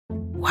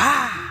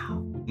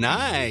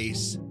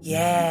Nice.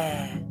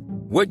 Yeah.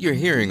 What you're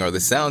hearing are the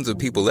sounds of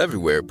people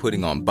everywhere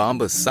putting on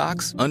Bombas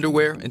socks,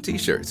 underwear, and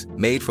T-shirts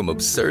made from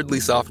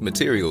absurdly soft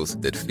materials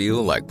that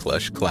feel like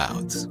plush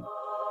clouds.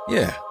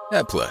 Yeah,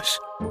 that plush.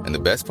 And the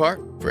best part?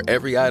 For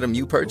every item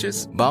you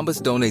purchase,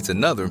 Bombas donates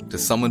another to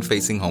someone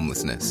facing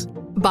homelessness.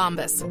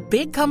 Bombas.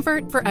 Big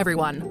comfort for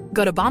everyone.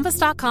 Go to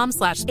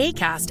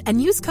bombas.com/ACAST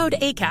and use code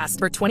ACAST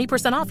for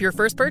 20% off your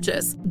first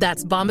purchase.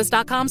 That's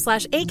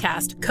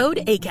bombas.com/ACAST.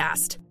 Code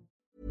ACAST.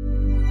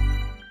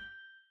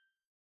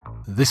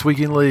 This week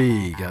in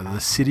league, the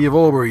City of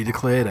Albury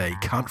declared a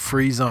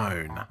cunt-free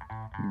zone.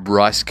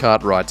 Bryce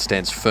Cartwright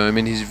stands firm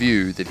in his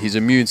view that his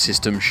immune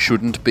system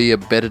shouldn't be a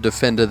better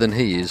defender than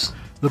he is.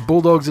 The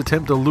Bulldogs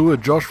attempt to lure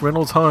Josh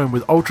Reynolds home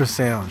with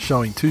ultrasound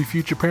showing 2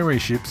 future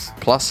premierships.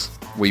 Plus,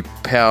 we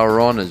power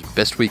on as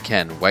best we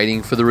can,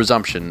 waiting for the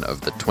resumption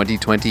of the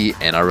 2020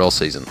 NRL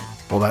season.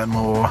 All that and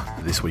more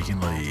this week in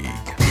league.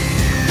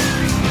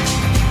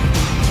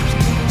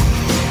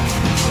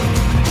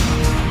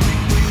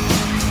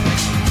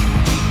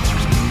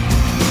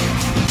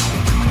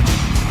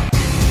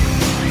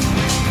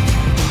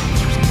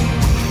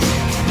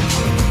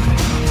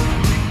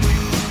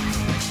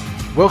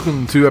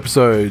 Welcome to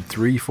episode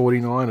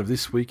 349 of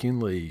This Week in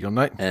League. I'm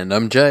Nate. And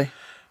I'm Jay.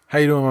 How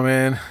you doing, my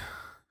man?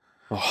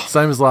 Oh.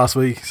 Same as last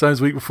week, same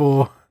as week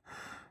before.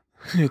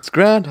 It's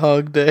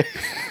Groundhog Day.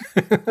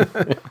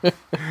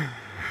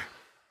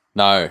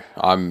 No,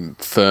 I'm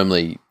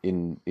firmly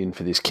in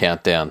for this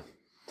countdown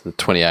to the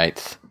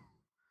 28th.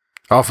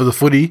 Oh, for the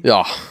footy?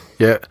 Oh,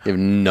 Yeah. you have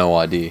no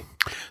idea.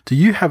 Do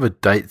you have a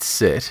date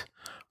set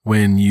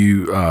when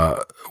you,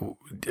 or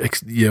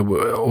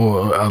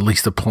at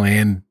least a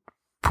planned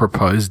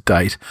proposed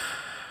date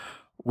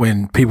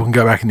when people can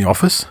go back in the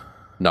office?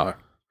 No.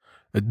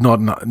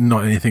 Not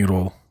anything at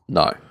all.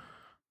 No.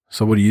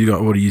 So what do you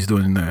got? What are you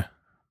doing in there?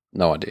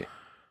 No idea.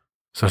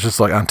 So it's just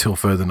like until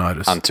further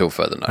notice. Until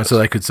further notice. And so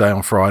they could say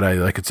on Friday,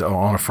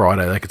 on a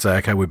Friday, they could say,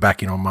 okay, we're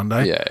back in on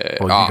Monday. Yeah.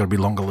 Or is it going to be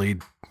longer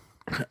lead?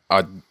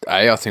 I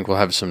think we'll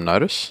have some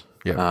notice.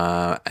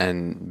 Yeah.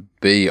 And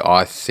B,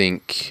 I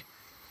think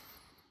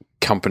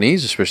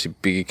companies, especially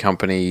bigger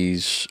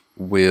companies,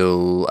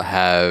 will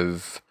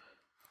have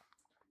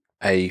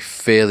a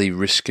fairly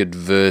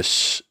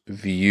risk-adverse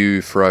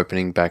view for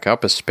opening back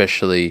up,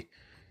 especially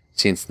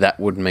since that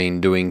would mean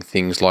doing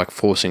things like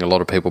forcing a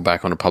lot of people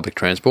back onto public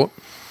transport.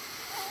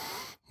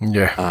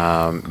 Yeah.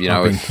 I've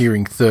been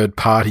hearing third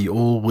party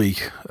all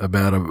week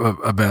about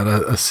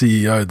a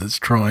CEO that's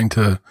trying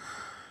to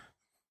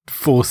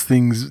force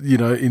things,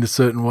 in a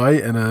certain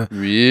way, and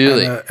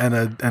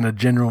a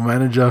general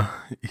manager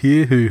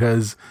here who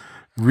has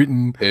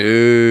written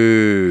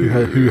who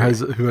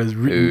has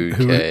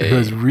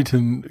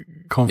written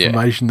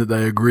confirmation that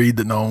they agreed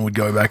that no one would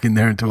go back in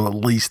there until at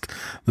least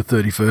the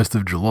 31st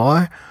of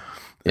July.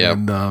 Yep.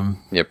 And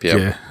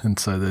yeah, and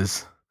so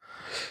there's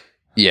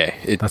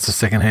that's a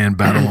secondhand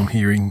battle I'm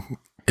hearing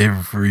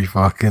every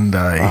fucking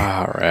day.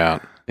 Far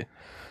out.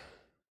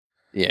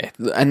 Yeah,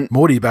 and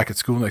Morty back at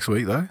school next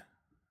week though.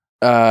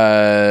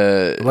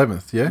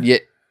 11th, yeah.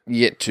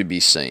 Yet to be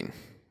seen.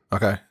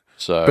 Okay.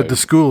 So, but the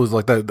school is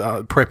like the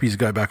preppies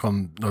go back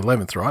on the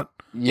 11th, right?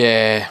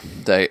 Yeah,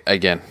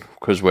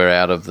 because we're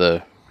out of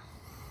the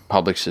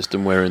public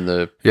system. We're in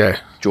the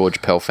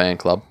George Pell fan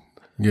club.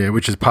 Yeah,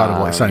 which is part of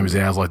like same as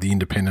ours, like the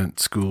independent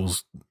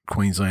schools,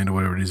 Queensland or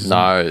whatever it is.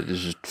 No,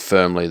 this is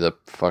firmly the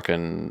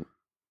fucking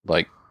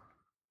like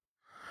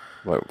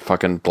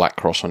fucking black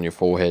cross on your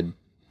forehead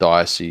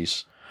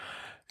diocese.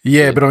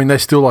 Yeah, but I mean, they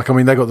still they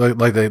got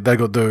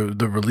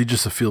the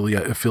religious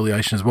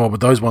affiliation as well.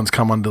 But those ones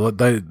come under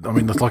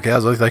it's like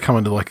ours. They come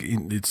under which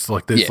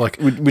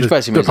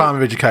basically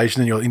Department of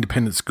Education, and your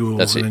independent schools.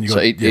 That's and it. Then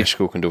So each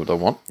school can do what they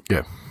want.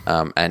 Yeah,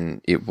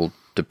 and it will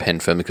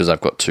depend firmly because they've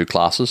got 2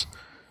 classes.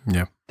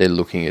 Yeah, they're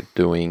looking at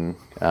doing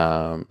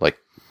like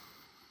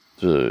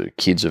the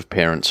kids of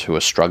parents who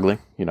are struggling,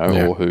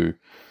 or who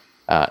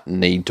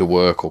need to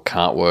work or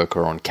can't work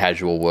or on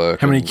casual work.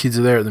 How many kids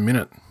are there at the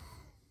minute?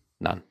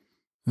 None.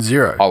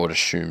 0. I would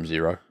assume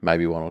 0,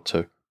 maybe 1 or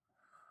 2.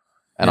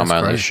 And I'm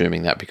only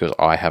assuming that because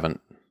I haven't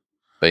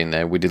been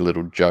there. We did a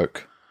little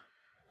joke.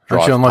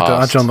 Aren't you on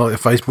the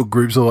Facebook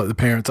groups or like the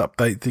parents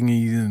update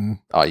thingies? And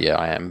oh yeah,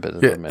 I am, but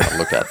it doesn't mean I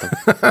look at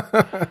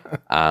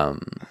them.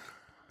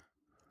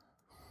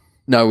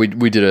 No, we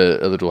did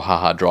a little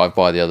haha drive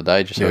by the other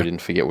day just so we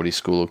didn't forget what his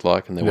school looked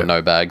like, and there were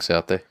no bags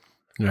out there.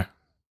 Yeah.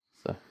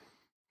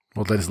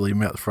 Well, they just leave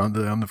him out the front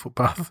on the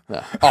footpath.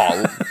 No.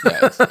 Oh,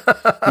 no.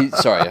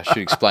 Sorry, I should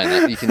explain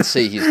that. You can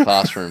see his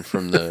classroom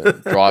from the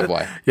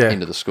driveway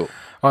into the school.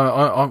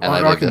 I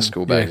they leave their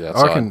school bags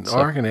outside.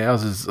 I reckon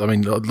ours is, I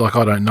don't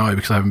know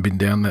because I haven't been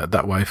down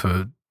that way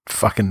for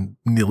fucking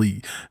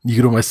nearly, you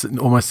could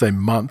almost say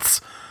months.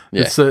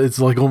 Yeah. It's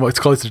like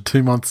almost closer to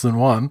 2 months than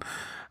one.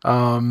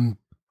 But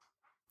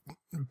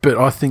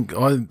I think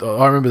I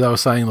remember they were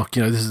saying,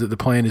 this is the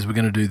plan is we're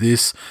going to do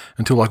this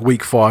until like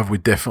week 5. We're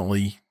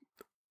definitely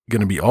going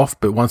to be off.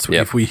 But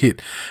if we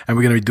hit, and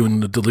we're going to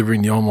be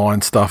delivering the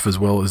online stuff as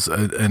well as,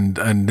 and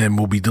then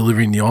we'll be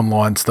delivering the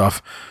online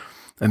stuff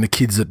and the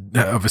kids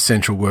of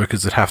essential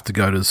workers that have to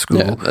go to the school,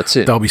 Yeah, that's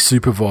it. They'll be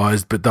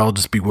supervised, but they'll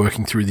just be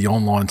working through the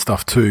online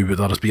stuff too. But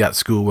they'll just be at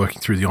school working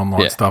through the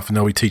online stuff, and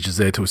there'll be teachers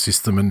there to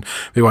assist them, and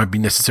they won't be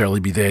necessarily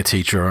be their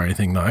teacher or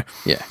anything, though.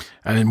 Yeah.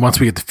 And then once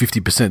we get to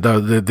 50%,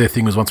 though, their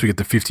thing was once we get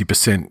to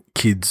 50%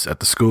 kids at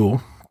the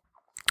school,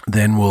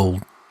 then we'll,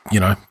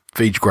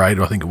 for each grade,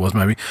 I think it was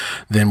maybe,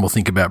 then we'll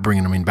think about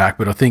bringing them in back.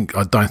 But I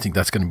don't think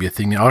that's going to be a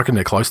thing now. I reckon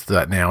they're close to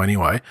that now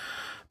anyway.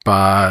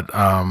 But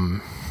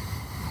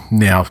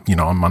now,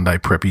 on Monday,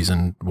 preppies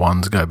and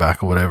ones go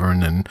back or whatever,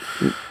 and then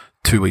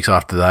 2 weeks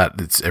after that,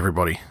 it's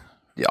everybody.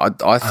 Yeah,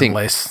 I think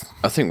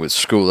with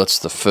school, that's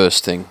the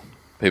first thing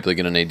people are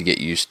going to need to get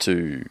used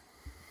to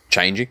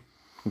changing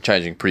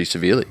pretty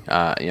severely.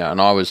 And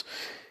I was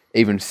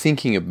even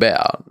thinking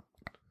about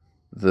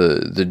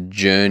the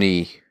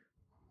journey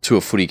to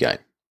a footy game.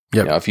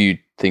 Yep. If you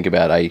think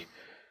about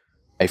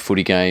a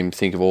footy game,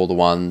 think of all the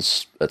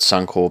ones at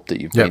Suncorp that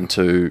you've been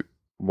to.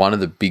 One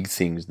of the big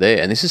things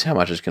there, and this is how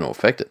much it's going to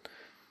affect it.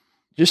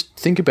 Just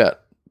think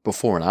about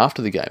before and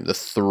after the game, the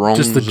throngs,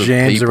 just the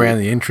jams around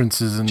the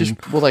entrances, and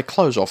they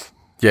close off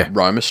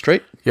Roma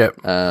Street,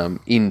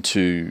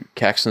 into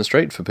Caxton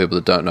Street. For people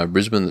that don't know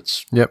Brisbane,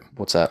 that's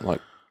what's that, like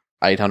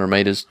 800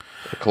 meters,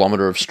 a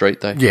kilometre of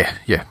street there.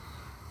 Yeah.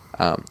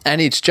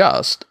 And it's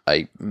just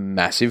a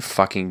massive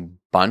fucking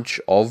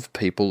bunch of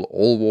people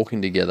all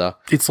walking together.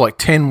 It's like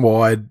 10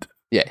 wide,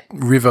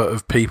 river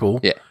of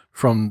people,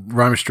 from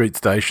Roma Street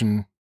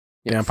Station.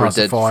 Down past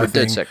the fire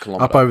thing,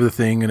 up over the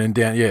thing, and then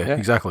down. Yeah,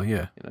 exactly.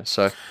 Yeah.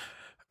 So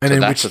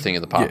that's the thing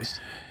of the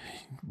past.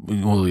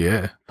 Yeah.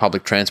 Well,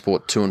 Public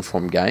transport to and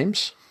from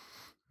games.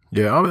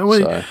 Yeah,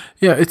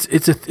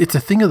 it's a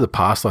thing of the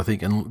past, I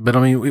think. But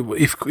I mean,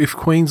 if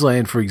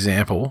Queensland, for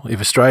example, if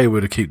Australia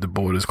were to keep the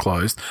borders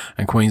closed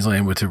and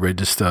Queensland were to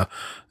register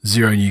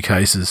 0 new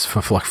cases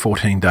for like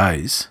 14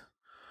 days.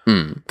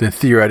 Then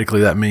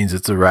theoretically that means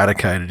it's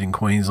eradicated in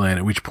Queensland,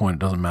 at which point it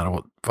doesn't matter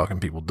what fucking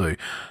people do.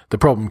 The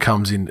problem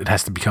comes in, it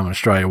has to become an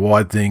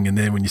Australia-wide thing, and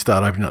then when you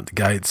start opening up the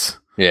gates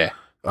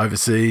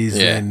overseas,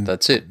 then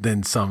that's it.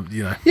 Then some,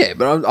 Yeah,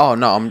 but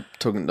I'm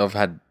talking, I've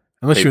had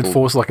unless you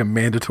enforce like a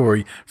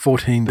mandatory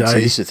 14 days.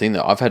 This is the thing,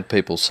 though. I've had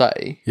people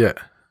say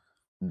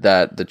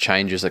that the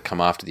changes that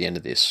come after the end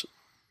of this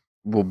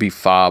will be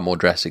far more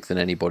drastic than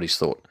anybody's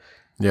thought.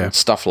 Yeah. It's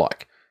stuff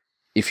like,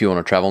 if you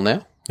want to travel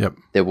now,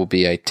 there will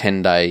be a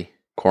 10-day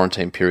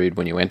quarantine period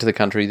when you enter the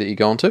country that you're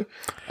going to,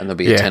 and there'll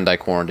be a 10-day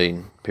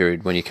quarantine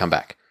period when you come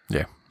back.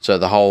 Yeah. So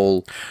the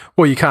whole...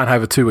 Well, you can't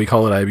have a 2-week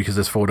holiday because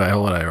there's 4-day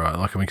holiday, right?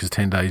 Like, I mean, because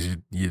 10 days,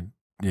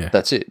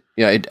 That's it.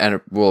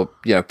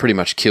 It pretty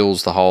much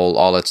kills the whole,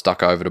 let's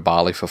duck over to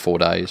Bali for 4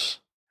 days.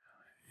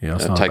 Yeah,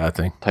 it's not a bad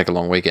thing. Take a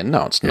long weekend.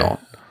 No, it's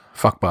not.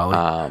 Fuck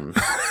Bali.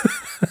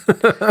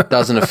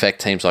 Doesn't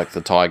affect teams like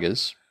the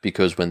Tigers,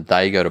 because when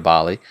they go to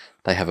Bali,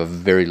 they have a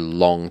very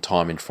long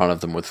time in front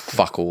of them with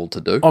fuck all to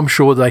do. I'm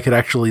sure they could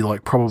actually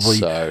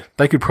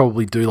they could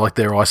probably do like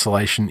their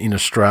isolation in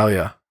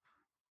Australia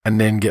and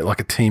then get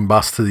like a team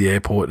bus to the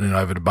airport and then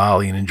over to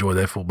Bali and enjoy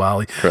their full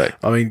Bali. Correct.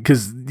 I mean,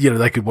 because,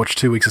 they could watch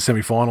 2 weeks of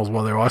semi-finals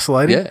while they're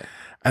isolating. Yeah.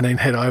 And then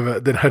head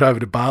over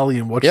to Bali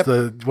and watch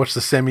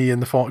the semi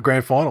and the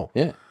grand final.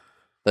 Yeah.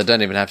 They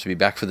don't even have to be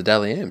back for the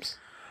Dally M's.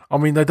 I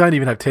mean, they don't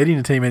even have Teddy in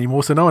the team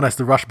anymore, so no one has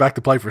to rush back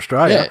to play for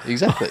Australia. Yeah,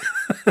 exactly.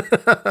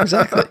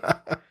 Exactly.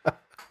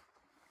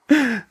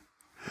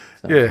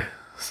 Yeah.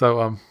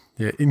 So,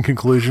 in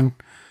conclusion...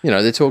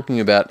 they're talking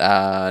about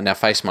now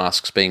face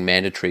masks being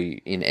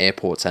mandatory in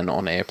airports and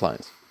on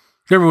airplanes.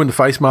 Remember when the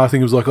face mask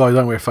thing was like,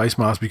 don't wear face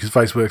masks because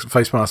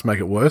face masks make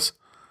it worse?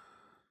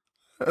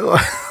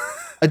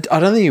 I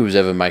don't think it was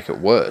ever make it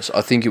worse.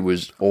 I think it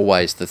was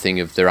always the thing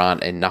of there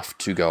aren't enough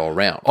to go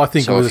around. I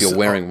think so. If you're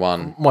wearing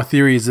one, my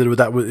theory is that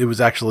it was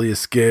actually a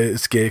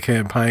scare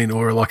campaign,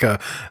 or like a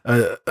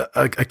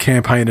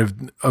campaign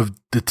of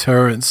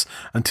deterrence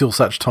until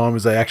such time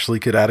as they actually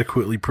could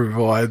adequately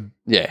provide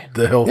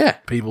the health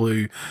people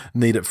who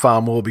need it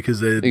far more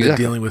because they're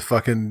dealing with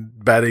fucking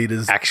bat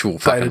eaters, actual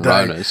fucking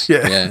Ronas.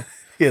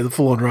 Yeah, the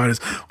full on Ronas.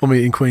 I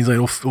mean, in Queensland,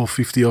 all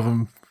 50 of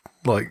them,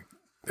 like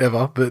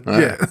ever, but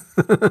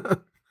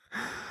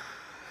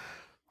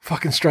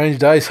Fucking strange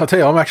days. I tell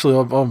you, I'm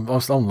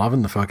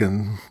loving the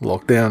fucking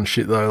lockdown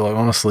shit though. Like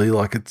honestly,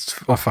 like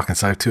I fucking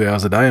save 2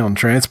 hours a day on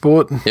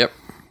transport. Yep.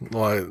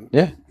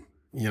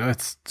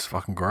 It's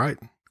fucking great.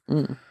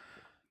 Mm.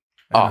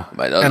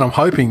 Mate, and I'm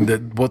hoping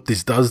that what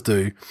this does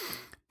do,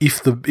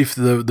 if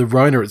the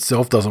Rona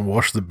itself doesn't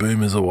wash the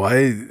boomers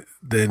away,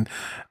 then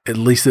at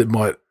least it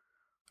might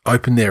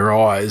open their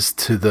eyes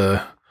to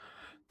the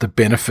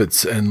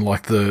benefits and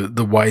like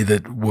the way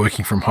that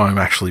working from home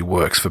actually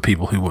works for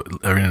people who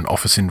are in an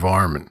office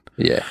environment.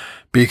 Yeah.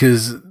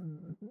 Because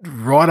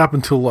right up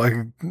until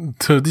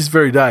to this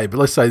very day, but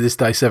let's say this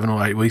day 7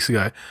 or 8 weeks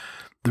ago,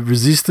 the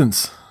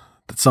resistance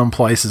that some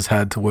places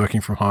had to working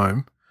from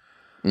home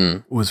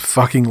was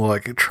fucking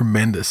like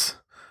tremendous.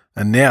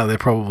 And now they're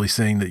probably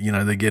seeing that,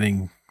 they're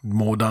getting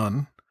more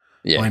done.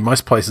 Yeah. I mean,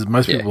 most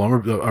people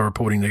are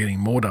reporting they're getting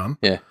more done.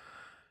 Yeah.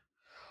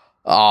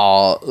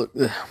 Oh,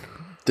 look,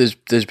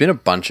 there's been a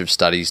bunch of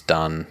studies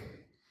done,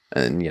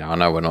 and I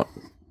know we're not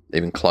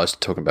even close to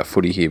talking about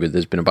footy here, but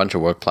there's been a bunch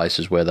of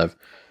workplaces where they've,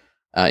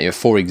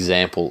 for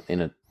example,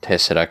 in a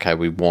test said, okay,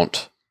 we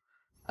want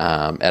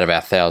out of our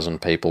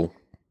 1,000 people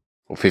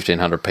or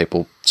 1,500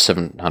 people,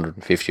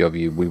 750 of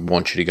you, we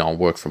want you to go and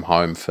work from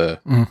home for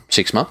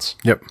 6 months.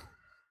 Yep.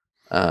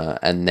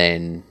 And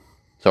then,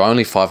 so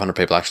only 500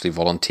 people actually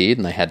volunteered,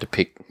 and they had to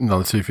pick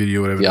another 250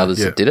 or whatever. The others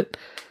that did it.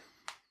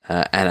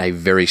 And a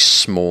very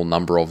small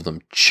number of them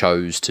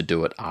chose to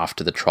do it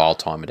after the trial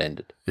time had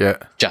ended. Yeah.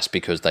 Just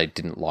because they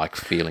didn't like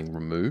feeling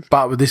removed.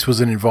 But this was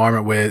an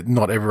environment where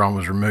not everyone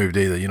was removed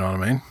either, you know what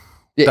I mean?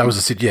 Yeah. That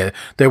was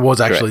there was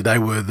actually, correct. They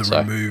were the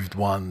removed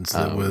ones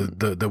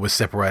that were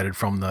separated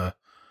from the...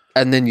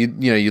 And then,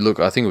 you look,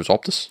 I think it was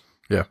Optus.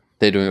 Yeah.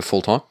 They're doing it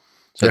full time.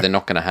 So they're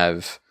not going to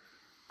have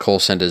call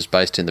centres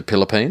based in the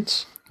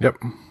Philippines. Yep.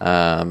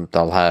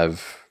 They'll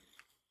have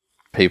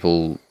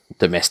people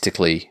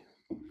domestically,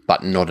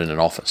 but not in an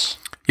office.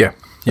 Yeah.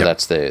 So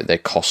that's their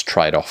cost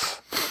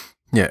trade-off.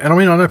 Yeah, and I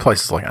mean, I know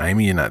places like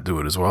Amy and that do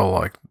it as well.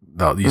 Like,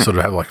 you sort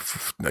of have like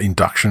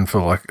induction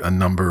for like a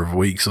number of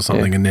weeks or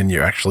something, and then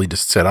you're actually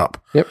just set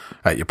up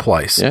at your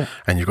place. Yeah.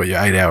 And you've got your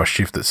 8-hour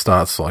shift that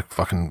starts like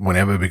fucking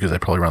whenever, because they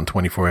probably run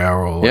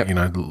 24-hour or,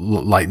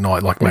 late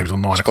night, like maybe till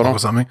 9 o'clock or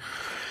something.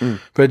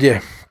 But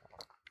yeah.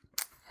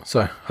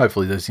 So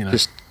hopefully there's,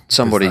 just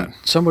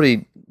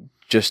somebody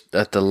just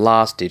at the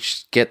last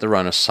ditch, get the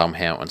runner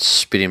somehow and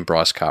spit in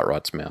Bryce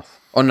Cartwright's mouth.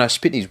 Oh, no,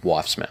 spit in his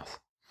wife's mouth.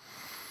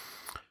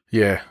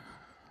 Yeah.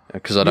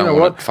 Because I don't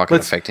want it fucking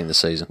affecting the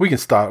season. We can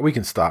start with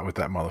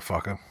that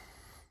motherfucker.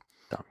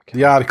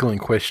 The article in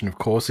question, of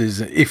course, is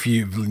if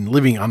you've been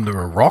living under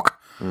a rock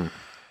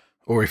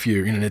or if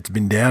your internet's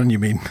been down and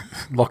you've been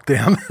locked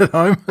down at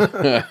home,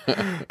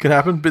 can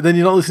happen. But then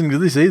you're not listening to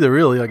this either,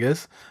 really, I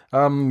guess.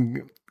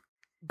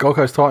 Gold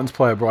Coast Titans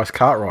player Bryce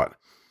Cartwright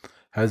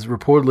has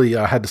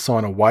reportedly had to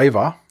sign a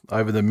waiver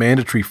over the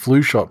mandatory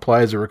flu shot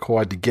players are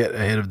required to get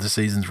ahead of the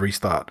season's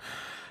restart.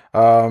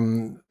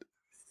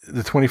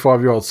 The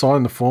 25-year-old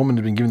signed the form and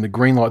had been given the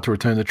green light to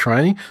return to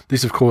training.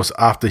 This, of course,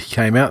 after he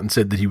came out and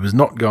said that he was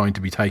not going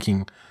to be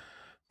taking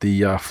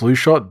the flu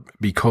shot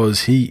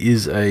because he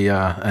is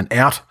an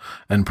out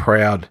and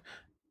proud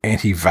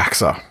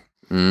anti-vaxxer.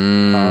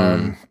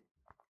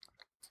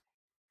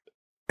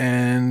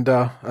 And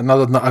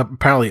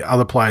apparently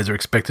other players are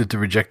expected to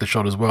reject the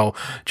shot as well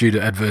due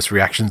to adverse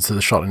reactions to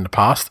the shot in the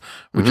past,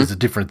 which is a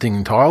different thing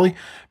entirely.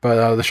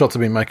 But the shots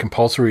have been made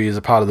compulsory as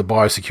a part of the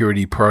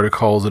biosecurity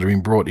protocols that have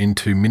been brought in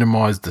to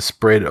minimise the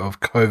spread of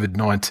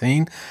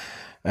COVID-19.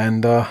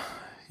 And,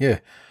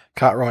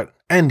 Cartwright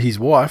and his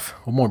wife,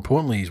 or more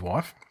importantly his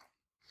wife,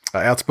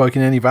 are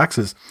outspoken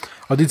anti-vaxxers.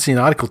 I did see an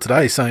article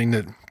today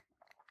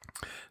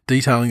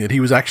detailing that he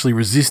was actually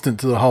resistant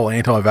to the whole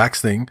anti-vax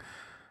thing,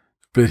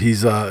 but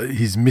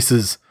his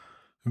missus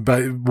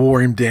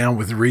wore him down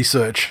with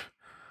research.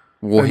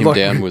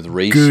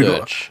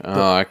 Google.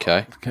 Oh,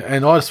 okay.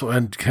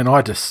 And can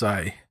I just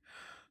say,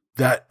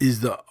 that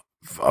is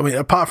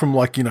apart from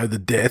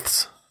the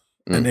deaths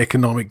and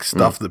economic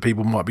stuff that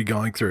people might be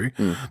going through,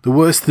 the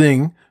worst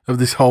thing of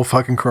this whole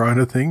fucking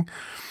corona thing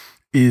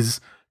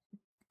is,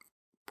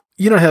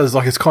 how there's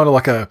it's kind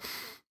of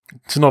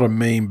it's not a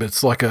meme, but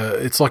it's like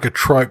a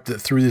trope that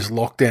through this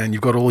lockdown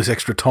you've got all this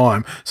extra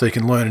time so you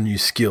can learn a new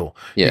skill.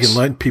 Yes. You can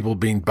learn people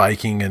have been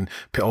baking and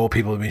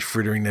people have been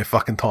frittering their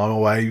fucking time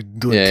away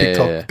doing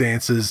TikTok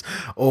dances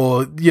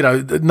or,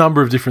 a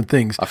number of different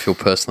things. I feel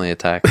personally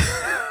attacked.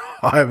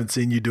 I haven't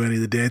seen you do any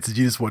of the dances.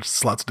 You just watch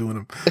sluts doing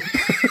them.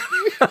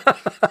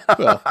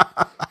 Well,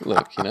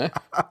 look,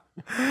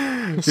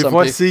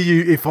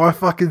 if I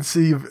fucking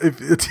see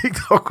a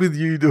TikTok with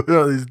you doing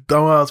all these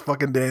dumbass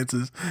fucking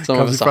dances. Some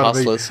of us are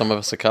hustlers, some of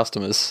us are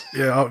customers.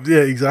 Yeah,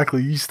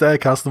 exactly. You stay a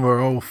customer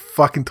or I'll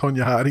fucking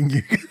Tonya Harding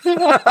you.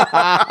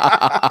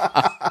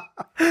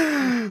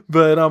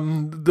 But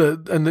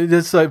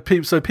so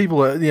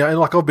people are, and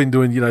like I've been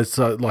doing,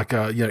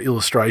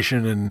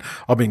 illustration, and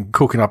I've been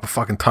cooking up a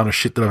fucking ton of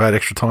shit that I've had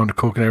extra time to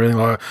cook and everything.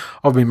 Like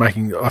I've been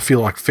making, I feel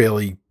like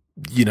fairly,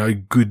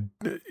 good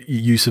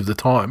use of the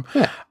time.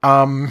 Yeah.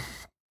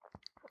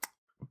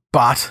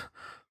 But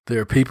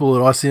there are people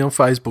that I see on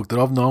Facebook that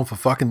I've known for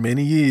fucking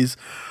many years.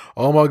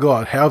 Oh my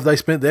God, how have they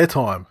spent their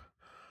time?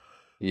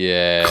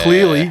 Yeah.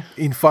 Clearly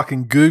in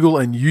fucking Google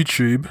and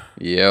YouTube.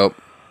 Yep.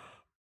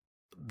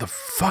 The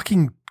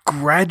fucking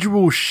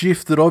gradual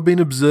shift that I've been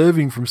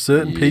observing from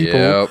certain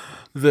people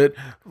that,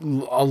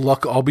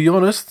 I'll be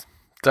honest,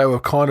 they were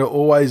kind of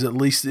always at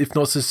least, if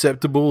not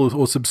susceptible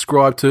or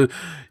subscribed to,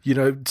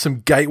 some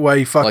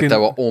gateway fucking... Like they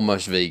were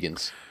almost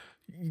vegans.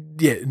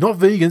 Yeah, not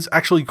vegans,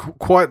 actually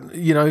quite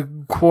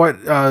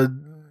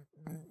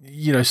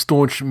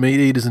staunch meat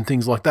eaters and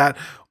things like that.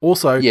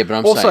 Also, but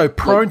I'm also saying,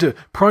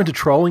 prone to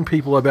trolling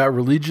people about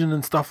religion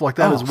and stuff like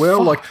that as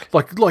well.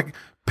 Fuck. Like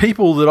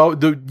people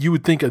that you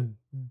would think are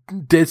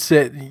dead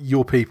set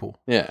your people.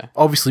 Yeah.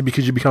 Obviously,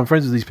 because you become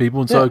friends with these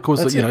people, and so of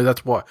course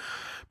that's why.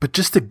 But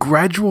just a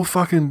gradual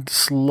fucking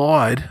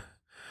slide.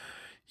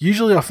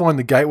 Usually, I find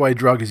the gateway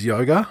drug is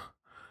yoga.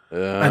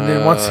 and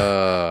then once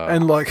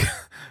and like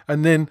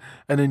and then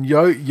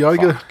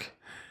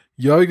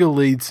yoga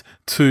leads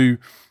to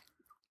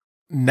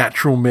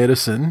natural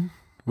medicine,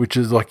 which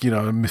is like, you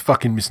know, a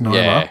fucking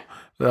misnomer.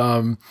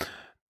 Yeah.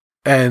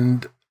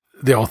 And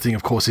the old thing,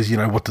 of course, is, you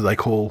know, what do they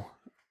call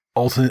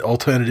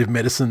alternative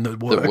medicine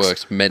that works? That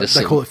works,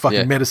 medicine. They call it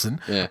fucking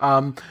medicine. Yeah.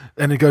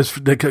 And it goes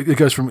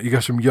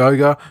from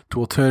yoga to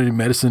alternative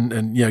medicine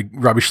and, you know,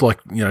 rubbish like,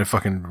 you know,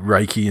 fucking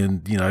Reiki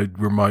and, you know,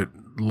 remote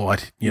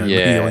light, you know,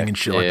 healing and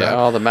shit like that.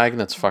 Oh, the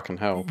magnets fucking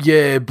help.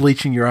 Yeah,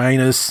 bleaching your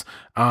anus,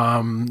 you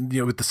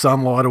know, with the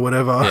sunlight or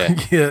whatever.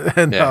 Yeah.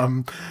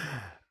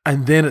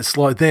 And then it's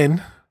like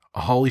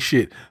holy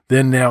shit.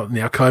 Then now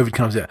COVID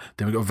comes out.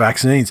 Then we've got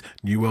vaccines,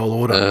 New World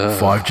Order,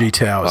 5G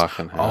towers.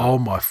 Oh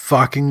my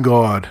fucking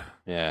God.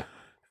 Yeah.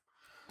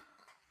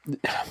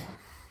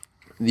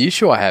 The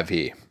issue I have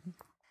here,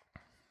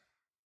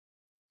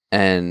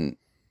 and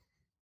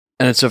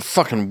it's a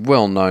fucking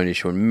well-known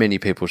issue, and many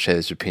people share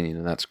this opinion,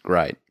 and that's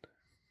great.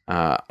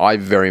 I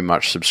very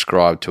much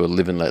subscribe to a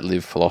live and let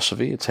live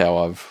philosophy. It's how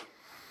I've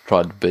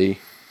tried to be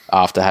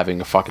after having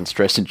a fucking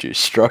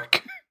stress-induced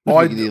stroke.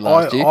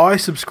 I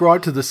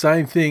subscribe to the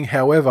same thing,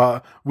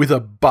 however, with a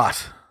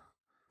but.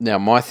 Now,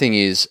 my thing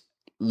is,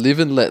 live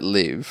and let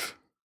live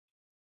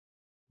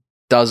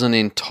doesn't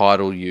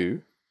entitle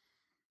you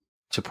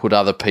to put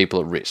other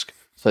people at risk.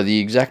 So the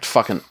exact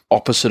fucking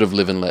opposite of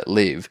live and let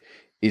live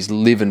is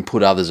live and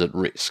put others at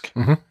risk.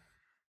 Mm-hmm.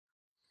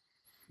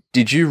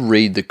 Did you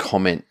read the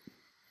comment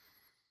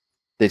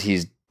that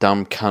his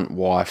dumb cunt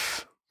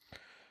wife...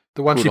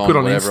 The one she put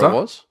on Insta? It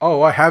was?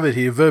 Oh, I have it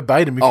here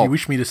verbatim if you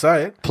wish me to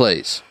say it.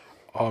 Please.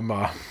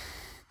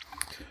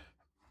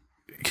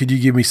 Could you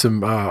give me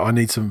some I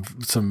need some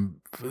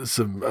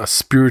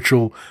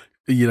spiritual,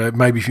 you know,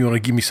 maybe if you want to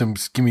give me some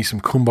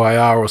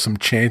kumbaya or some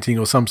chanting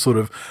or some sort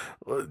of,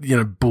 you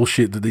know,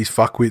 bullshit that these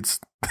fuckwits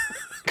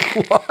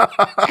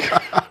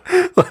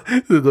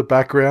the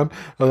background,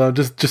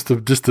 just to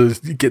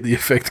get the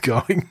effect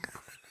going.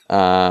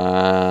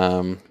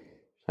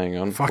 Hang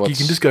on. Fuck, you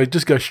can just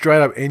go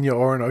straight up Enya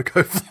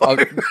Orinoco Flow.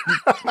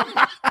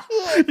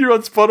 You're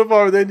on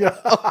Spotify with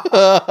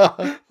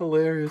Enya.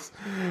 Hilarious.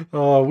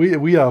 Oh,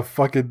 we are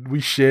fucking, we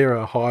share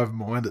a hive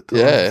mind at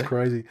times. Yeah. It's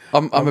crazy.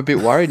 I'm a bit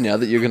worried now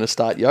that you're going to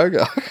start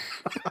yoga.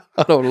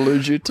 I don't want to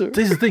lose you too.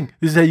 This is the thing.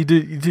 This is how you do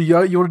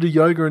yoga. You want to do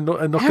yoga and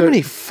not How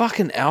many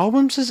fucking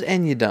albums has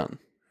Enya done?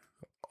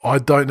 I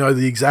don't know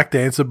the exact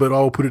answer, but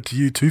I'll put it to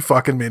you, too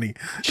fucking many.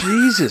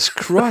 Jesus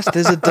Christ,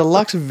 there's a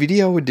deluxe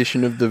video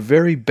edition of the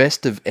very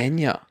best of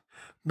Enya.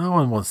 No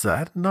one wants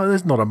that. No,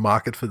 there's not a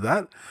market for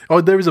that.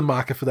 Oh, there is a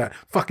market for that.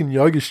 Fucking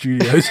yoga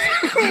studios.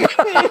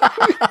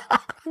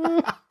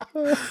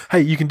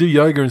 Hey, you can do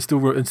yoga and still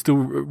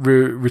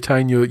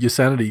retain your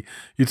sanity.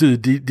 You do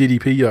the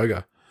DDP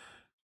yoga.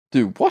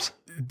 Do what?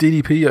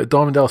 DDP,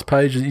 Diamond Dallas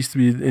Page used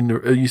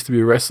to be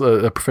a wrestler,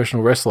 a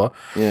professional wrestler.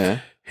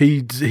 Yeah.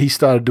 He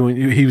started doing.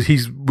 He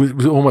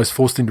was almost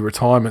forced into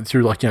retirement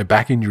through, like, you know,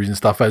 back injuries and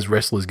stuff, as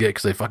wrestlers get,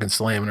 because they fucking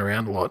slamming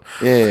around a lot.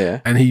 Yeah.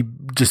 And he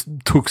just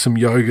took some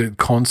yoga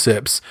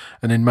concepts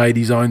and then made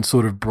his own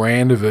sort of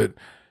brand of it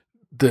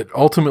that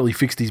ultimately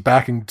fixed his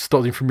back and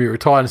stopped him from being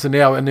retired. And so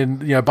now, and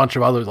then, you know, a bunch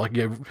of others, like,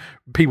 you know,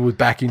 people with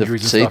back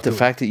injuries and stuff. The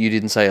fact that you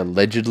didn't say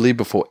allegedly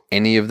before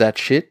any of that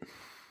shit.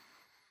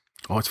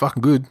 Oh, it's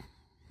fucking good.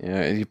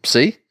 Yeah. You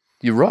see,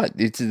 you're right.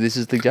 This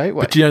is the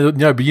gateway. But you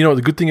know what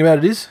the good thing about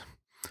it is?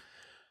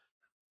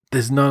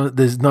 There's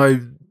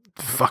no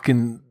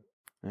fucking.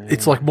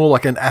 It's like more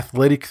like an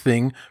athletic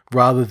thing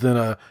rather than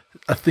a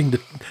thing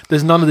that.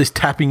 There's none of this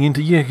tapping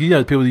into. You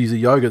know, people use the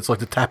yoga. It's like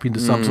to tap into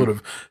some sort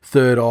of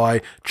third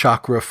eye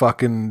chakra.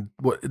 Fucking.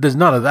 There's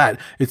none of that.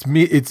 It's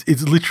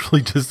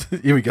literally just.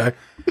 Here we go.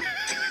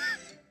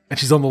 And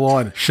she's on the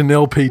line.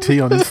 Chanel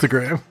PT on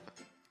Instagram.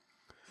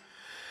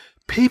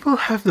 People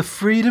have the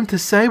freedom to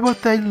say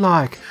what they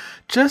like.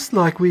 Just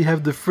like we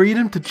have the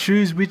freedom to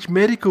choose which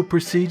medical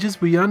procedures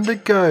we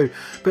undergo.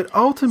 But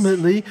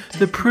ultimately,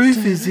 the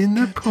proof is in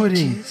the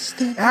pudding.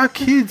 Our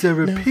kids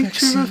are a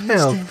picture of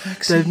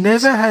health. They've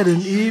never had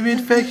an ear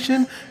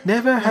infection,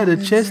 never had a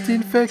chest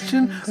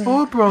infection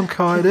or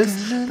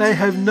bronchitis. They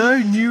have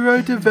no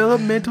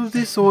neurodevelopmental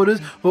disorders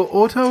or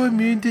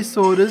autoimmune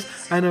disorders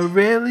and are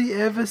rarely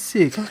ever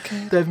sick.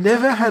 They've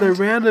never had a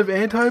round of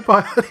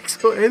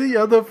antibiotics or any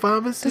other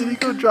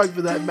pharmaceutical drug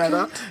for that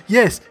matter.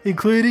 Yes,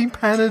 including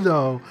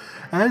Panadol.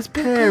 As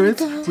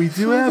parents, we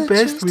do our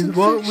best with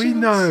what we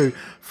know.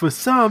 For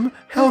some,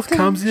 health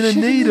comes in a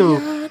needle,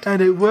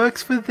 and it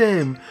works for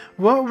them.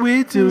 What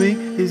we're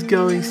doing is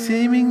going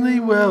seemingly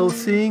well,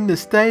 seeing the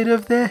state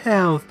of their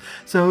health.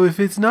 So if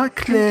it's not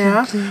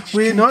clear,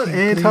 we're not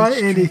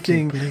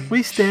anti-anything.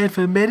 We stand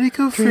for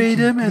medical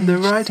freedom and the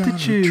right to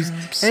choose.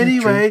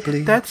 Anyway,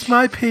 that's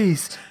my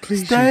piece.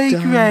 Stay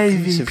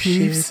gravy,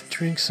 peeps.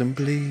 Drink some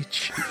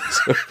bleach.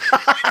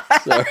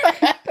 Sorry.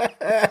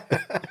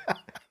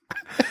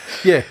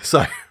 Yeah,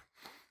 so.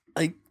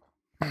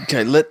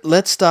 Okay,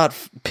 let's start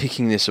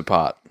picking this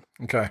apart.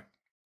 Okay.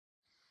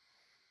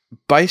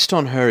 Based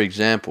on her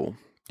example.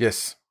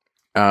 Yes.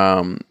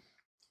 I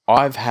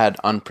I've had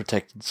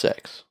unprotected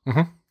sex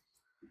and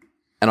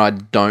I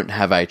don't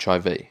have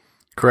HIV.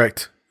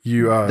 Correct.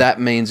 You are. That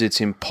means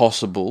it's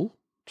impossible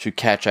to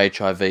catch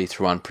HIV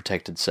through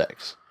unprotected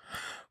sex.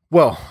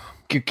 Well,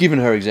 given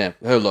her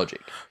example, her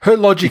logic,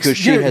 because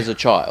she has a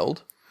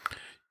child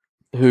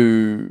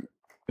who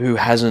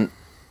hasn't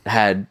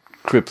had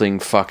crippling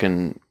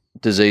fucking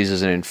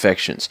diseases and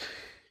infections.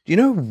 Do you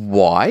know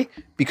why?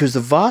 Because the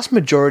vast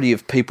majority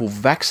of people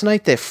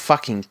vaccinate their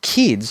fucking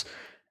kids,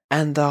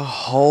 and the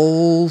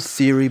whole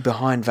theory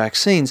behind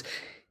vaccines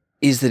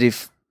is that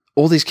if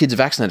all these kids are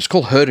vaccinated, it's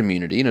called herd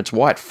immunity, and it's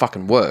why it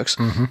fucking works,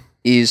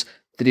 is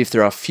that if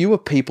there are fewer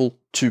people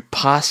to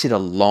pass it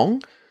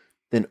along,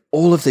 then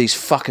all of these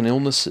fucking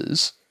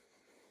illnesses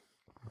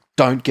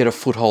don't get a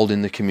foothold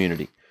in the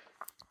community.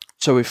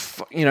 So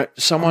if,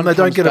 someone they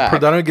don't get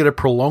a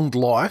prolonged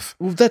life.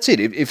 Well, that's it.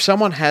 If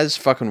someone has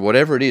fucking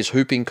whatever it is,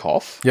 whooping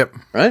cough, yep,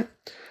 right,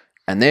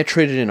 and they're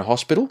treated in a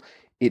hospital,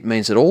 it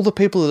means that all the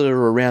people that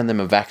are around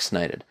them are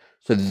vaccinated,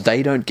 so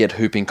they don't get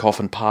whooping cough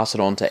and pass it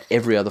on to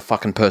every other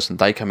fucking person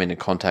they come into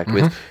contact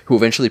with, who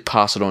eventually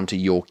pass it on to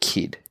your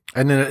kid.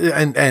 And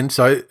then, and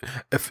so,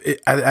 if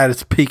at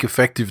its peak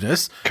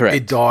effectiveness, correct,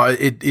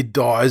 it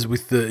dies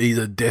with the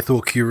either death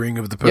or curing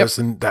of the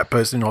person, that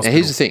person in hospital. Now,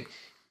 here's the thing: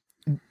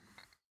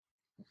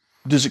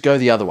 does it go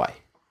the other way?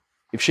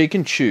 If she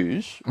can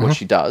choose what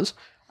she does,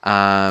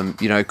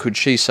 could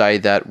she say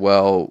that?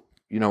 Well,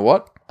 you know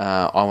what?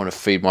 I want to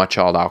feed my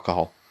child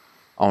alcohol.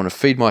 I want to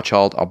feed my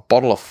child a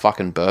bottle of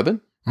fucking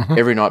bourbon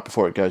every night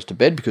before it goes to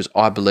bed because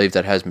I believe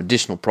that has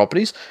medicinal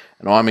properties,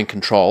 and I'm in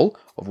control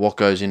of what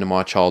goes into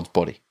my child's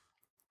body.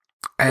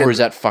 Or is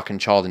that fucking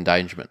child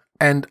endangerment?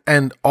 And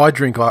I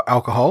drink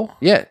alcohol.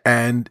 Yeah.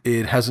 And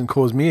it hasn't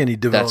caused me any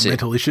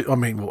developmental issues. I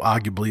mean, well,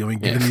 arguably,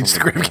 given the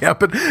Instagram account,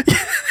 but...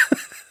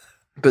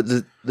 But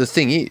the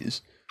thing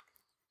is,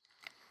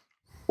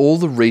 all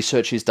the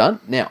research is done.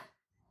 Now,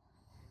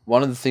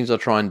 one of the things I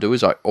try and do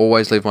is I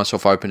always leave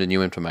myself open to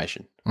new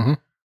information.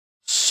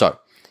 So,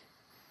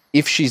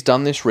 if she's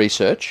done this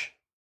research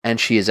and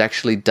she has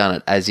actually done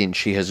it, as in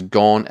she has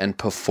gone and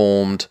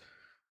performed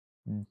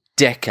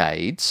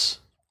decades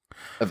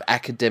of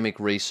academic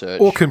research,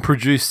 or can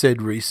produce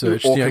said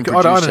research. I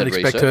don't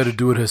expect her to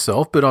do it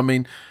herself, but I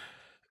mean,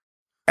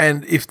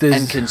 and if there's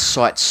and can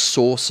cite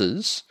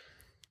sources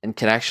and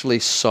can actually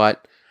cite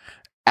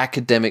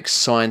academic,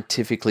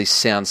 scientifically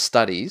sound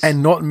studies,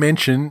 and not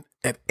mention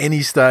at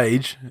any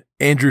stage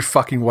Andrew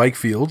fucking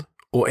Wakefield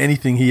or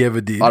anything he ever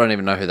did. I don't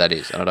even know who that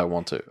is, and I don't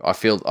want to. I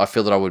feel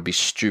that I would be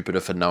stupider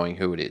for knowing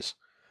who it is.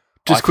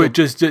 He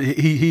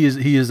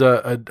is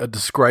a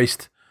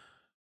disgraced.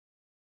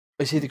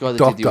 Is he the guy that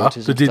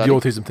doctor did the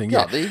autism thing?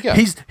 Yeah, there you go.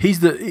 He's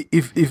the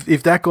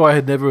if that guy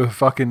had never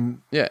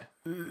fucking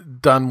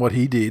done what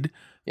he did,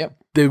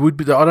 there would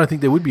be. I don't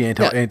think there would be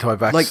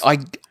anti-vax.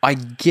 Like I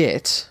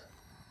get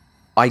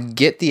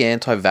the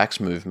anti-vax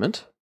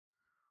movement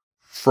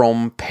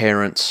from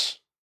parents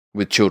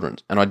with children,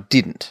 and I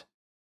didn't,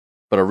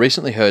 but I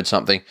recently heard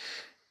something,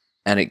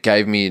 and it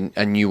gave me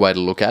a new way to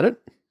look at it,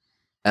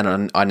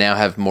 and I now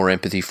have more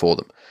empathy for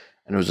them.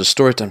 And it was a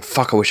story. And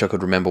fuck, I wish I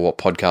could remember what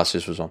podcast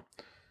this was on.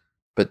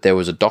 But there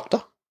was a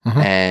doctor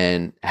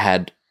and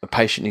had a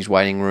patient in his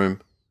waiting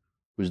room,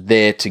 was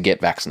there to get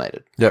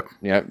vaccinated. Yep.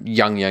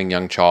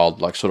 Young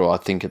child, like sort of, I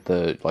think at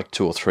the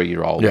 2 or 3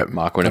 year old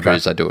mark, whenever it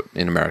is they do it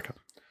in America.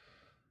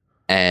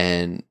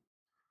 And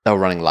they were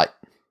running late.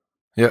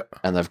 Yeah.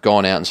 And they've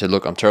gone out and said,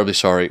 look, I'm terribly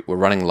sorry. We're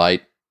running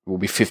late. We'll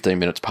be 15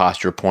 minutes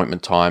past your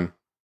appointment time.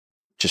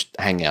 Just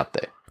hang out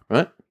there.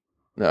 Right?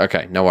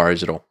 Okay. No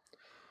worries at all.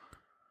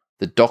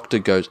 The doctor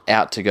goes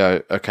out to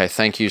go, okay,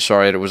 thank you,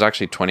 sorry, it was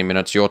actually 20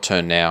 minutes, your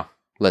turn now,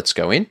 let's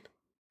go in.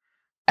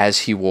 As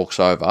he walks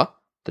over,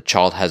 the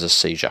child has a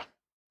seizure.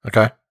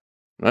 Okay.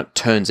 It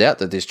turns out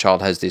that this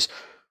child has this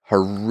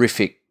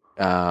horrific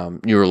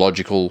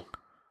neurological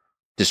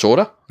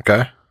disorder.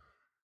 Okay.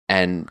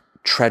 And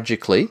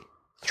tragically,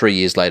 3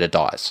 years later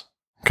dies.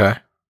 Okay.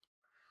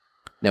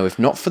 Now, if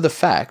not for the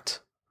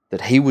fact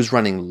that he was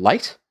running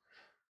late,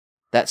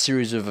 that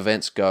series of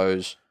events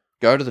go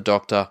to the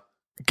doctor,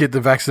 get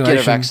a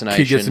vaccination.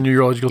 Kid gets a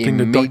neurological thing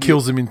that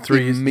kills him in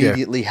 3 years.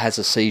 Immediately has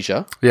a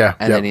seizure. Yeah.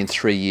 And then in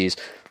 3 years,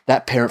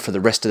 that parent for the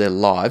rest of their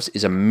lives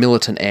is a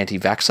militant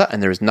anti-vaxxer,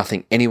 and there is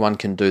nothing anyone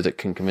can do that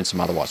can convince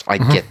them otherwise. I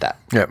get that.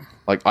 Yeah.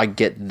 Like, I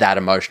get that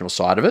emotional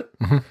side of it.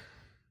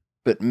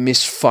 But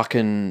Miss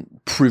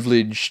fucking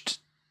privileged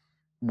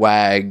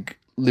wag,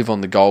 live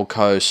on the Gold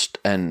Coast,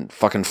 and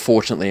fucking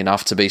fortunately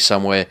enough to be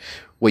somewhere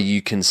where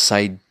you can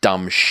say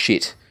dumb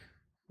shit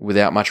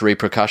without much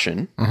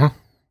repercussion.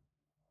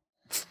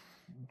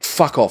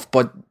 Fuck off.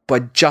 By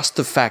just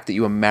the fact that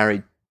you are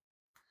married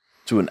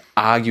to an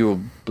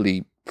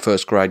arguably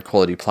first grade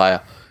quality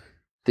player,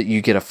 that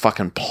you get a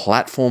fucking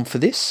platform for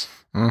this.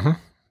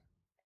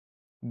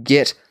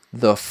 Get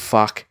the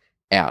fuck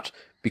out,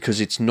 because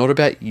it's not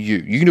about you.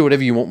 You can do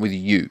whatever you want with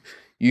you.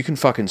 You can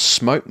fucking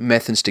smoke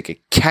meth and stick a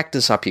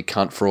cactus up your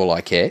cunt for all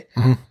I care,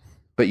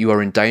 but you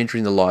are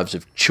endangering the lives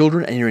of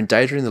children, and you're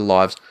endangering the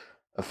lives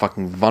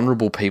fucking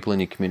vulnerable people in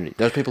your community.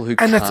 Those people who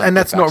and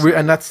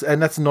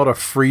that's not a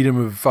freedom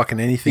of fucking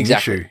anything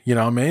issue. You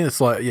know what I mean?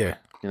 It's like, yeah,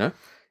 you know,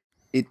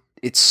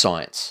 it's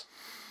science.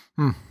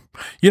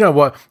 You know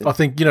what? I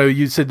think, you know,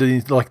 you said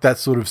that like that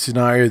sort of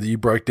scenario that you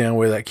broke down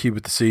where that kid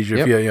with the seizure.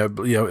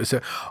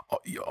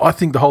 I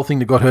think the whole thing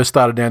that got her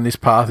started down this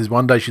path is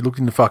one day she looked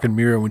in the fucking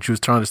mirror when she was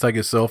trying to take a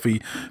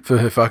selfie for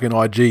her fucking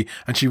IG,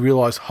 and she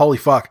realized, holy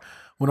fuck,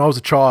 when I was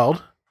a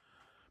child,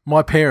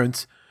 my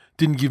parents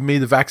didn't give me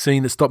the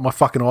vaccine that stopped my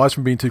fucking eyes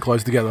from being too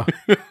close together.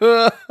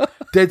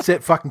 Dead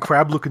set fucking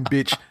crab looking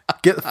bitch.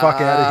 Get the fuck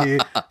out of here.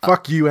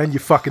 Fuck you and your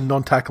fucking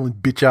non-tackling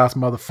bitch ass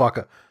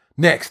motherfucker.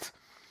 Next.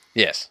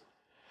 Yes.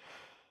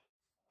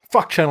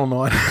 Fuck Channel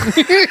 9.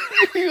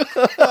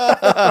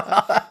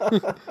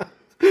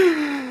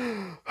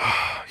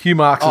 Hugh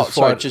Marks is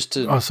sorry, just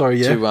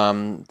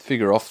to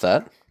figure off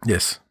that.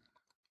 Yes.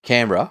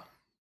 Canberra,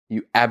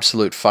 you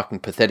absolute fucking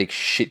pathetic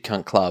shit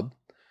cunt club.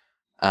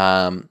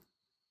 Papali,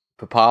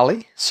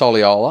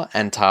 Soliola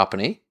and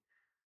Tarpany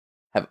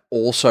have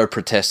also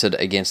protested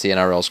against the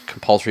NRL's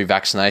compulsory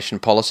vaccination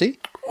policy.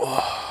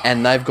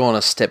 And they've gone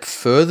a step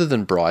further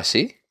than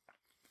Brycey.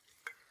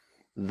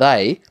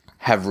 They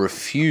have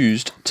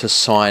refused to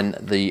sign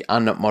the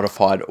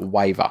unmodified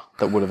waiver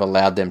that would have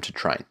allowed them to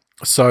train.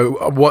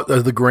 So what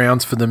are the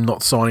grounds for them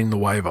not signing the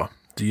waiver?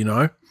 Do you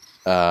know?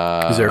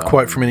 Is there a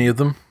quote from any of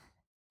them?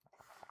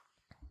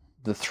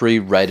 The 3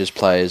 Raiders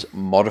players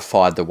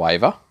modified the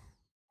waiver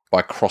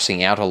by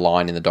crossing out a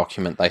line in the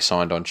document they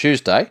signed on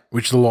Tuesday.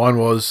 Which the line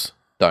was?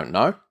 Don't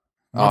know.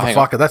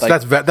 Motherfucker,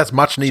 that's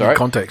much needed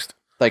context.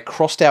 They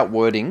crossed out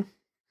wording.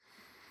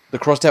 The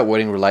crossed out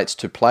wording relates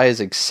to players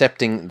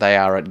accepting they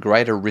are at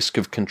greater risk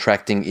of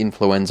contracting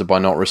influenza by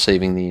not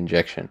receiving the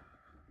injection.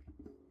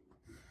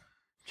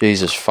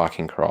 Jesus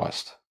fucking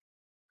Christ.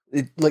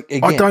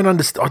 Again, I don't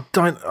understand.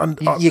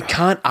 You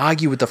can't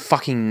argue with the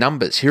fucking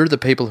numbers. Here are the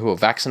people who are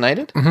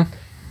vaccinated,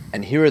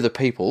 and here are the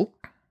people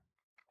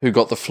who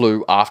got the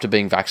flu after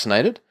being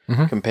vaccinated,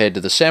 compared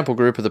to the sample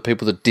group of the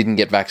people that didn't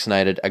get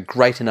vaccinated. A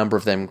greater number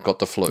of them got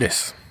the flu.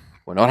 Yes.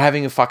 We're not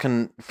having a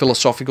fucking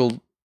philosophical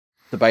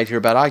debate here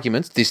about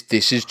arguments.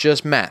 This is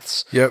just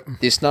maths. Yep.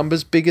 This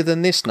number's bigger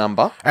than this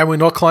number. And we're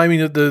not claiming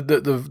that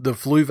the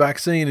flu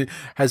vaccine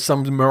has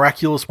some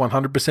miraculous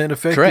 100%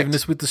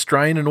 effectiveness with the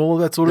strain and all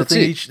of that sort of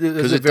thing.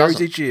 Because it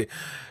varies each year.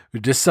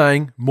 We're just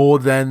saying more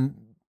than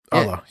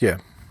other. Yeah.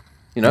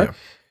 You know,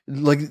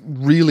 like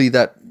really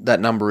that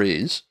number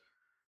is,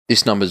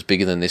 this number's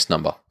bigger than this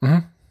number.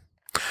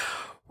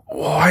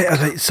 Why are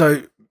they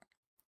so?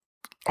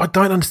 I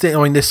don't understand.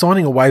 I mean, they're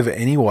signing a waiver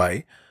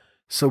anyway.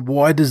 So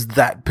why does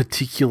that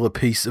particular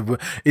piece of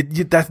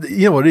it? That,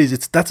 you know what it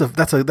is? That's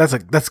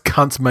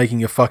cunts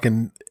making a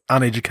fucking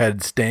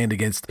uneducated stand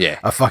against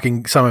a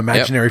fucking some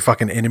imaginary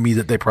fucking enemy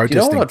that they're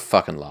protesting. You know what I'd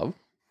fucking love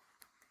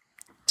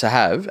to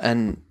have,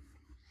 and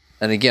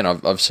again,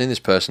 I've seen this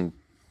person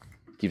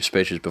give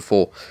speeches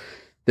before.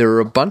 There are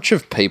a bunch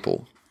of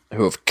people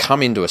who have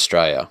come into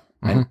Australia,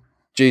 and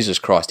Jesus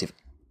Christ,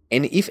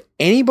 if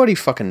anybody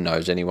fucking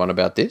knows anyone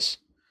about this,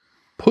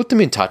 put them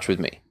in touch with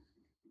me.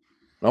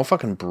 And I'll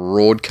fucking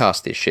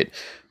broadcast this shit.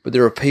 But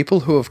there are people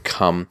who have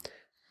come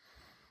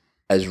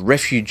as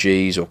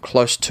refugees or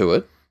close to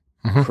it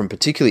from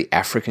particularly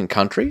African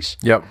countries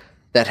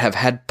that have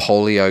had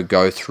polio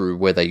go through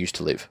where they used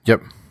to live.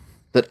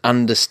 That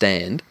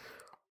understand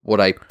what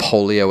a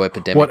polio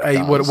epidemic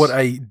does. What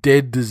a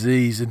dead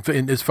disease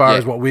in as far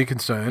as what we're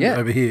concerned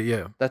over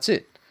here. That's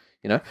it.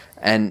 You know,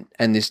 and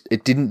this,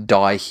 it didn't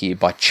die here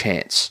by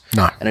chance.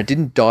 No. And it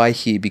didn't die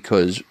here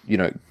because, you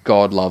know,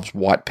 God loves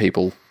white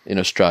people in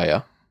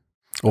Australia.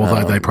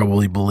 Although they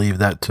probably believe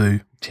that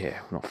too. Yeah,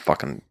 not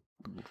fucking.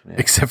 Yeah.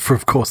 Except for,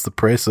 of course, the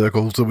prayer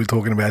circles that we're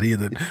talking about here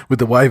with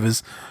the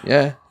waivers.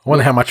 Yeah. I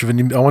wonder how much of an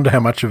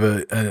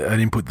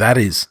input that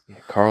is.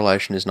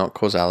 Correlation is not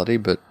causality,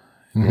 but,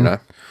 you know.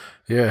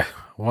 Yeah.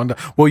 I wonder.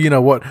 Well, you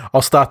know what?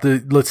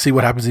 Let's see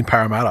what happens in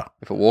Parramatta.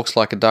 If it walks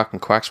like a duck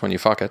and quacks when you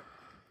fuck it.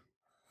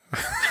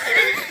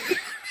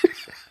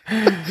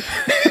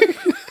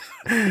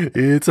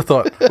 It's a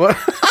thought. What?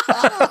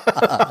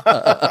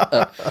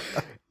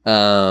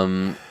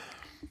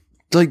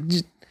 Like,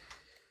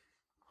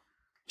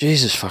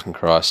 Jesus fucking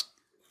Christ.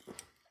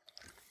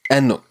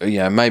 And look, you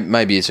know,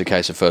 maybe it's a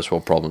case of first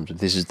world problems, but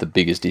this is the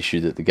biggest issue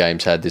that the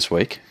game's had this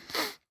week.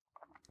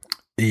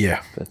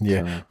 Yeah,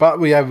 but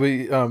we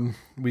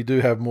do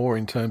have more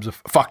in terms of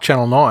fuck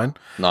Channel 9.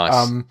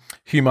 Nice.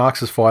 Hugh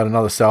Marks has fired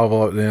another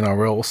salvo at the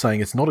NRL,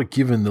 saying it's not a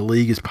given the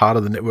league is part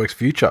of the network's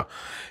future.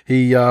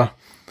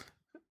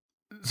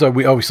 So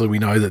we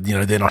know that, you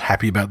know, they're not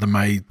happy about the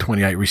May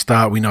 28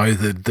 restart. We know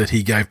that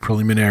he gave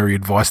preliminary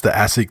advice to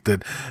ASIC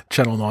that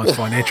Channel 9's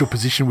financial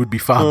position would be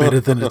far better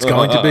than it's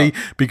going to be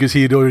because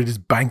he had already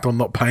just banked on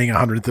not paying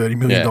 $130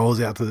 million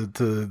out to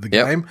the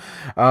game.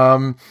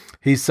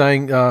 He's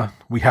saying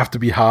we have to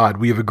be hard.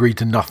 We have agreed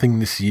to nothing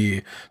this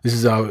year. This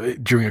is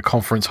during a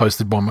conference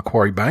hosted by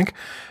Macquarie Bank.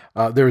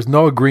 There is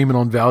no agreement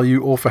on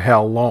value or for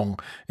how long.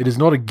 It is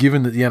not a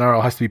given that the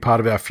NRL has to be part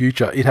of our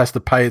future. It has to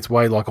pay its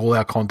way like all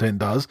our content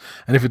does.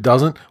 And if it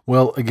doesn't,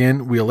 well,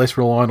 again, we are less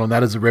reliant on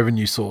that as a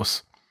revenue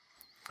source.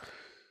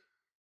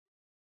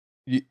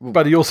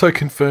 But he also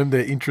confirmed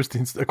their interest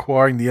in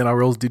acquiring the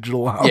NRL's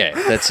digital arm. Yeah,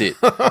 that's it.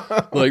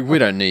 Like, we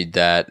don't need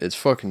that. It's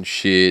fucking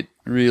shit.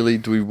 Really?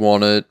 Do we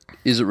want it?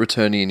 Is it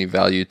returning any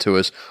value to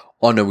us?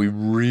 Oh, no, we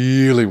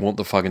really want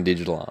the fucking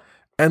digital arm.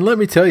 And let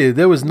me tell you,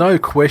 there was no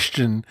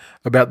question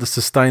about the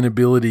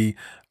sustainability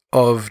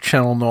of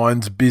Channel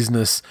 9's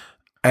business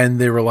and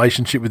their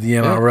relationship with the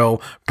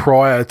NRL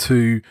prior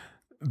to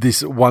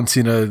this once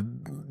in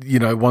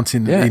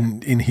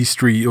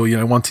history,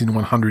 or, once in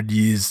 100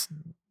 years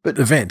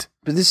event.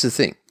 But this is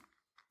the thing.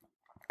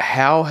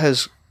 How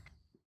has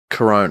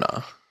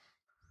Corona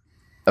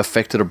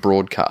affected a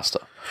broadcaster?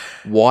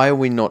 Why are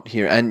we not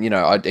here? And,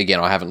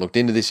 I haven't looked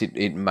into this.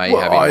 It may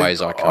have in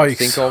ways I can't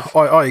think of.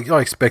 I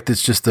expect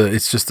it's just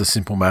a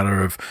simple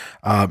matter of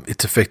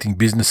it's affecting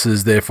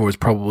businesses, therefore it's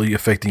probably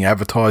affecting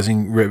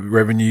advertising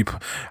revenue.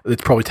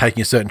 It's probably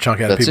taking a certain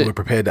chunk out of people who are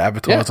prepared to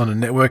advertise on a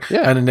network.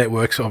 Yeah. And the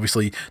networks,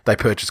 obviously, they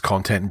purchase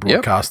content and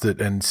broadcast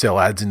it and sell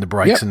ads in the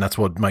breaks, and that's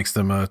what makes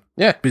them a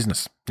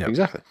business. Yep.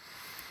 Exactly.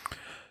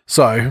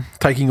 So,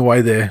 taking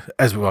away their,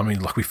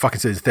 like we fucking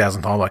said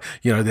 1,000 times, like,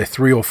 they're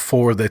 3 or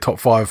 4 of their top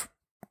 5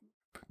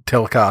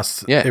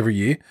 telecasts every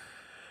year,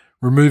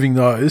 removing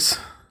those,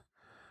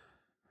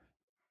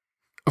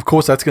 of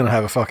course that's going to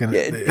have a fucking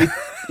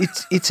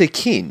it's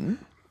akin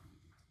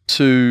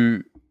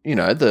to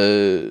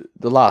the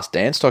Last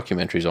Dance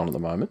documentaries on at the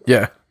moment.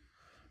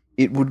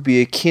 It would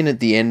be akin at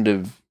the end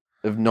of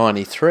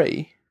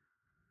 93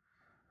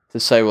 to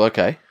say, well,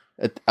 okay,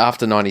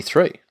 after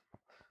 93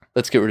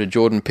 let's get rid of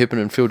Jordan, Pippen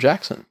and Phil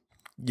Jackson.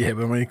 Yeah,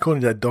 but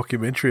according to that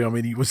documentary,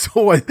 he was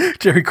always,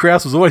 Jerry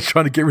Krause was always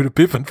trying to get rid of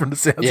Pippen from the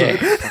sounds of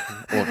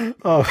it.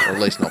 Or at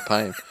least not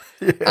pay him.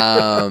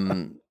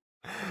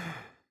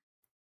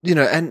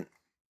 And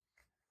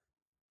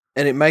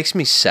it makes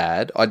me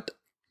sad.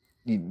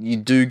 You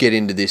do get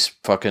into this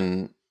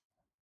fucking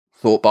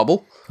thought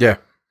bubble. Yeah.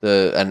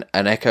 An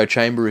echo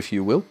chamber, if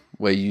you will,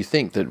 where you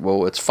think that,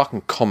 well, it's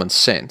fucking common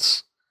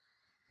sense.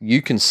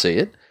 You can see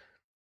it.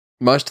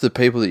 Most of the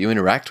people that you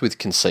interact with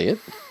can see it.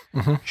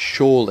 Mm-hmm.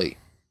 Surely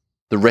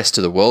the rest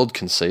of the world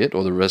can see it,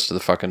 or the rest of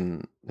the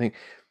fucking thing.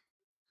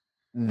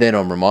 Then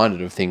I'm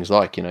reminded of things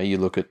like, you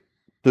look at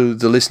the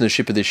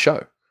listenership of this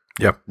show.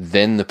 Yep.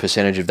 Then the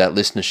percentage of that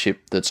listenership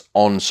that's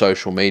on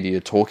social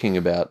media talking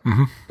about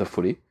the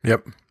footy.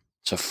 Yep.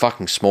 It's a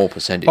fucking small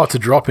percentage. Oh, it's a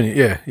drop in it.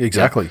 Yeah,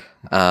 exactly.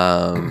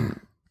 And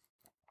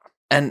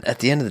at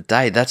the end of the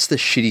day, that's the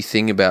shitty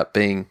thing about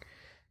being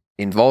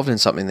involved in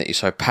something that you're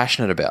so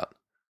passionate about.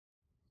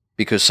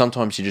 Because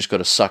sometimes you just got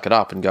to suck it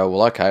up and go,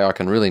 well, okay, I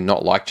can really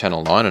not like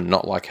Channel 9 and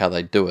not like how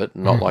they do it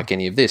and not like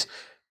any of this.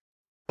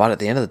 But at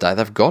the end of the day,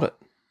 they've got it.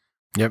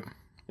 Yep.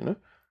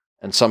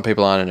 And some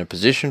people aren't in a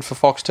position for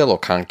Foxtel or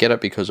can't get it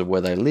because of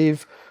where they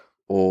live.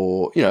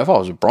 Or, if I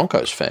was a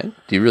Broncos fan,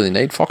 do you really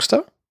need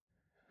Foxtel?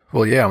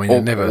 Well, yeah, all your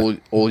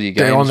games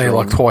they're on there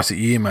like twice a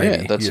year,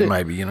 maybe. Yeah, that's it.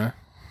 Maybe,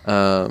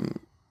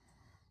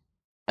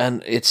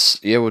 And it's,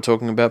 we're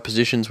talking about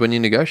positions when you're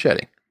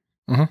negotiating.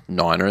 Mm-hmm.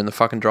 9 are in the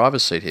fucking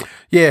driver's seat here.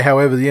 Yeah,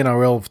 however, the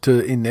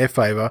NRL, in their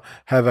favour,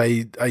 have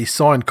a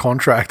signed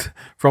contract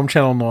from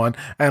Channel 9,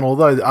 and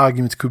although the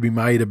arguments could be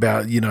made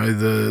about,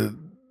 the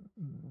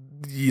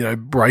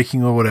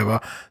breaking or whatever,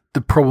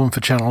 the problem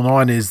for Channel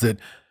 9 is that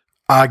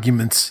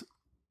arguments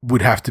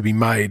would have to be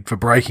made for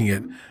breaking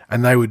it,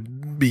 and they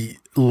would be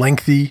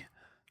lengthy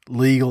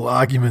legal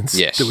arguments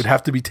that would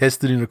have to be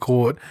tested in a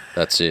court.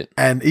 That's it.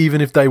 And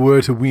even if they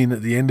were to win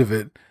at the end of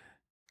it,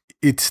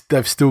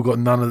 they've still got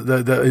none of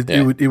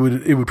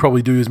it would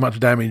probably do as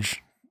much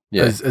damage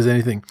as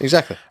anything.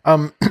 Exactly.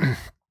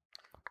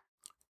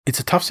 It's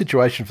a tough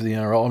situation for the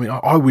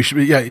NRL. I wish,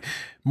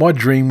 my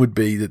dream would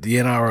be that the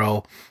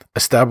NRL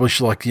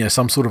establish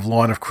some sort of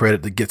line of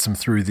credit that gets them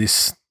through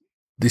this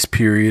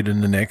period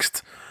and the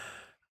next,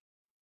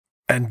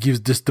 and gives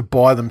just to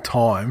buy them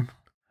time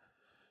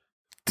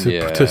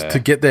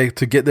to get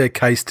their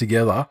case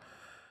together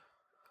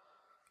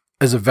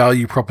as a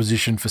value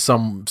proposition for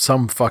some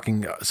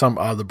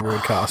other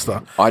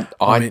broadcaster. I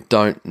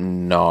don't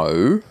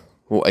know.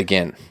 Well,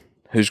 again,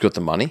 who's got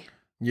the money?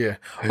 Yeah,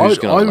 who's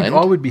going to lend?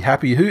 I would be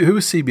happy. Who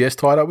is CBS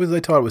tied up with? Are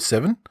they tied up with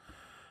 7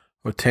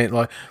 or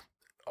 10?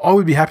 I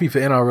would be happy for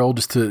NRL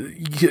just to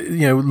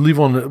live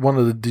on one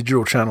of the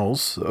digital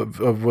channels of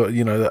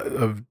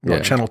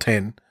Channel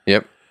 10.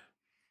 Yep.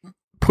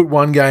 Put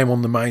one game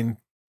on the main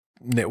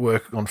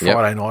network on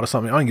Friday night or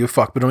something. I don't give a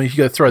fuck. But if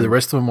you go throw the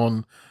rest of them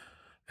on.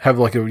 Have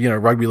a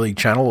rugby league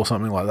channel or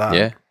something like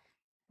that.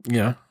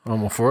 Yeah.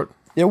 I'm all for it.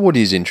 Yeah, what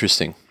is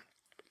interesting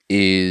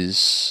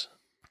is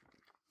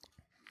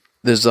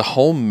there's a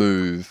whole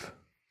move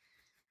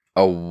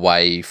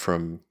away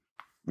from,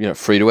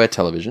 free-to-air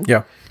television.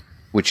 Yeah.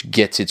 Which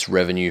gets its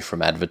revenue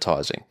from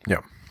advertising.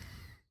 Yeah.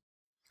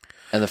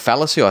 And the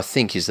fallacy, I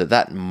think, is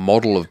that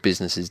model of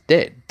business is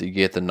dead. You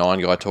get the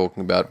Nine guy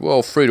talking about,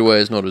 well, free-to-air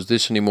is not as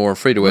this anymore, and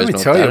free-to-air is not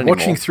that anymore. Let me tell you,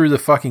 watching through the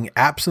fucking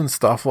apps and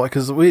stuff, like,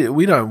 because we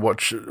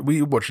watch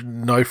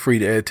no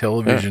free-to-air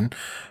television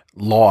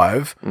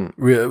live.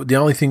 The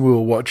only thing we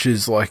will watch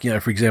is, like,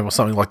 for example,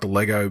 something like the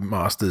Lego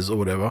Masters or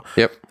whatever.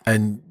 Yep.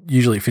 And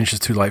usually it finishes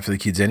too late for the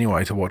kids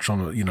anyway to watch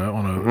on a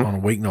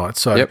weeknight.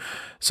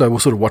 So we'll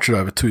sort of watch it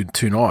over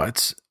two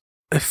nights.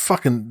 They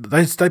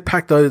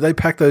pack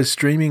those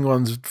streaming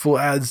ones full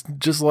ads,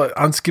 just like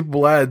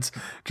unskippable ads,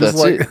 just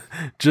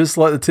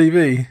like the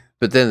TV.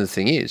 But then the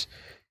thing is,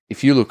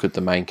 if you look at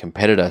the main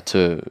competitor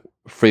to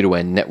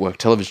free-to-air network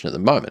television at the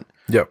moment,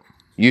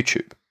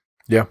 YouTube,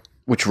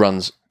 which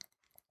runs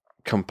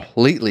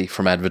completely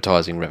from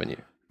advertising revenue.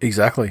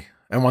 Exactly.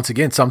 And once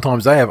again,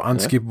 sometimes they have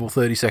unskippable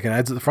 30-second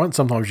ads at the front.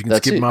 Sometimes you can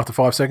skip them after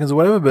 5 seconds or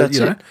whatever. But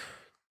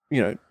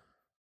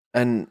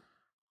And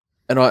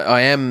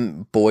I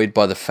am buoyed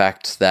by the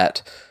fact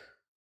that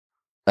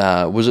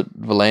was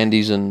it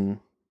Volandis and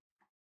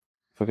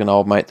fucking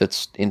old mate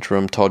that's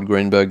interim Todd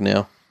Greenberg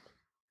now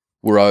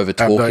were over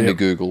talking to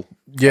Google.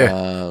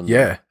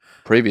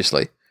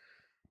 Previously,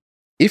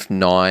 if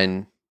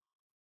Nine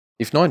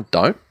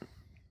don't,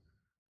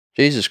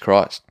 Jesus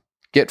Christ,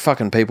 get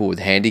fucking people with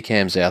handy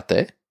cams out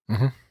there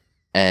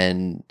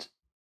and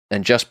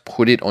just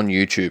put it on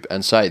YouTube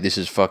and say this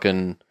is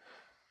fucking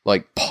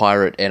like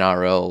pirate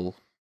NRL.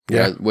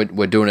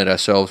 We're doing it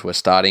ourselves. We're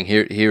starting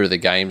here. Here are the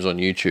games on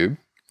YouTube.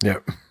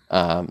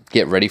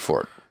 Get ready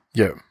for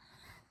it.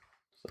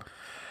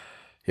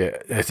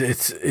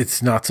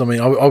 It's nuts. I mean,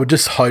 I would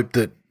just hope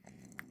that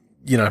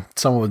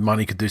someone with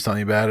money could do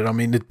something about it. I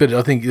mean, but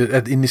I think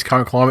in this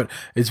current climate,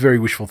 it's very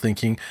wishful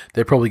thinking.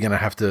 They're probably going to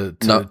have to.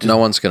 No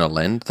one's going to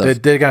lend. They're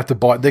going to have to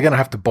bite. They're going to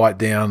have to bite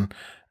down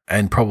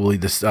and probably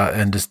just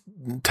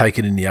take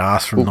it in the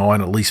ass from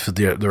Nine, at least for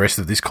the rest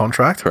of this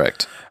contract.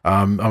 Correct.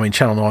 I mean,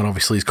 Channel 9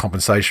 obviously is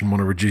compensation,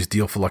 want to reduce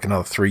deal for like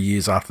another 3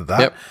 years after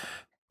that.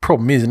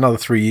 Problem is, another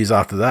 3 years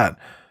after that,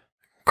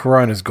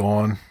 Corona's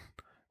gone,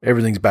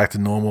 everything's back to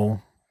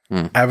normal.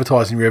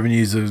 Advertising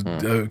revenues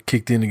have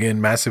kicked in again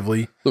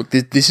massively. Look,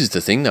 this is the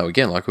thing though,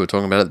 again, like we were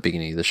talking about at the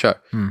beginning of the show.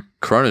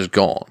 Corona's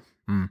gone,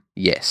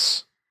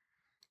 yes,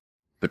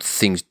 but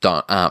things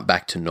aren't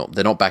back to normal.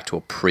 They're not back to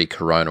a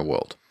pre-Corona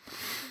world.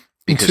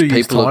 Because in 2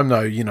 years' time,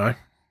 though,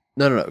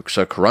 No.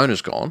 So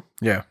Corona's gone.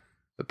 Yeah.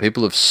 But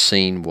people have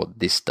seen what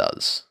this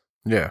does.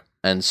 Yeah.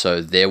 And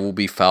so there will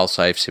be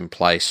fail-safes in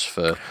place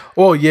for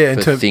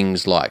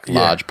things like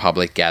large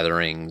public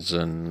gatherings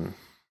and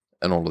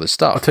all of this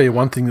stuff. I'll tell you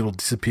one thing that'll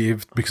disappear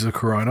because of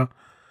Corona.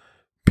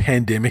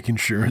 Pandemic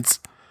insurance.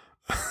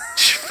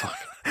 Fuck.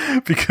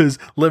 Because,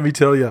 let me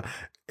tell you,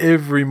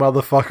 every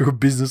motherfucker of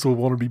business will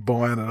want to be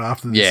buying it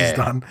after this is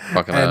done.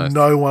 And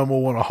no one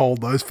will want to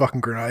hold those fucking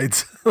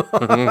grenades.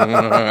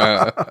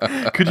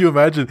 Could you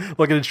imagine?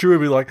 Like an insurer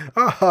would be like,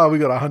 we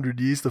got 100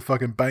 years to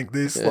fucking bank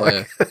this. Yeah.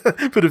 Like,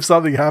 but if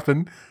something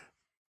happened,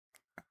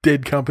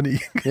 dead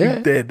company,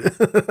 dead.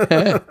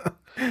 That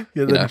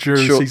insurer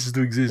ceases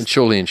to exist. And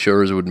surely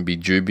insurers wouldn't be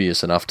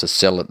dubious enough to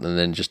sell it and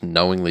then just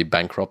knowingly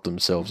bankrupt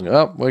themselves and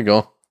go, we're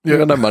gone. We've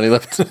got no money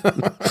left.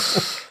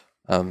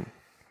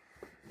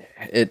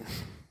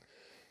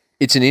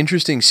 It's an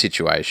interesting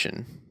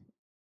situation.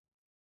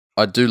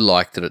 I do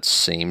like that it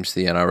seems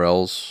the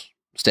NRL's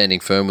standing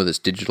firm with its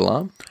digital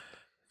arm.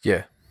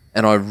 Yeah,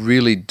 and I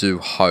really do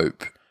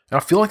hope. I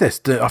feel like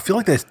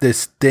they're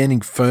standing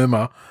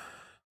firmer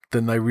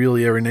than they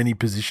really are in any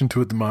position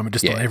to at the moment.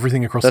 Just on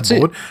everything across the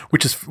board,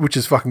 which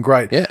is fucking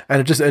great. Yeah,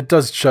 and it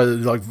does show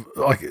like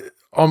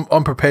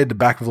I'm prepared to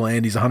back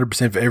Volandis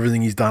 100% for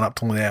everything he's done up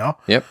till now.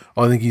 Yep,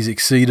 I think he's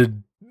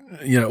exceeded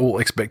all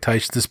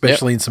expectations,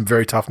 especially in some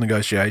very tough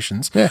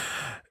negotiations. Yeah.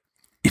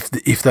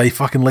 If they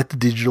fucking let the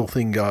digital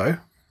thing go,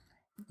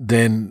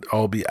 then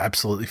I'll be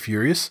absolutely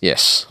furious.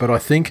 Yes. But I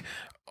think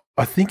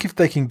if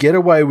they can get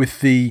away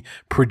with the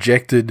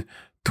projected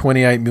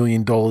 $28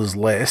 million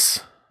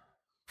less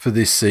for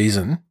this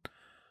season,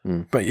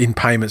 but in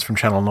payments from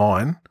Channel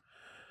 9,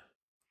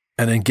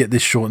 and then get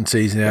this shortened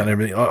season out and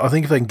everything, I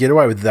think if they can get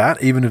away with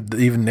that,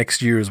 even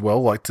next year as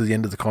well, like to the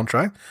end of the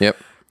contract,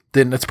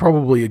 then that's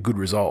probably a good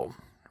result.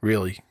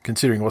 Really,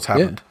 considering what's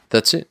happened. Yeah,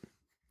 that's it.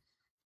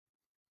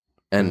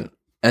 And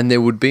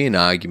there would be an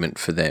argument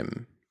for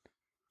them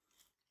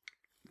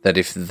that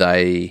if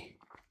they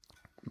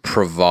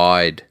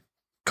provide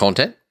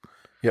content,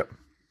 it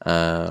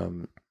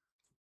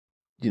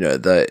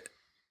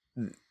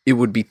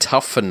would be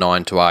tough for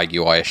Nine to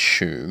argue, I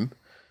assume,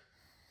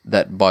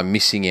 that by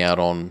missing out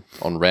on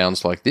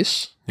rounds like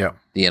this, the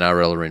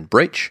NRL are in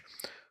breach.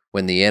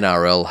 When the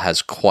NRL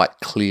has quite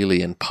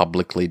clearly and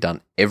publicly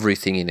done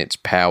everything in its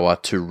power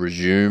to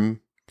resume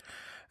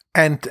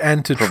and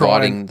to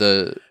providing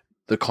the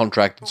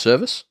contracted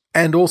service.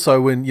 And also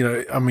when,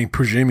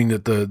 presuming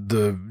that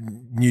the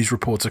news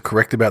reports are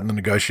correct about the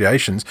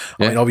negotiations,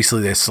 I mean,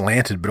 obviously they're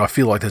slanted, but I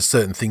feel like there's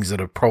certain things that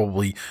are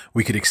probably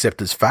we could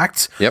accept as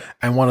facts. Yep.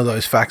 And one of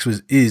those facts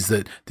is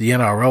that the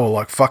NRL are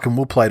like, fucking,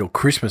 we'll play till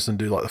Christmas and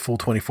do like the full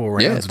 24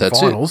 rounds and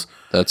finals.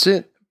 That's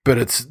it. but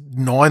it's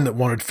Nine that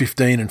wanted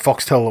 15 and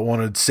Foxtel that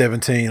wanted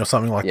 17 or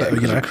something like that.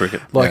 You know,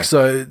 cricket.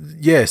 So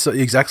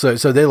exactly.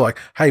 So they're like,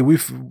 hey,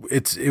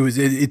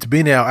 it's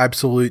been our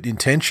absolute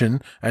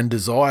intention and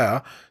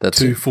desire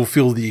to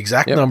fulfill the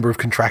exact number of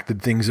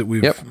contracted things that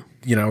we've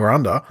are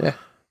under. Yeah.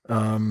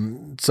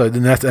 So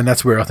then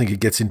that's where I think it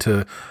gets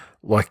into.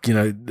 Like,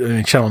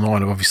 Channel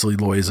 9, obviously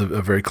lawyers are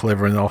very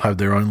clever and they'll have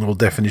their own little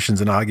definitions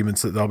and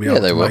arguments that they'll be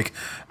able to make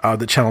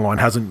that Channel 9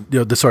 hasn't,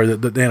 that the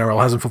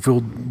NRL hasn't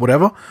fulfilled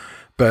whatever.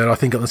 But I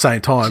think at the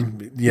same time,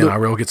 the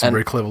NRL gets some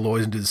very clever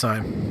lawyers and do the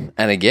same.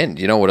 And again,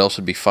 you know what else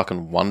would be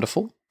fucking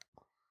wonderful?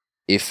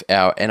 If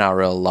our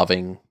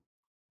NRL-loving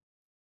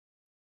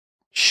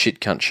shit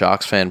cunt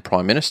Sharks fan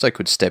Prime Minister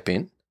could step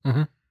in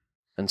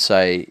and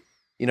say,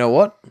 you know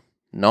what,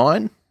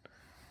 Nine,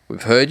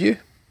 we've heard you.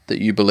 That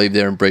you believe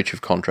they're in breach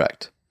of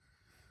contract.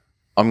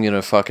 I'm going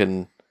to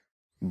fucking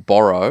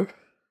borrow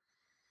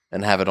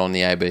and have it on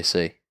the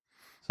ABC.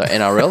 So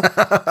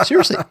NRL,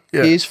 seriously,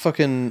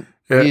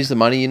 here's the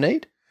money you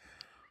need.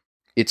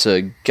 It's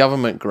a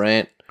government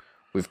grant.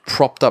 We've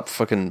propped up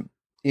fucking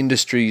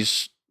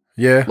industries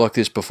like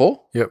this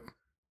before. Yep.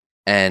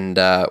 And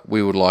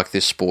we would like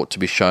this sport to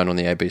be shown on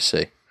the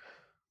ABC.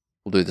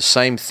 We'll do the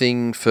same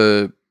thing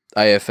for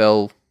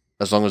AFL,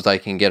 as long as they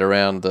can get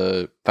around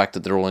the fact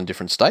that they're all in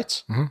different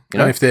states. Mm-hmm. You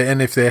know?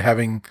 And if they're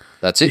having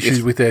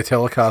issues with their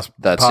telecast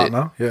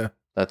partner. Yeah.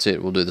 That's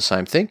it. We'll do the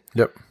same thing.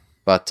 Yep.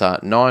 But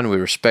Nine, we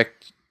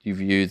respect your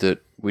view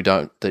that you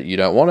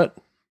don't want it.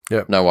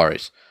 Yep. No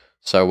worries.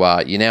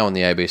 So you're now on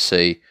the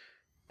ABC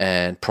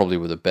and probably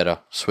with a better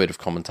suite of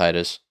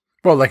commentators.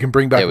 Well, they can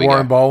bring back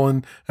Warren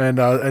Boland and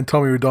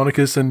Tommy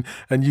Raudonikis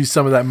and use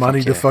some of that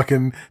money to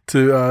fucking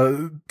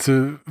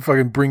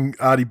bring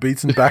Artie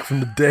Beetson back from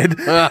the dead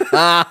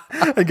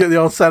and get the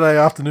old Saturday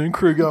afternoon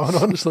crew going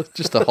on.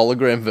 Just a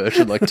hologram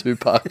version like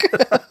Tupac.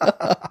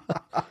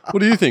 What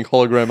do you think,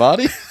 hologram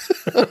Artie?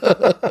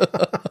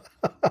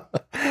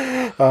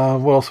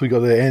 What else we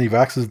got there?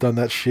 Anti-vaxxers done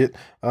that shit.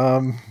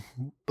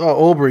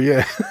 Albury,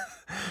 yeah.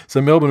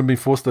 So Melbourne have been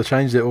forced to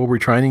change their Albury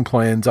training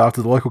plans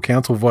after the local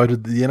council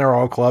voted that the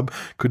NRL club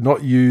could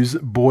not use the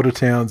Border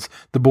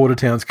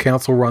Towns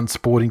council-run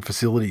sporting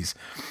facilities.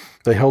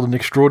 They held an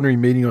extraordinary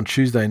meeting on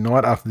Tuesday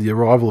night after the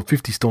arrival of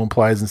 50 Storm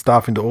players and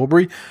staff into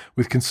Albury,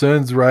 with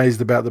concerns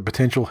raised about the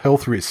potential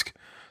health risk.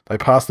 They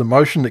passed a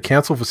motion that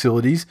council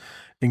facilities,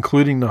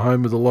 including the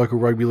home of the local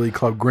rugby league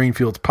club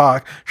Greenfields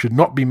Park, should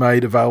not be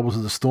made available to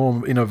the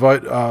Storm in a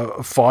vote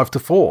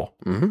 5-4.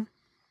 Mm-hmm.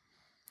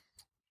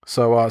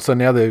 So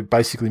now they're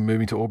basically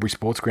moving to Albury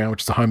Sports Ground,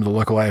 which is the home of the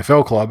local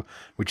AFL club,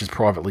 which is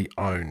privately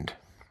owned.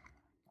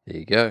 There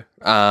you go.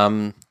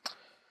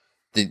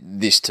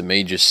 This to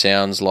me just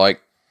sounds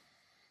like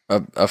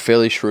a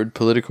fairly shrewd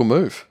political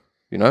move.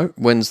 You know,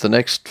 when's the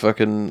next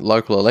fucking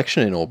local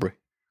election in Albury?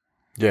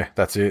 Yeah,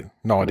 that's it.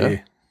 No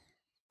idea.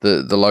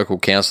 The local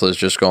councillor's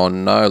just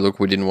gone, no, look,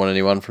 we didn't want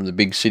anyone from the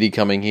big city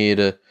coming here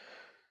to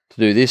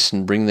do this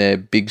and bring their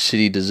big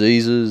city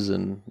diseases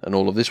and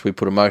all of this. We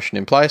put a motion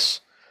in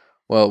place.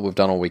 Well, we've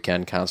done all we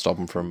can. Can't stop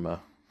them from,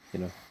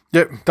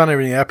 Yep, done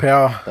everything in our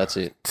power. That's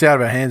it. It's out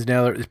of our hands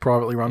now that it's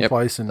privately run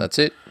place. And that's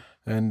it.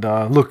 And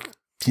look,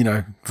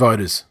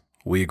 voters,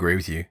 we agree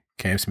with you.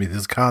 Cam Smith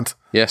is a cunt.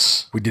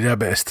 Yes. We did our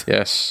best.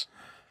 Yes.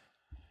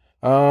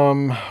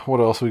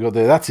 What else we got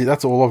there? That's it.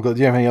 That's all I've got. Do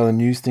you have any other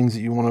news things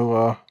that you want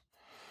to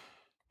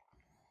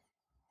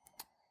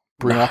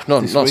bring up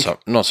this week?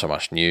 Not so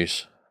much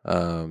news.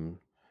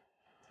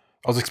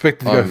 I was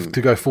expecting to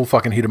go full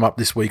fucking hit 'em up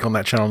this week on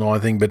that Channel 9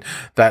 thing, but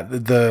that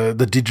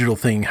the digital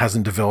thing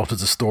hasn't developed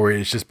as a story.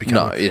 It's just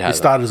become it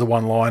started as a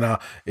one-liner.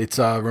 It's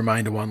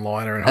remained a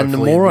one-liner, and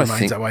hopefully it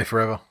remains that way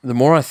forever. The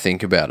more I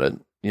think about it,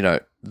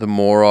 the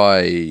more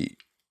I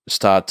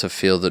start to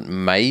feel that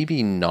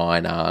maybe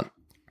Nine aren't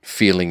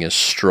feeling as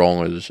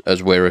strong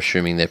as we're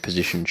assuming their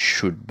position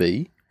should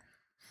be.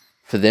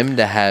 For them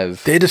to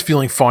have... They're just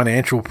feeling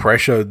financial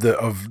pressure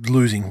of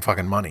losing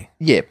fucking money.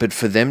 Yeah, but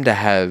for them to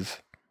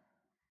have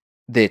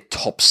their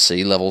top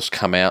C levels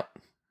come out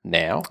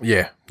now.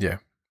 Yeah.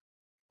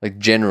 Like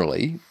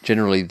generally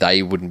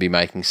they wouldn't be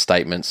making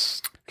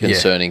statements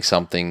concerning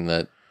something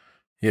that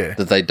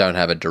they don't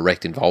have a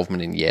direct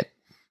involvement in yet.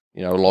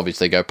 It'll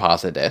obviously go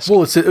past their desk.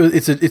 Well, it's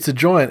a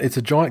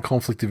giant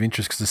conflict of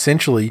interest because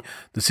essentially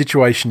the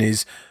situation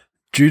is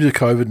due to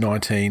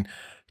COVID-19,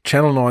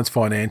 Channel 9's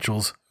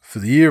financials for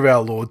the year of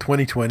our Lord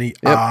 2020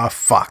 are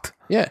fucked.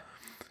 Yeah.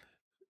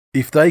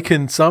 If they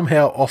can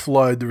somehow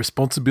offload the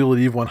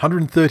responsibility of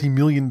 $130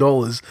 million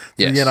to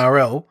the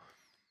NRL,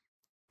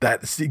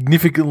 that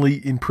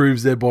significantly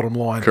improves their bottom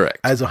line. Correct.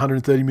 As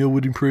 130 mil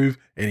would improve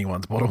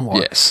anyone's bottom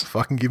line. Yes.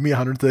 Fucking give me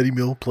 130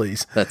 mil,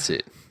 please. That's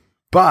it.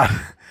 But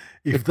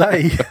if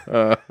they,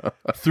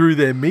 through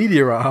their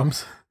media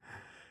arms,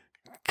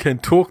 can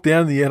talk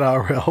down the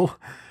NRL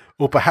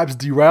or perhaps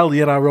derail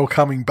the NRL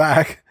coming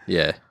back...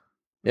 Yeah.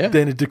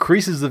 Then it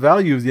decreases the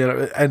value of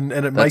the and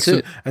it makes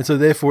it, and so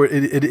therefore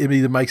it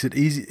either makes it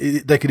easy.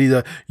 They could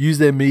either use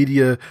their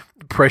media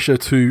pressure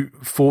to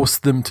force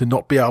them to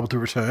not be able to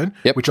return,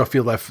 which I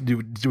feel they've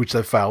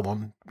failed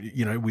on.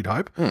 We'd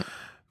hope,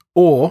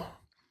 or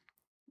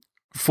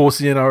force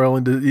the NRL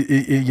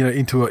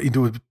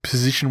into a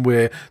position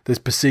where there's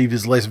perceived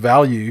as less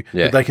value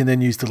that they can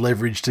then use to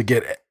leverage to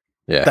get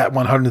that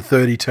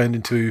 130 turned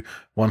into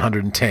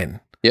 110.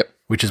 Yep,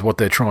 which is what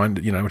they're trying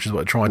to, to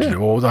do,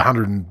 or the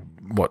 100 and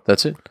what?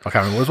 That's it. I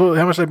can't remember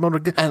how much they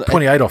wanted to get.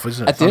 28 off,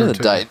 isn't it? At the end of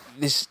the day,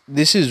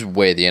 this is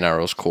where the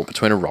NRL's caught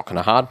between a rock and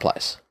a hard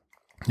place.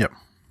 Yep,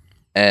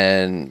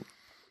 and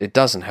it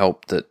doesn't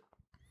help that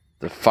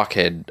the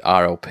fuckhead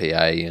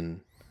RLPA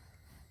and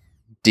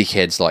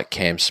dickheads like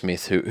Cam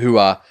Smith, who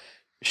are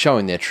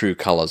showing their true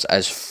colours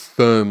as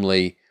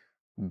firmly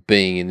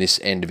being in this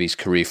end of his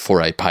career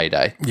for a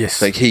payday.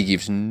 Yes. Like, he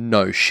gives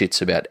no shits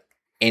about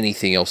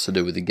anything else to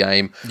do with the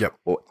game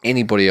or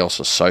anybody else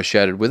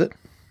associated with it.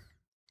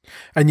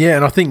 And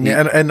I think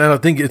and I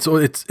think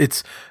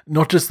it's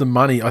not just the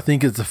money. I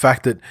think it's the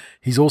fact that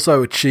he's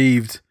also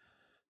achieved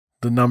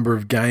the number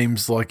of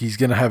games. Like, he's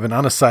going to have an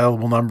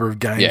unassailable number of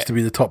games to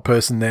be the top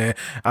person there.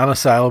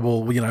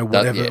 Unassailable,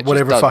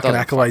 whatever fucking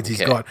accolades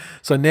he's got.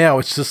 So now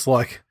it's just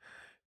like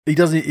he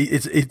doesn't.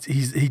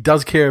 He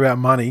does care about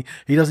money.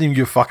 He doesn't even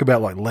give a fuck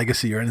about like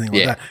legacy or anything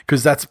like that,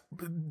 because that's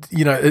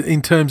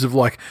in terms of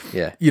like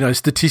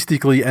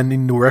statistically and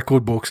in the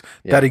record books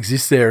that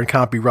exists there and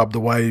can't be rubbed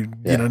away.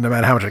 No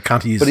matter how much a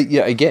cunt he is. But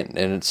again,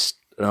 and it's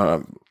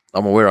I'm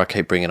aware I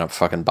keep bringing up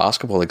fucking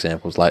basketball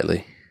examples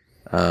lately.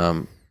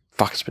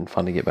 It's been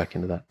fun to get back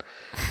into that.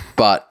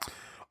 But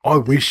I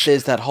wish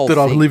there's that whole that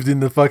thing. I've lived in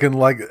the fucking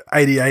like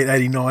 88,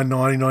 89,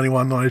 90,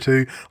 91,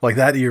 92, like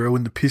that era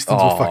when the Pistons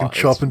were fucking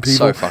chopping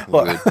people. So fucking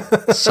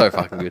good. So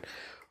fucking good.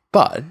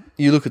 But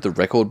you look at the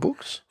record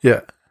books. Yeah.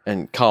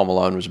 And Karl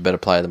Malone was a better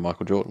player than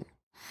Michael Jordan.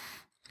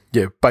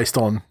 Yeah, based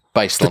on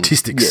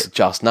statistics.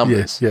 Just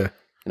numbers. Yeah.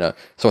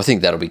 So I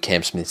think that'll be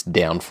Cam Smith's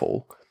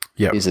downfall.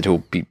 Yep. Is that he'll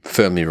be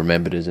firmly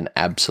remembered as an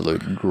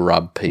absolute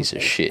grub piece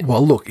of shit.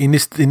 Well, look, in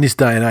this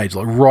day and age,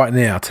 like right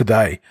now,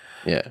 today,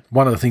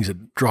 one of the things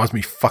that drives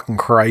me fucking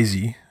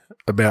crazy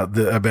about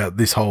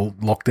this whole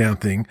lockdown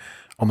thing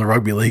on the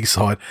rugby league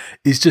side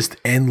is just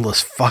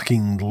endless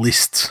fucking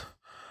lists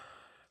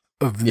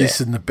of this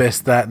and the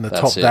best that and the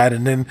top that,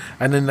 and then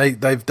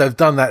they've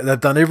done that. They've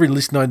done every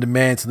list known to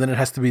man. So then it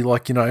has to be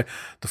like the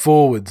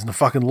forwards and the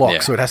fucking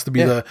locks. So it has to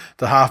be the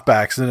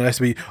halfbacks, and then it has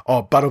to be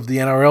but of the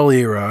NRL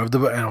era and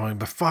I mean,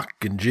 but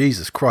fucking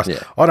Jesus Christ,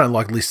 I don't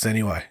like lists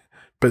anyway.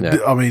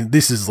 But I mean,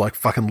 this is like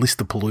fucking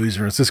Listapalooza,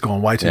 and it's just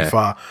gone way too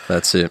far.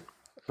 That's it.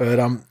 But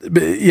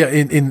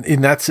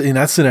in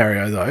that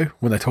scenario though,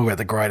 when they talk about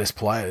the greatest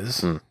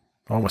players, I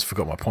almost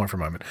forgot my point for a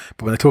moment.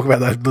 But when they talk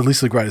about the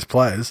list of the greatest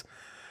players,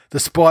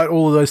 despite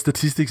all of those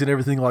statistics and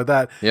everything like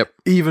that,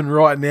 even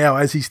right now,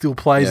 as he still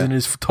plays and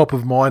is top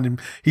of mind,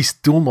 and he's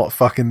still not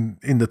fucking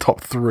in the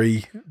top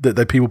 3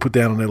 that people put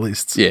down on their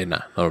lists. Yeah, no,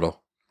 not at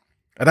all.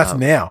 And that's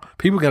now.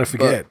 People are going to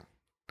forget.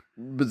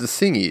 But the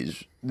thing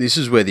is, this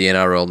is where the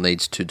NRL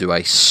needs to do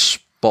a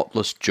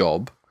spotless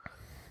job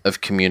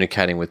of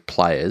communicating with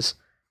players,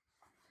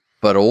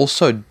 but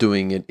also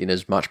doing it in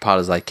as much part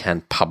as they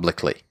can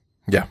publicly.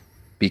 Yeah.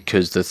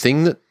 Because the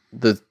thing that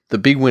the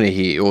big winner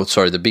here,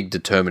 the big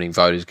determining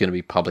vote is going to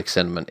be public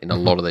sentiment in a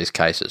lot of these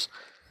cases.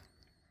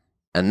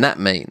 And that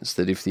means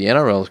that if the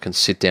NRL can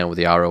sit down with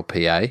the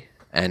RLPA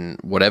and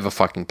whatever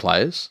fucking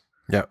players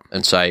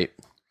and say,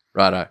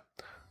 righto,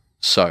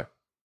 so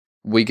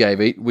we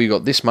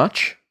got this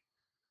much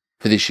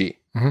for this year.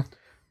 Mm-hmm.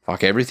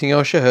 Fuck everything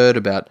else you heard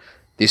about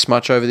this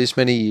much over this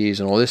many years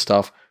and all this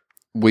stuff.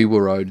 We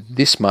were owed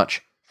this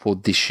much for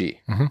this year.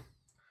 Mm-hmm.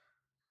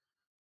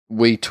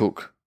 We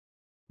took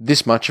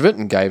this much of it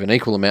and gave an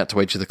equal amount to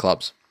each of the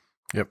clubs.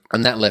 Yep.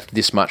 And that left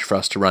this much for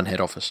us to run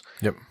head office.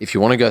 Yep. If you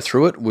want to go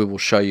through it, we will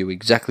show you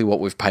exactly what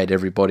we've paid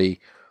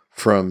everybody,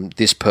 from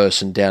this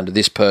person down to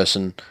this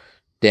person,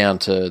 down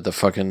to the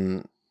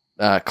fucking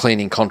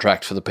cleaning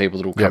contract for the people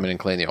that will come in and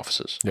clean the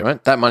offices. Yep.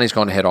 Right? That money's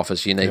gone to head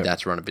office. You need that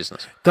to run a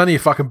business. None of your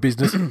fucking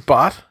business,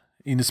 but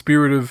in the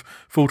spirit of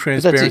full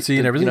transparency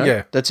and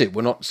everything, that's it.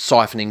 We're not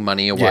siphoning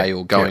money away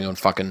or going on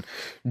fucking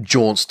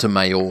jaunts to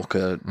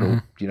Majorca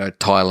or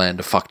Thailand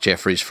to fuck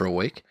Jeffries for a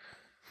week.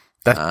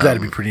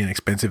 That'd be pretty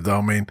inexpensive, though.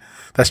 I mean,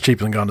 that's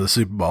cheaper than going to the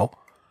Super Bowl.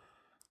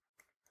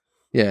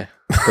 Yeah,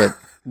 but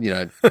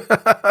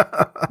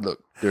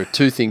look, there are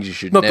two things you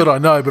should not that I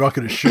know, but I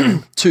could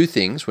assume. Two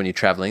things when you're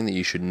traveling that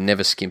you should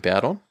never skimp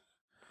out on: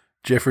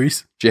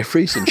 Jeffries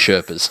and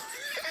Sherpas.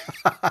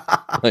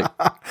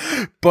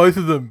 Both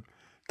of them.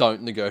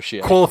 Don't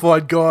negotiate.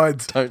 Qualified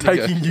guides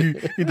taking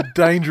you into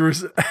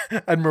dangerous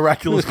and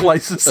miraculous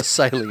places.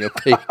 Assailing a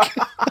peak.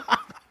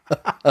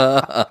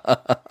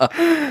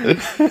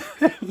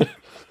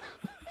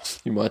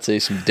 You might see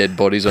some dead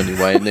bodies on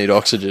your way and need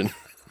oxygen.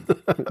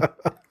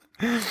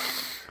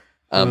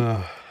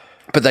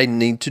 But they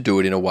need to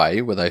do it in a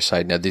way where they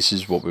say, now this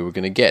is what we were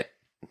going to get.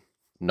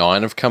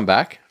 9 have come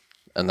back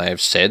and they have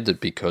said that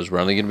because we're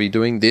only going to be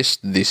doing this,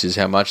 this is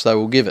how much they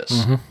will give us.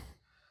 Mm-hmm.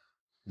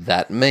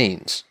 That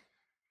means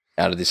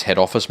out of this head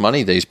office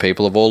money, these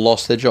people have all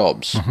lost their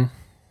jobs. Mm-hmm.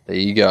 There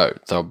you go.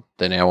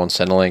 They're now on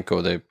Centrelink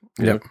or they're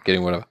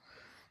getting whatever.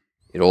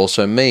 it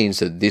also means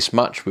that this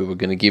much we were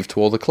going to give to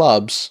all the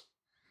clubs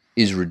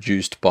is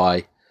reduced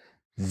by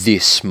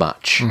this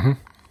much.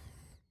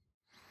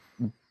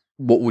 Mm-hmm.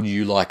 What would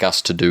you like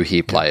us to do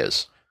here,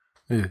 players?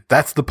 Yeah,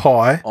 that's the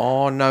pie.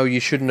 Oh, no, you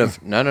shouldn't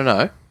have.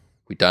 No.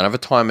 We don't have a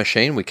time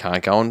machine. We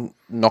can't go and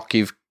not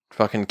give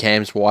fucking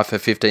Cam's wife a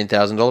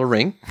 $15,000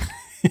 ring.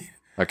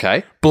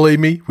 Okay? Believe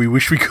me, we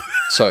wish we could.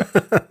 So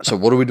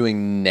what are we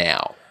doing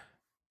now?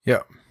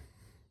 Yeah.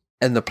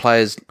 And the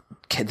players,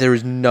 there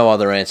is no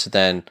other answer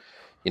than,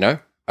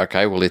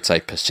 okay, well, it's a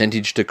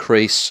percentage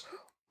decrease,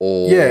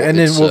 or now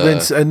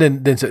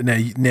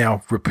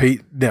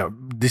repeat. Now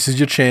this is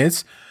your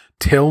chance.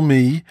 Tell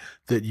me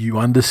that you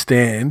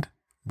understand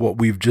what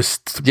we've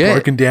just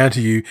broken down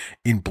to you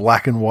in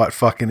black and white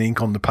fucking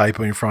ink on the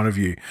paper in front of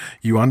you.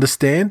 You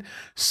understand?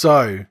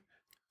 So,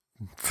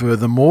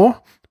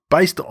 furthermore,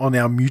 based on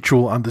our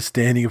mutual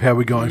understanding of how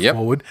we're going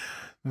forward,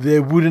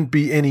 there wouldn't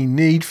be any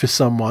need for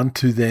someone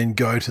to then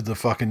go to the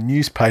fucking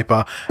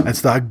newspaper and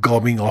start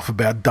gobbing off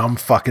about dumb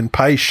fucking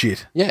pay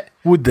shit. Yeah.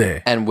 Would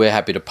there? And we're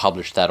happy to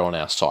publish that on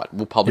our site.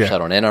 We'll publish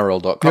that on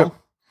NRL.com. Yep.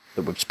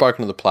 That we've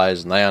spoken to the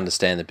players and they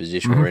understand the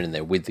position we're in and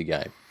they're with the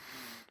game.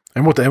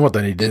 And what they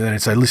need to do then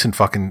is say, listen,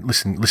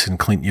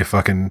 Clint, you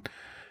fucking,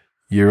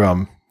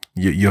 you're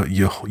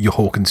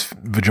Hawkins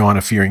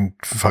vagina fearing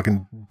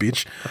fucking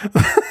bitch.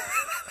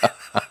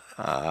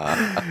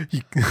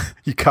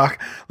 You cuck.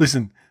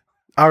 Listen,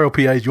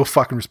 RLPA is your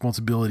fucking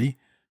responsibility.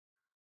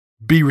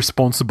 Be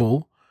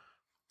responsible.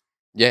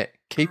 Yeah,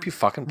 keep your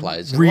fucking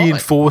players.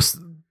 Reinforce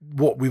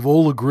what we've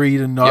all agreed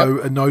and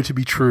know to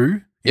be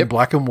true in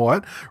black and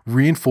white.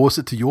 Reinforce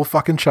it to your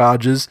fucking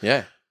charges.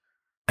 Yeah,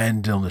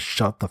 and tell them to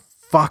shut the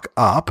fuck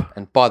up.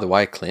 And by the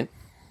way, Clint,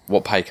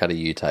 what pay cut are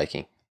you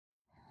taking?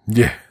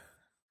 Yeah.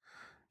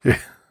 Yeah,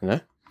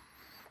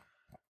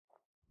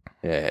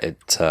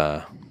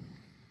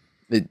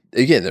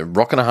 again, they're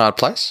rocking a hard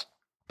place,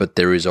 but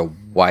there is a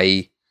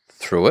way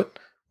through it,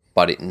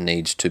 but it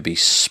needs to be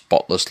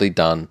spotlessly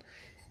done.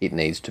 It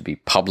needs to be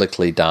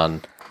publicly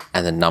done,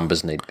 and the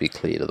numbers need to be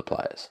clear to the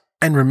players.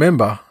 And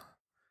remember,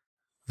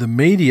 the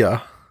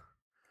media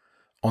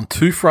on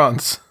two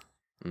fronts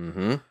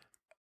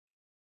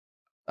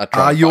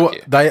are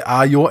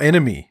your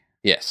enemy.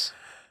 Yes.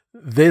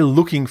 They're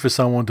looking for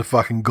someone to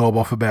fucking gob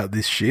off about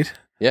this shit.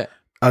 Yeah.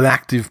 An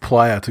active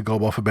player to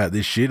gob off about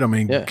this shit. I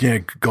mean,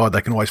 God,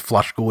 they can always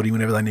flush Gordy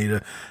whenever they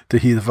need to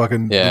hear the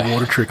fucking the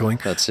water trickling.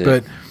 That's it.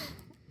 But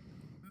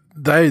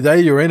they're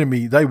your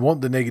enemy. They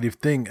want the negative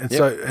thing,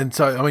 and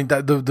so I mean,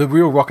 the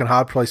real rock and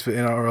hard place for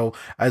NRL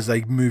as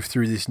they move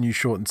through this new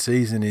shortened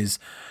season is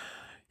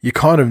you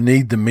kind of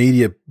need the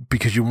media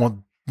because you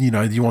want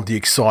the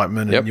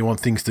excitement and you want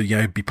things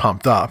to be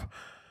pumped up.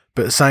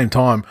 But at the same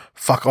time,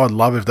 fuck, I'd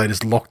love if they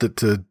just locked it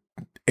to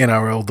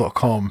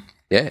NRL.com.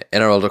 Yeah,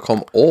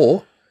 NRL.com,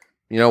 or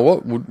you know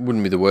what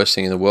wouldn't be the worst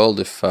thing in the world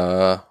if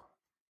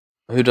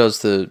who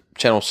does the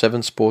Channel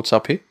 7 sports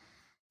up here?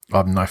 I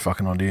have no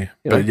fucking idea.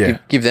 But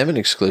give them an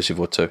exclusive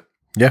or two.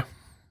 Yeah.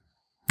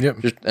 Yep.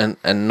 Just,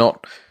 and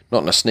not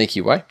in a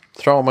sneaky way.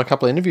 Throw them a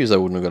couple of interviews they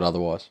wouldn't have got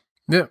otherwise.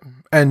 Yeah,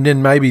 and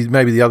then maybe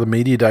the other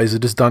media days are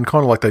just done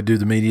kind of like they do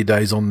the media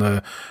days on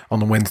the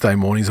Wednesday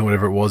mornings or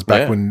whatever it was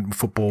back when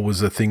football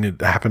was a thing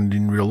that happened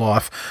in real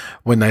life.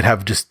 When they'd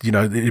have just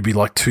it'd be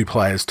like 2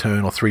 players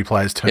turn or 3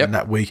 players turn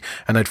that week,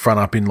 and they'd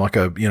front up in like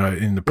a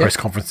in the press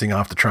conference thing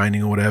after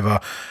training or whatever.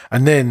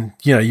 And then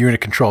you're in a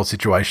controlled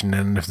situation,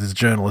 and if there's a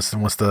journalist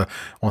and wants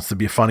to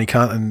be a funny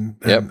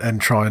cunt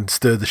and try and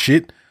stir the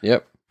shit,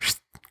 go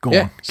on,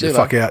 get the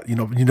fuck out. You're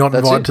not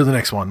invited to the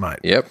next one, mate.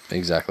 Yep,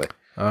 exactly.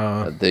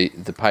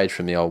 The page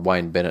from the old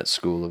Wayne Bennett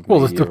school of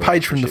the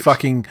page from the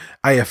fucking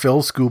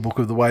AFL school book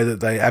of the way that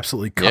they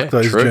absolutely cut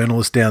those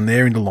journalists down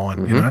there into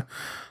line.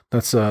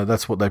 That's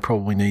what they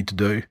probably need to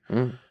do.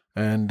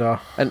 And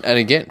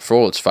again, for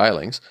all its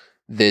failings,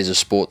 there's a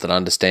sport that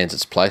understands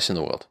its place in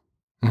the world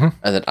and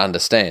that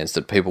understands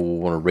that people will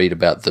want to read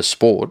about the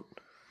sport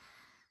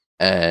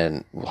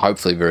and will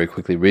hopefully very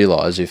quickly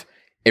realise if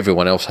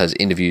everyone else has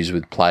interviews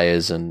with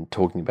players and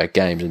talking about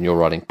games and you're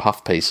writing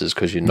puff pieces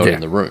because you're not in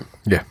the room.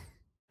 Yeah.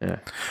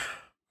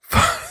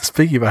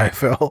 Speaking of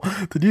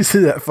AFL, did you see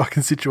that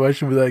fucking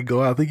situation with that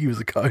guy? I think he was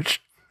a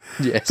coach.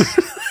 Yes.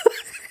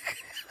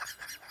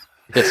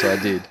 Yes,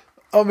 I did.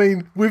 I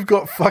mean, we've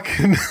got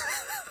fucking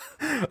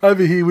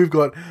over here. We've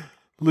got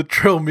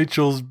Latrell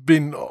Mitchell's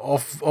been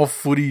off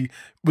footy.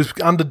 Was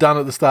underdone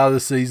at the start of the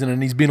season,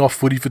 and he's been off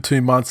footy for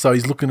 2 months. So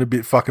he's looking a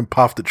bit fucking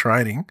puffed at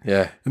training.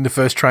 Yeah. In the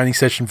first training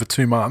session for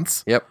 2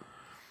 months. Yep.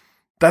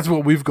 That's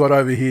what we've got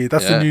over here.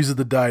 That's the news of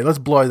the day. Let's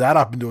blow that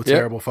up into a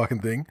terrible fucking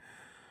thing.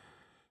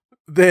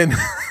 Then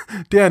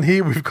down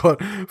here we've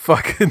got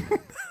fucking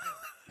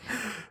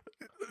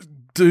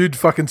dude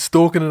fucking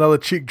stalking another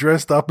chick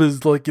dressed up as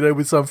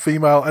with some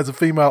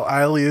female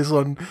alias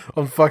on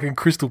fucking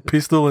Crystal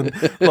Pistol and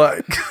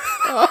like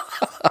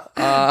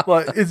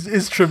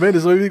it's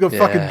tremendous. We've got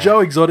fucking Joe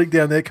Exotic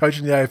down there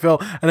coaching the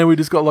AFL, and then we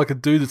just got like a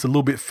dude that's a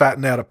little bit fat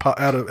and out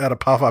of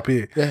puff up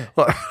here. Yeah.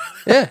 Like,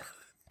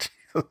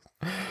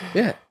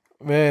 yeah.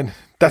 Man,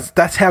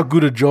 That's how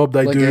good a job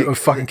they do of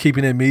fucking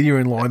keeping their media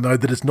in line, though,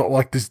 that it's not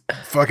like this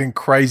fucking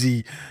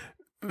crazy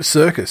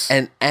circus.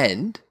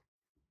 And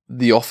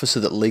the officer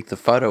that leaked the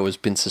photo has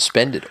been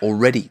suspended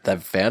already.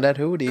 They've found out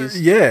who it is.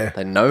 Yeah.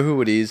 They know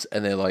who it is,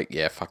 and they're like,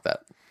 yeah, fuck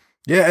that.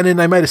 Yeah, and then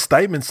they made a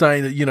statement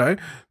saying that,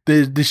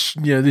 this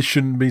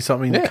shouldn't be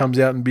something that comes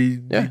out and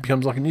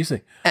becomes like a news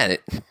thing. And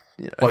it,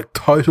 like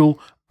total,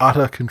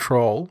 utter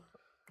control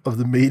of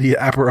the media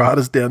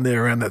apparatus down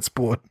there around that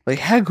sport. Like,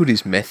 how good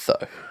is meth,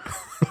 though?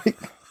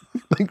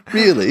 like,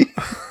 really?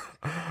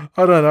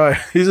 I don't know.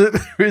 Is it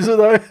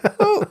though?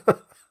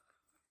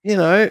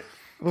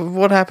 Well,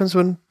 what happens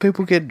when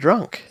people get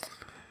drunk?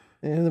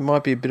 There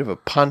might be a bit of a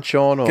punch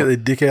on, or get their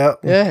dick out.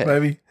 Yeah,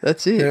 maybe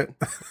that's it.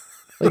 Yeah.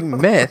 Like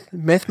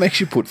meth makes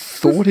you put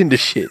thought into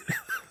shit.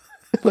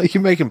 Like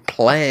you're making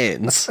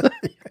plans.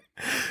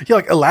 Yeah,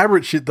 like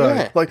elaborate shit though.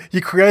 Yeah. Like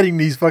you're creating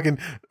these fucking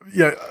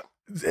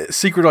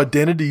secret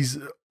identities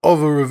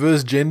of a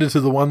reverse gender to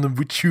the one in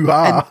which you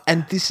are.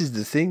 And this is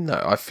the thing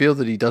though. I feel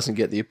that he doesn't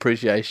get the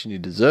appreciation he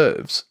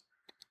deserves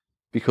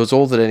because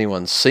all that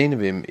anyone's seen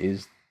of him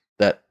is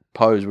that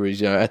pose where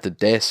he's at the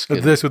desk. At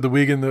the desk with the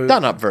wig and the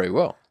done up very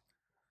well.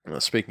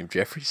 Speaking of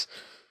Jeffries.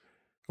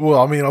 Well,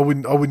 I mean, I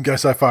wouldn't go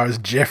so far as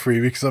Jeffrey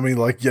because I mean,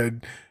 like,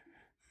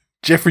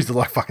 Jeffries are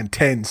like fucking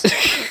tens.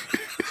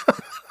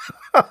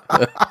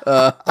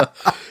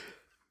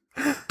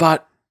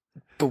 But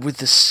with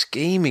the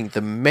scheming,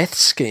 the meth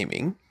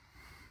scheming,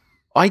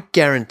 I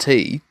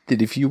guarantee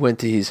that if you went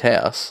to his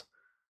house,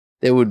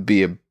 there would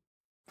be a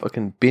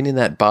fucking bin in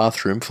that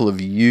bathroom full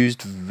of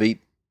used Veet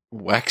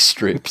wax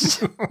strips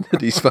that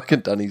he's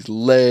fucking done his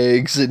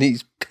legs and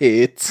his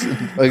pits.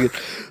 And fucking,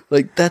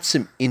 like, that's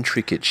some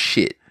intricate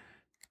shit.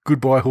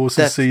 Goodbye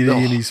Horses CD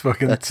in his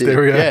fucking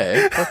stereo.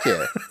 Yeah, fuck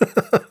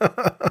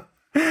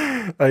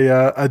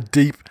yeah.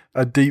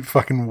 a deep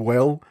fucking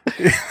well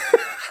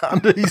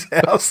under his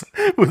house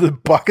with a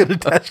bucket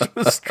attached to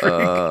a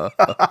string.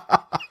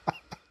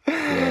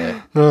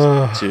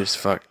 Yeah. Just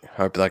fuck.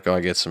 Hope that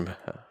guy gets some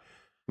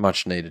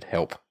much needed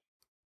help.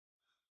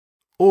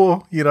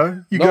 Or,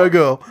 go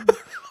girl.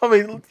 I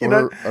mean,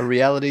 a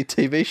reality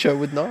TV show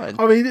with 9.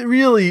 I mean,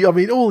 really,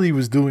 all he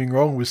was doing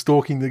wrong was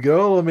stalking the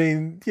girl. I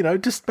mean,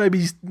 just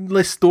maybe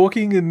less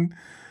stalking and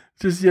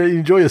just,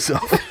 enjoy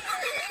yourself.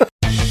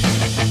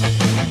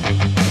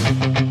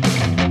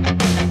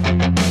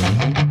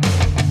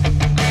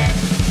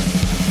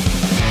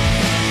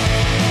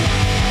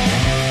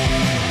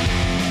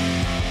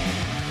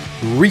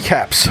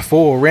 Recaps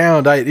for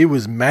round 8. It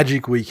was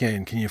Magic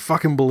Weekend. Can you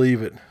fucking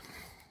believe it?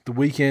 The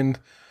weekend.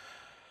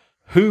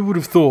 Who would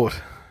have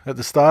thought at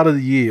the start of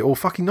the year, or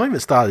fucking not even the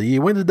start of the year,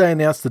 when did they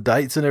announce the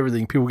dates and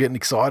everything? People getting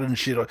excited and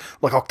shit,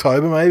 like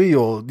October maybe,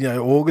 or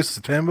August,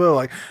 September.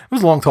 Like it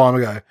was a long time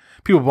ago.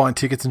 People buying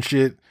tickets and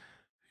shit.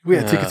 We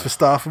had tickets for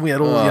stuff, and we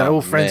had all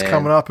all friends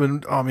coming up,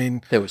 and I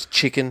mean, there was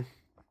chicken.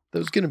 There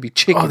was going to be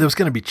chicken. Oh, there was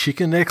going to be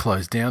chicken. They're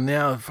closed down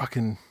now.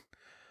 Fucking.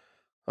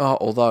 Oh,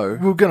 although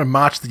we were going to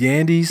march the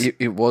Andes.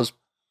 It was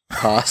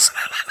past.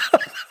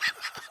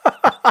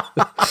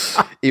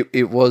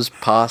 it was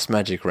past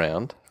Magic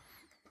Round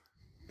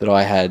that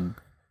I had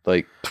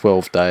like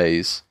 12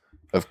 days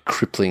of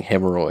crippling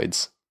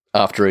hemorrhoids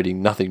after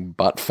eating nothing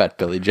but Fat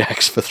Belly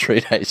Jacks for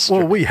 3 days straight.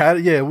 Well, we had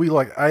it. Yeah, we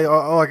like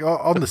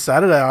on the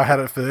Saturday I had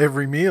it for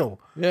every meal.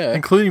 Yeah,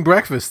 including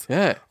breakfast.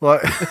 Yeah,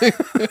 like.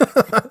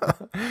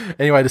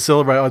 Anyway, to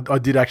celebrate, I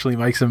did actually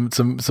make some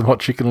hot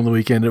chicken on the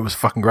weekend. It was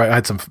fucking great. I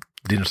had some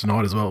dinner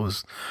tonight as well. It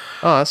was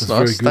that's nice.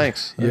 Very good.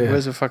 Thanks. Yeah.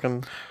 Where's the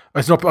fucking?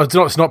 It's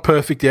not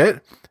perfect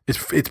yet.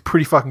 It's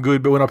pretty fucking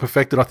good. But when I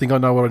perfect it, I think I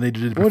know what I need to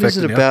do to perfect it. What is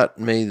it about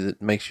me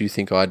that makes you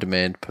think I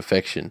demand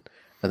perfection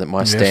and that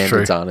my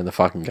standards aren't in the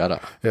fucking gutter?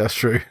 Yeah, that's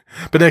true.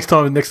 But next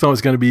time it's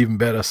going to be even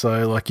better.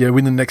 So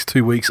within the next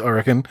 2 weeks, I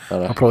reckon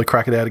I'll probably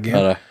crack it out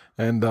again.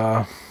 And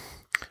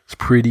it's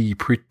pretty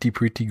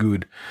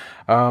good.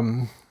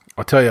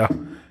 I tell you,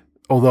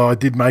 although I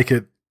did make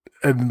it,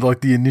 and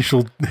like the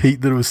initial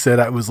heat that it was set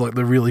at was like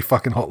the really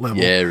fucking hot level.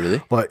 Yeah,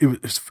 really. Like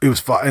it was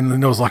fun, and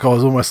then I was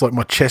almost like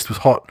my chest was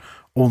hot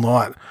all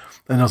night,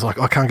 and I was like,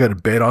 I can't go to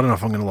bed. I don't know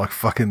if I'm gonna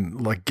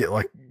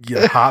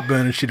get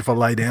heartburn and shit if I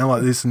lay down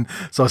like this. And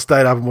so I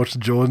stayed up and watched the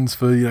Jordans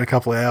for a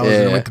couple of hours,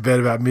 and I went to bed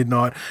about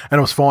midnight, and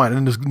it was fine.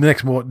 And it was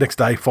the next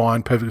day,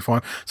 fine, perfectly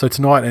fine. So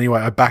tonight,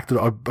 anyway, I backed it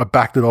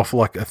off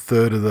like a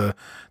third of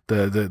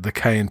the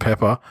cayenne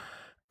pepper.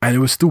 And it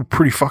was still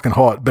pretty fucking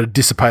hot, but it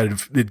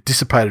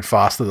dissipated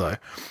faster though.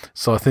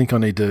 So I think I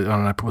need to, I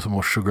don't know, put some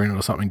more sugar in it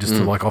or something just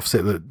to like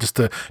offset the,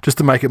 just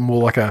to make it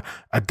more like a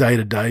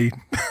day-to-day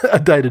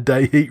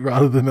heat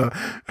rather than a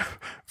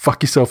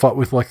fuck yourself up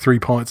with like 3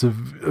 pints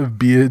of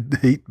beer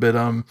heat. But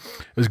it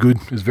was good.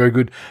 It was very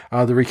good.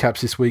 The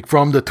recaps this week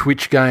from the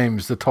Twitch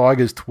games: the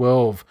Tigers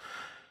 12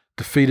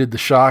 defeated the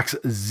Sharks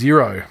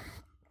 0.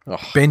 Oh.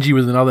 Benji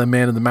was another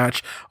man of the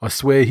match. I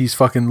swear he's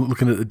fucking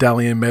looking at the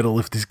Dalian medal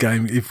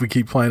if we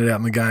keep playing it out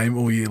in the game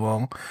all year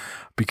long,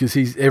 because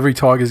every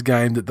Tigers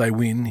game that they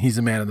win, he's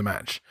a man of the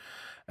match.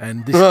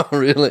 And this,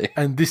 really?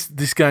 And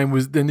this game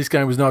was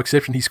no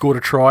exception. He scored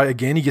a try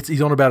again.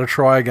 He's on about a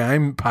try a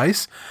game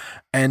pace,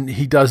 and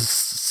he does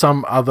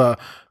some other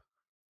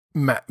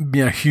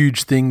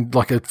huge thing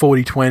like a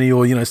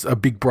 40-20 or, a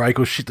big break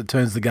or shit that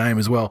turns the game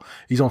as well.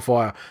 He's on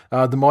fire.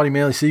 The mighty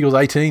Manly Seagulls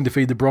 18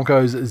 defeated the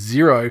Broncos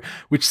 0,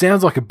 which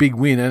sounds like a big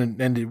win,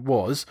 and it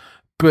was,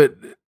 but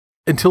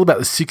until about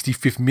the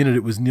 65th minute,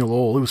 it was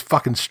 0-0. It was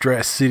fucking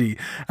stress city.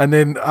 And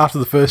then after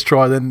the first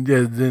try, then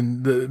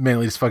the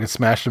Manly just fucking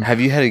smashed them.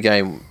 Have you had a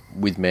game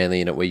with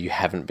Manly in it where you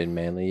haven't been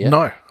Manly yet?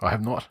 No, I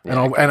have not, and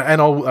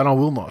I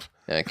will not.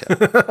 Okay,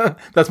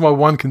 that's my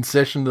one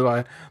concession that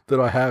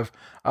I have.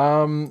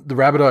 The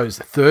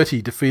Rabbitohs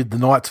 30 defeated the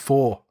Knights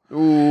 4.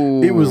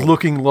 Ooh. It was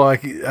looking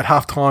like at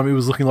halftime. It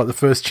was looking like the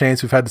first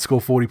chance we've had to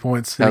score 40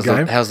 points in a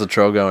game. How's the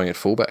trial going at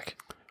fullback?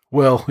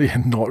 Well, yeah,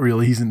 not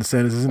really. He's in the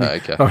centres, isn't he?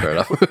 Okay, fair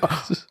enough.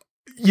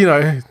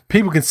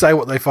 People can say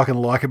what they fucking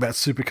like about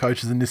super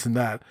coaches and this and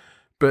that,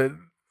 but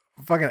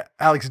fucking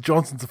Alex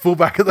Johnson's a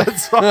fullback at that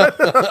side.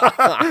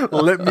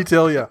 Let me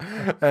tell you.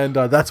 And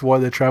that's why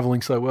they're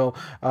travelling so well.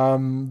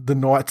 The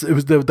Knights,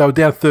 they were down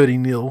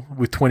 30-0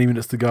 with 20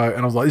 minutes to go,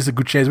 and I was like, this is a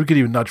good chance. We could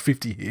even nudge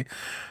 50 here.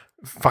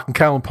 Fucking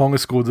Kalen Ponga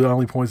scored the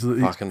only points,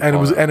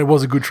 and it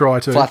was a good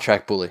try too. Flat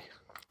track bully.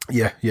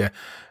 Yeah.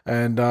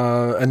 And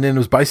then it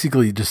was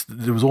basically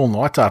it was all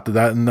Knights after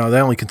that, and they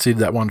only conceded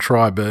that one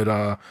try,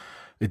 but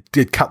it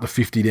did cut the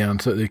 50 down,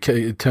 so it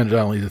turned it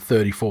only to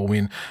 34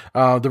 win.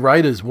 The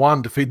Raiders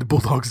 1 defeat the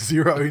Bulldogs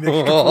 0 in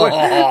extra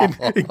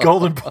point, in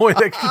Golden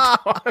Point extra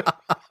time.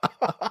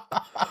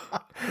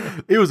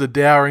 It was a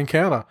dour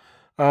encounter.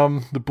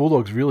 The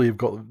Bulldogs really have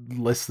got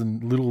less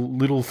than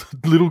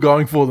little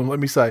going for them, let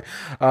me say.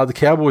 The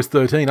Cowboys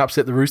 13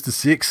 upset the Roosters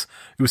 6.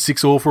 It was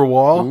 6-6 for a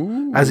while.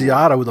 Ooh.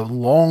 Asiata with a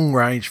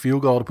long-range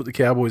field goal to put the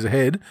Cowboys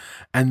ahead.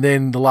 And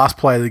then the last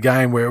play of the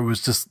game where it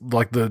was just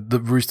like the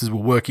Roosters were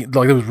working,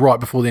 like it was right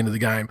before the end of the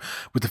game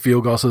with the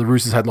field goal. So the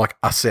Roosters had like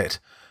a set.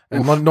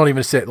 And not even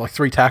a set, like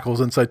 3 tackles.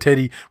 And so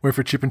Teddy went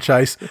for a chip and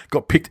chase,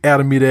 got picked out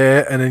of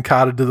midair, and then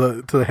carted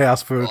to the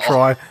house for a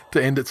try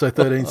to end it. So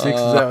 13-6 is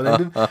how it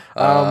ended.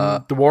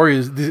 The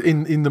Warriors,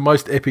 in the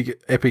most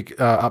epic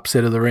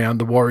upset of the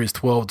round, the Warriors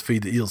 12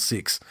 defeated the Eels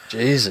 6.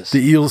 Jesus. The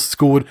Eels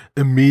scored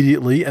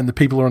immediately, and the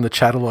people are on the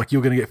chat are like,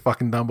 you're going to get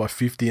fucking done by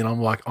 50. And I'm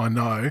like, I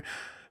know.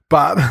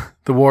 But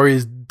the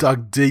Warriors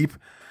dug deep.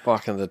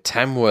 Fucking the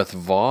Tamworth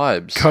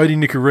vibes. Cody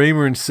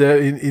Nikorima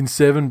in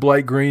 7,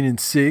 Blake Green in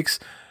 6.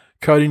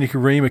 Cody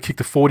Nikorima kicked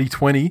a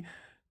 40-20,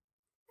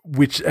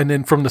 and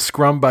then from the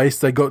scrum base,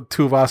 they got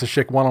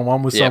Tuivasa-Sheck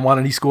one-on-one with someone,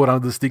 and he scored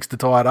under the sticks to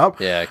tie it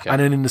up. Yeah, okay. And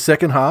then in the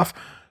second half,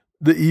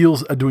 the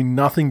Eels are doing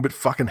nothing but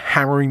fucking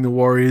hammering the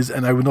Warriors,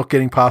 and they were not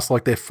getting past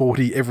like their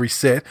 40 every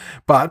set.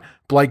 But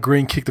Blake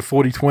Green kicked a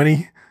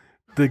 40-20.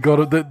 They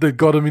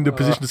got him into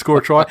position to score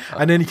a try,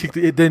 and then he kicked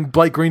it. Then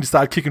Blake Green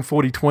started kicking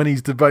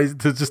 40-20s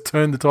to just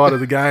turn the tide of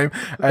the game,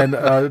 and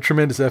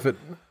tremendous effort.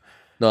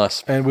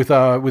 Nice. And with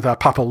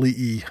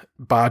Papali'i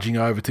barging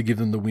over to give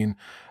them the win.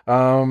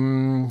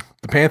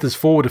 The Panthers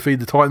 4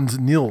 defeated the Titans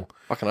 0.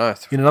 Fucking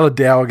oath. In another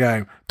dour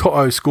game.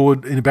 To'o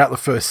scored in about the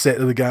first set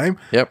of the game.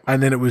 Yep.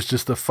 And then it was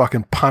just a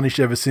fucking punish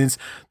ever since.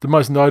 The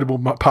most notable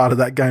part of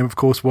that game, of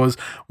course, was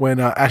when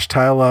Ash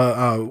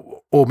Taylor,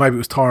 or maybe it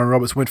was Tyron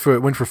Roberts, went for a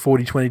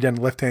 40-20 down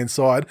the left-hand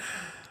side.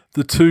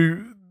 The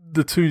two,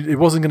 it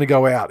wasn't going to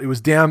go out. It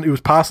was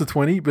past the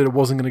 20, but it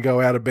wasn't going to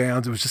go out of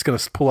bounds. It was just going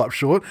to pull up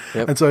short.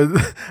 Yep. And so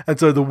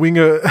the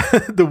winger,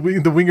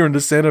 the winger and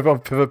the centre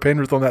for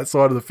Penrith on that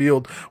side of the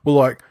field were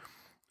like,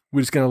 we're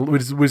just going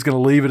to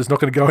leave it. It's not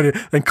going to go in.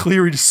 And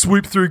Cleary just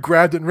swooped through,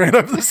 grabbed it, and ran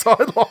over the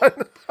sideline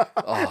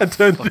and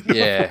turned it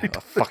into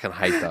I fucking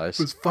hate those.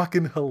 It was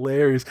fucking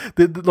hilarious.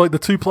 The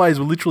two players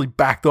were literally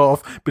backed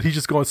off, but he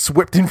just gone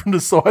swept in from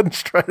the side and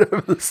straight over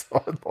the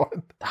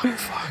sideline. Oh,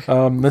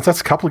 fuck.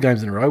 That's a couple of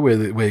games in a row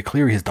where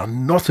Cleary has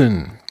done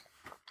nothing.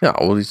 Yeah,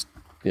 well, he's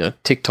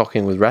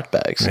TikToking with rat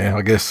bags. Yeah,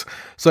 I guess.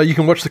 So you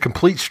can watch the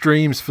complete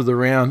streams for the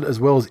round as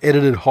well as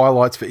edited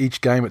highlights for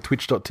each game at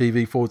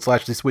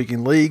twitch.tv/This Week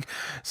in League.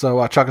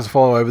 So chuck us a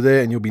follow over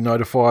there and you'll be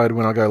notified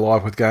when I go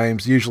live with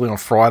games, usually on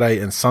Friday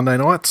and Sunday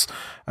nights.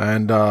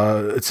 And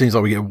it seems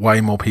like we get way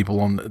more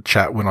people on the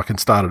chat when I can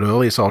start it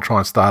earlier. So I'll try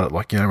and start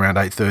it around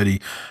 8:30,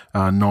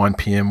 9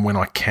 p.m. when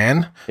I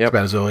can. Yep. It's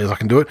about as early as I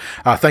can do it.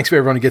 Thanks for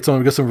everyone who gets on.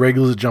 We've got some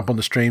regulars that jump on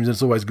the streams and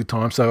it's always a good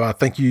time. So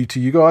thank you to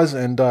you guys.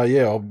 And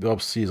I'll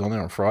see you on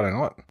there on Friday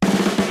night.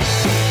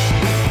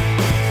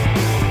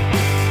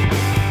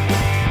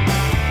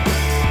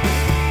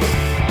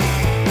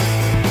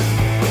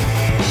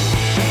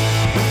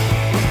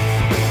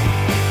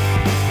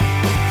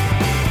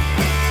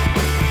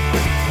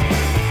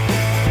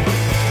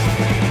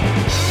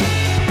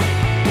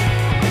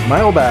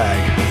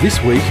 Mailbag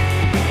this week.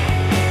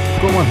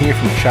 Got one here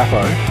from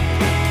Chapo.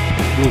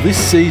 Will this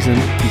season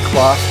be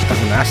classed as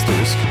an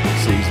asterisk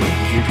season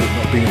due to it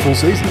not being a full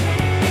season?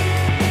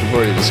 We've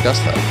already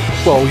discussed that.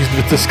 Well,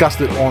 we've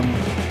discussed it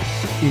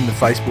in the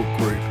Facebook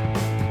group.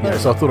 No.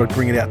 So I thought I'd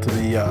bring it out to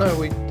the. No,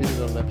 we did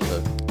it on an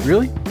episode.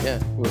 Really? Yeah.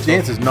 The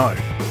answer's no.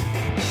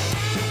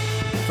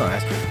 It's not an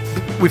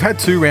asterisk. We've had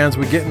 2 rounds.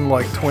 We're getting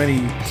like 20.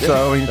 Yeah,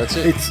 so I mean, that's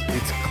it.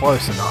 It's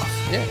close enough.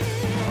 Yeah.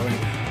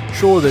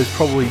 Sure, there's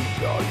probably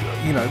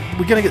you know,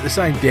 we're going to get the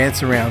same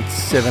dance around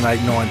 7,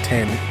 8, 9,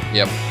 10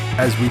 Yep.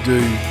 as we do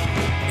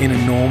in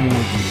a normal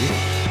year.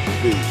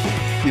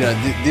 You know,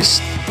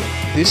 this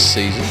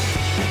season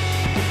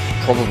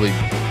probably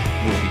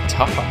will be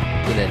tougher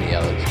than any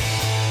others.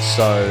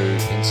 So,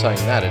 in saying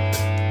that,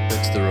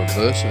 it's the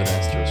reverse of an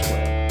asterisk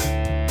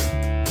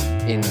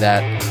round. In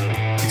that...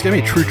 It's going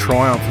to be a true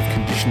triumph of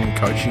conditioning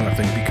coaching, I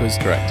think, because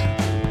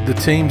the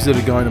teams that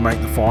are going to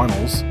make the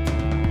finals,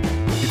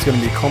 it's going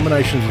to be a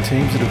combination of the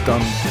teams that did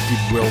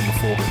well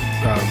before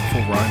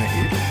Rona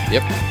hit.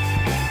 Yep.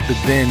 But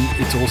then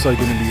it's also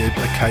going to be a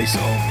case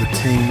of the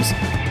teams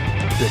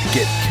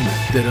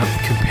that are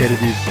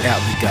competitive out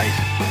the gate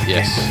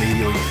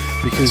immediately.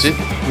 Because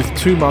with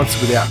 2 months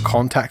without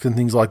contact and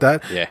things like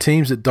that,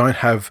 teams that don't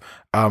have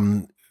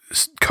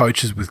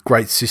coaches with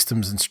great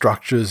systems and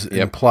structures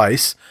in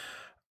place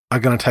are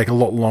going to take a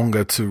lot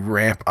longer to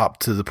ramp up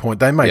to the point.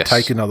 They may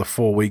take another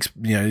 4 weeks,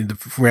 you know,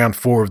 round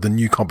 4 of the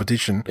new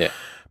competition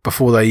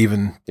before they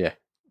even, you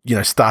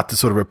know, start to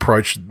sort of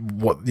approach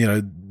what, you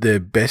know, their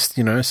best,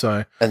 you know,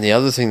 so. And the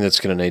other thing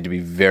that's going to need to be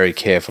very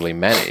carefully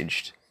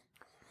managed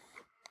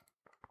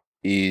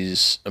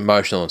is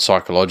emotional and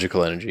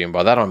psychological energy. And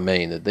by that I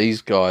mean that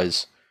these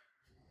guys,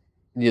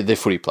 they're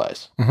footy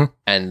players.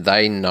 And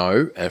they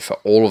know, and for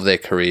all of their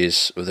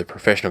careers, or their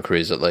professional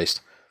careers at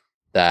least,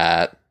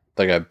 that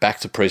they go back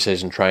to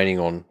preseason training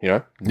on, you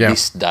know,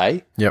 this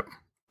day. Yep.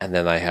 And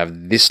then they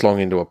have this long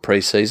into a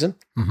preseason,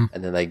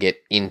 and then they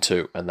get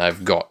into, and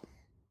they've got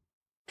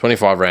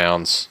 25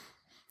 rounds,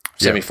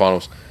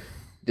 semi-finals.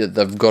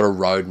 They've got a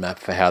roadmap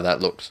for how that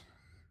looks.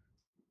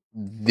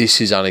 This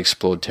is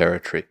unexplored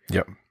territory.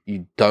 Yep.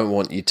 You don't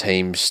want your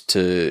teams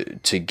to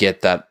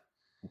get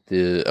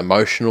the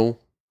emotional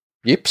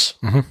yips,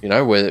 you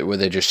know, where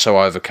they're just so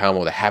overcome,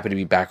 or they're happy to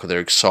be back, or they're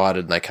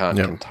excited and they can't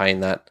contain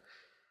that.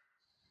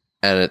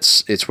 And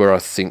it's where I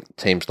think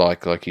teams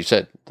like you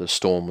said, the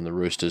Storm and the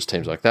Roosters,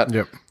 teams like that,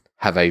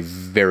 have a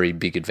very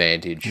big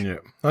advantage. Yeah,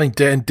 I think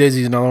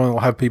Desi's another one that'll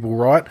have people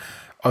right.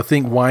 I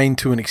think Wayne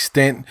to an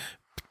extent,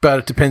 but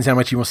it depends how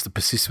much he wants to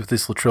persist with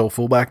this Latrell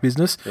fullback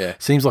business. Yeah,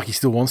 seems like he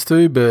still wants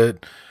to,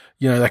 but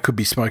you know that could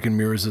be smoke and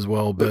mirrors as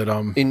well. But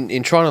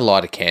in trying to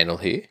light a candle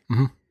here,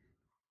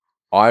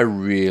 I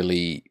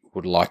really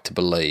would like to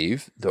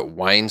believe that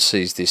Wayne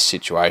sees this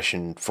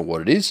situation for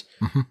what it is.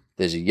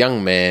 There's a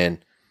young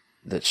man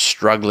that's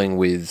struggling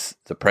with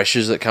the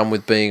pressures that come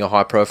with being a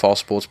high-profile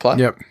sports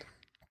player,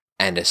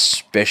 and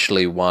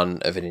especially one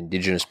of an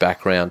Indigenous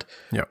background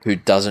who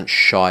doesn't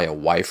shy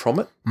away from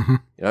it, you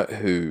know,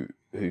 who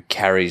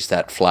carries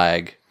that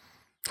flag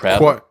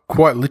proudly.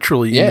 Quite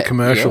literally in the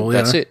commercial.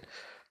 That's it.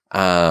 You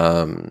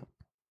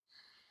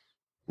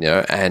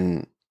know,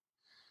 and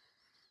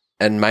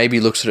maybe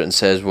looks at it and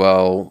says,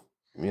 well,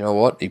 you know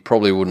what, he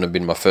probably wouldn't have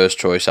been my first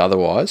choice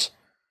otherwise,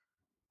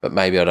 but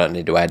maybe I don't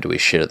need to add to his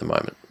shit at the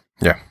moment.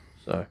 Yeah.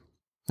 So,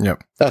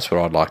 that's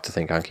what I'd like to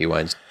think Unky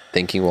Wayne's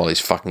thinking while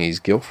he's fucking his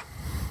gilf.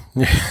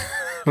 Yeah.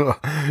 Well,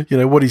 you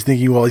know, what he's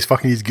thinking while he's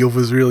fucking his gilf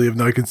is really of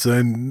no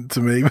concern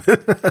to me.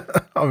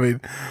 I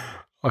mean,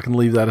 I can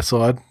leave that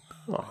aside.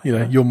 Oh, you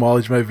know, your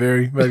mileage may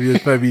vary. Maybe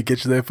it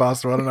gets you there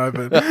faster. I don't know,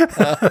 but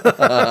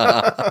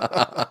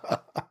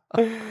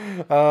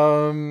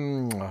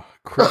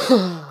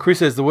Chris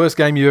says the worst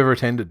game you ever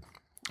attended.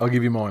 I'll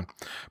give you mine.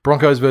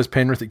 Broncos versus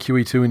Penrith at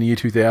QE2 in the year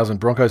 2000.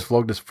 Broncos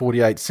flogged us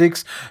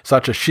 48-6.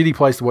 Such a shitty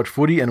place to watch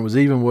footy, and it was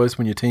even worse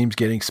when your team's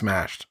getting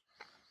smashed.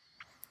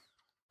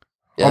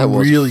 Yeah, I'm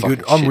really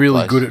good. I'm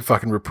really good at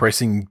fucking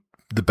repressing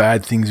the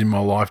bad things in my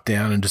life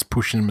down and just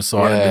pushing them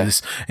aside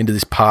into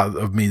this part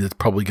of me that's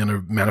probably going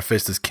to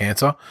manifest as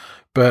cancer.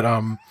 But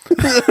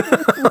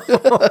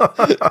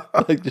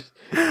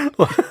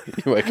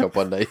you wake up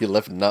one day, you're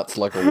left nuts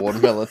like a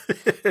watermelon.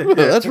 Well,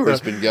 that's where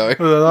it's been going.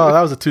 Oh,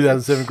 that was a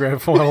 2007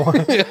 grand final.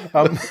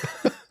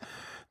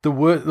 The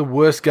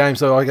worst game.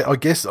 So I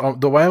guess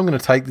the way I'm going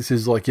to take this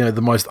is like, you know,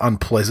 the most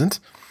unpleasant,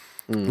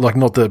 like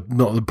not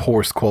the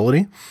poorest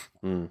quality.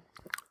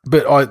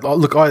 But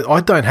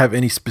I don't have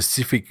any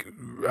specific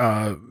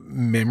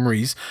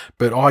memories,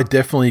 but I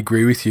definitely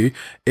agree with you.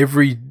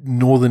 Every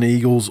Northern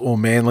Eagles or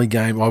Manly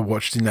game I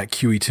watched in that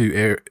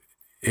QE2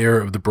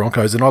 era of the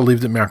Broncos, and I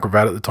lived at Mount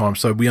Gravatt at the time,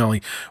 so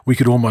we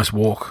could almost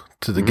walk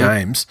to the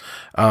games.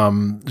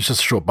 It's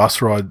just a short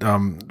bus ride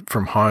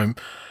from home.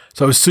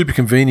 So it was super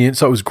convenient.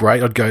 So it was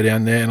great. I'd go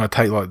down there and I'd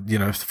take, like, you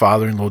know,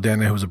 father-in-law down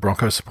there who was a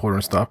Broncos supporter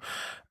and stuff.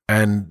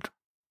 And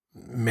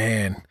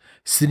man,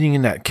 sitting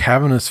in that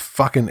cavernous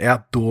fucking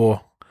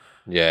outdoor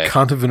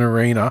cunt of an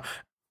arena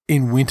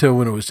in winter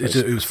when it was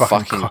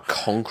fucking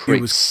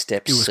concrete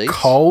step seats. It was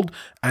cold,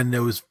 and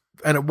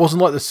it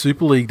wasn't like the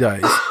Super League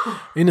days.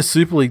 In the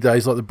Super League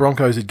days, like the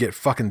Broncos would get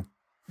fucking,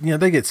 you know,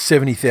 they get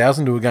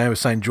 70,000 to a game of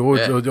St.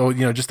 George, or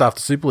you know, just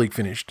after Super League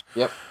finished.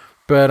 Yep.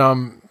 But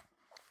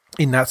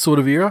in that sort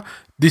of era,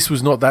 this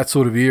was not that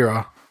sort of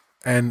era.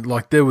 And,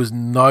 like, there was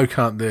no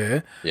cunt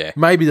there. Yeah.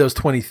 Maybe there was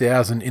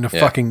 20,000 in a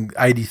fucking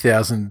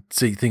 80,000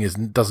 seat thing.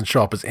 It doesn't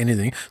show up as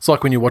anything. It's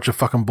like when you watch a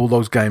fucking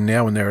Bulldogs game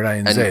now when they're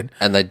at ANZ.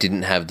 And they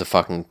didn't have the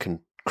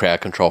fucking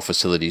crowd control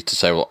facilities to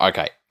say, well,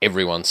 okay,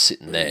 everyone's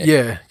sitting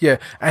there. Yeah.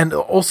 And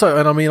also,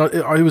 and I mean,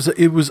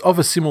 it was of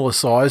a similar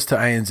size to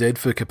ANZ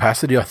for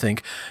capacity, I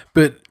think,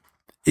 but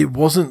it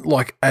wasn't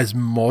like as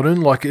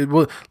modern. Like it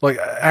was like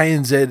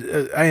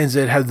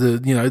ANZ had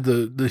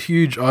the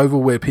huge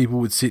oval where people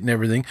would sit and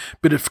everything,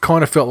 but it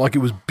kind of felt like it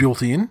was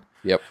built in.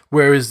 Yep.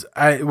 Where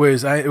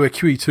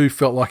QE2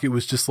 felt like it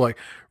was just like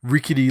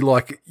rickety,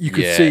 like you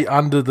could see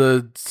under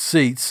the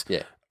seats.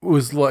 Yeah.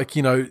 Was like,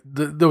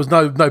 there was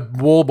no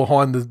wall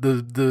behind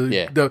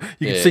the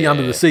you could see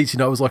under the seats,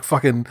 it was like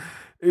fucking,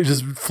 it was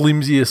just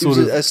flimsier sort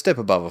of a step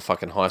above a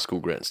fucking high school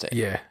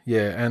grandstand.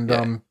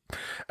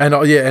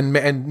 And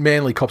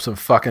Manly copped some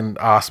fucking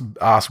ass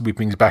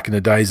whippings back in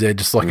the days there,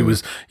 just like it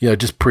was,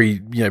 just pre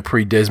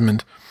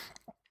Desmond,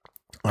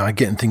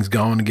 getting things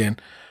going again.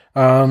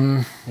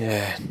 Mine,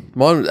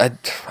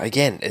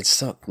 again, it's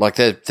not like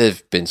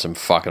there've been some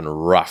fucking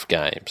rough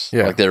games.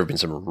 Yeah. Like there have been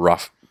some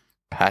rough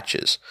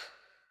patches.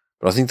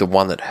 But I think the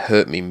one that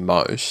hurt me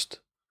most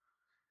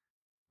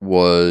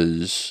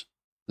was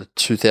the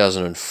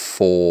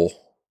 2004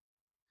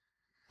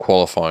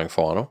 qualifying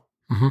final,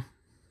 where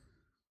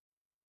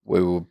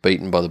we were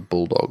beaten by the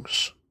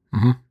Bulldogs.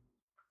 Mm-hmm.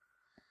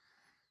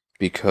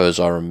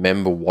 Because I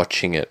remember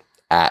watching it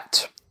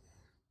at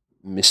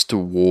Mr.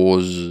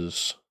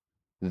 Wars'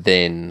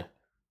 then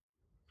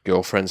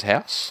girlfriend's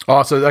house.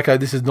 Oh, so, okay,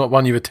 this is not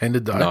one you've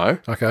attended, though. No.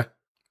 Okay.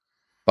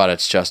 But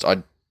it's just,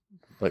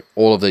 like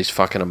all of these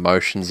fucking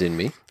emotions in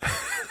me.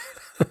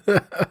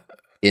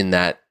 In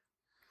that,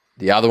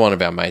 the other one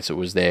of our mates that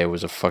was there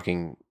was a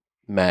fucking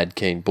mad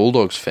keen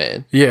Bulldogs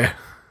fan. Yeah.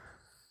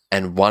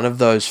 And one of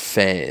those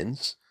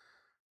fans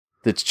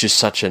that's just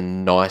such a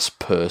nice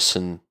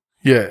person.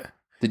 Yeah.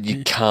 That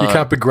you can't... You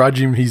can't begrudge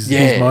him his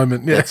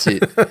moment. Yeah. That's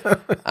it.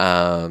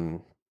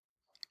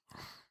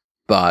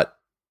 But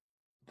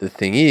the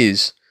thing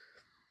is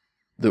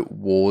that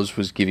Wars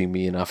was giving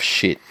me enough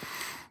shit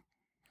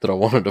that I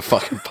wanted to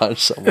fucking punch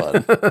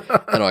someone,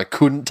 and I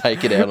couldn't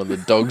take it out on the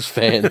Dogs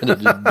fan that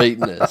had just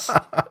beaten us. So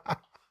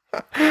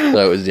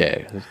it was,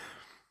 it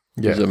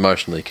was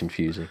emotionally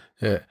confusing.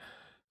 Yeah.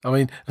 I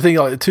mean, I think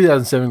like the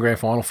 2007 grand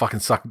final fucking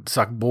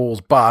sucked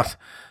balls, but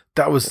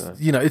that was,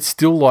 it's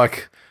still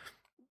like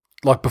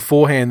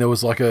beforehand there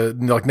was like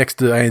next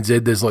to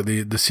ANZ there's like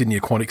the Sydney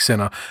Aquatic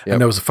Centre, and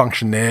there was a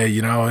function there,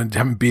 and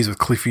having beers with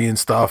Cliffy and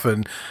stuff,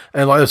 and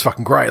like it was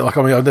fucking great. Like,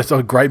 I mean, that's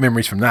great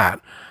memories from that.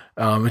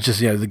 It's just,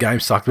 the game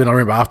sucked. But I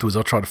remember afterwards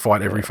I tried to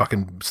fight every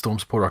fucking Storm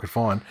supporter I could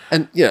find.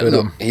 And,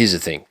 look, here's the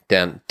thing.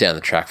 Down the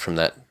track from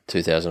that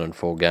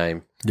 2004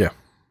 game,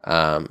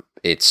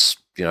 it's,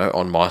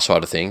 on my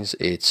side of things,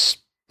 it's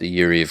the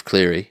Yuri of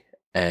Cleary,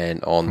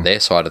 and on their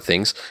side of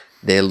things,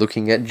 they're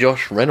looking at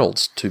Josh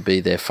Reynolds to be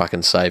their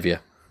fucking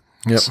saviour.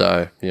 Yep.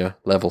 So,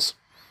 levels.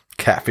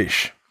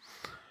 Catfish.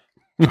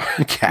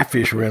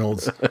 Catfish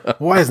Reynolds.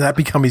 Why hasn't that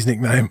become his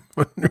nickname?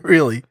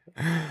 Really?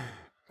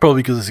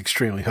 Probably because it's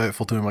extremely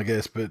hurtful to him, I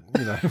guess, but,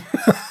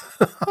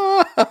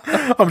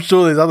 I'm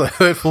sure there's other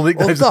hurtful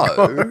nicknames.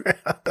 Although,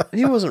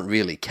 he wasn't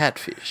really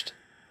catfished.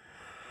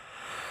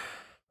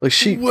 Like,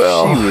 she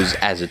was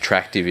as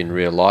attractive in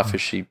real life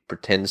as she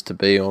pretends to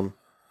be on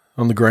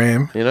the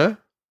gram.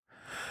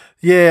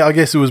 Yeah, I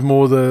guess it was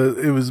more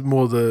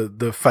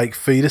the fake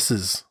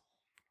fetuses.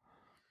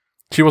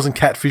 She wasn't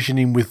catfishing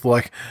him with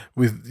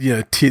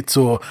tits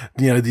or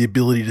the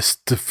ability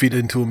to fit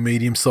into a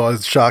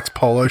medium-sized Sharks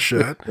polo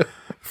shirt,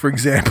 for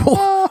example.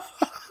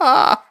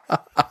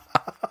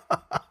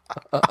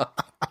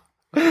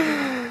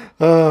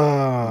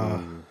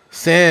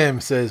 Sam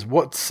says,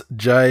 "What's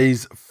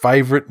Jay's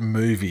favourite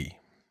movie?"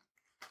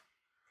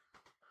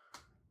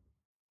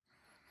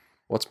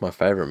 What's my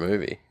favourite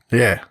movie?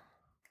 Yeah.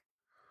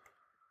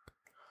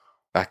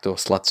 Backdoor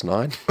Sluts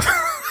 9.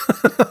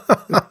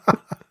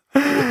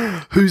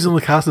 Who's on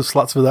the cast of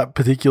Sluts for that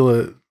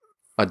particular?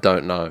 I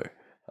don't know,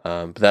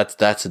 but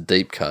that's a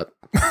deep cut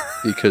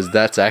because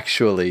that's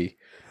actually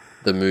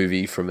the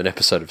movie from an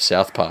episode of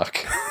South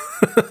Park,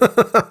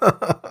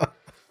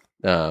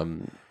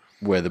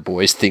 where the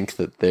boys think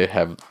that they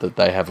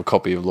have a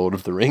copy of Lord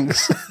of the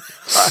Rings.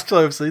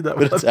 Actually, I've seen that,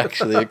 but it's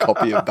actually a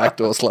copy of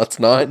Backdoor Sluts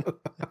 9.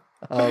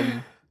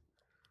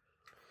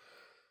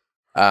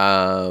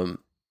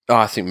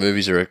 I think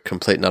movies are a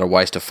complete and utter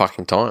waste of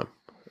fucking time,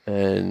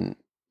 and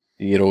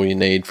you get all you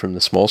need from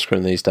the small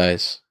screen these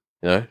days.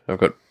 I've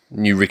got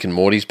new Rick and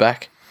Morty's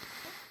back.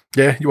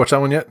 Yeah, you watched that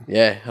one yet?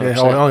 Yeah, 100%.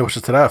 I only watched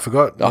it today. I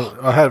forgot. Oh.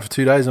 I had it for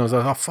 2 days, and I was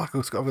like, "Oh fuck,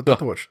 I've got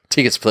to watch."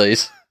 Tickets,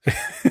 please.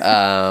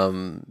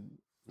 No,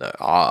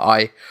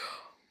 I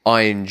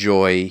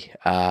enjoy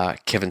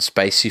Kevin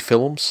Spacey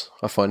films.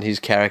 I find his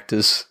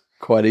characters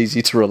quite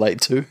easy to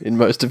relate to in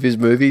most of his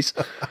movies.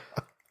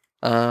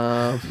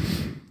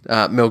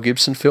 Mel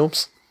Gibson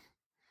films.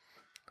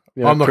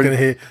 I'm not going to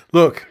hear.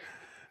 Look,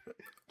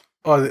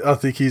 I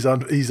think he's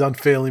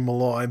unfairly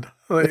maligned.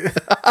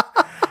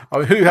 I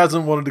mean, who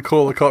hasn't wanted to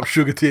call a cop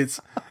sugar tits?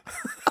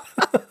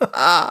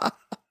 I'm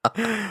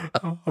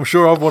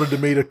sure I've wanted to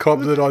meet a cop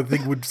that I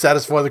think would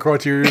satisfy the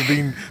criteria of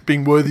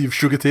being worthy of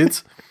sugar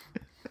tits.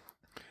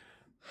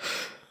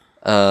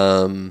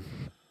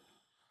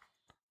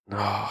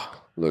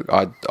 Look,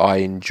 I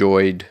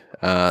enjoyed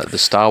the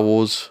Star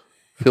Wars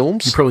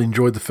films. You probably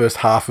enjoyed the first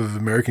half of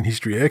American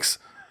History X.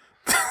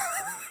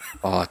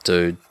 Oh,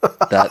 dude,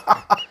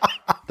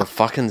 the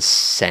fucking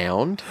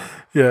sound.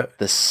 Yeah,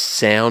 the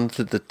sound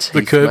that the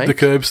teeth make. The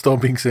curb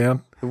stomping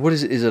sound. What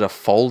is it? Is it a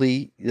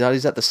Foley?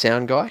 Is that the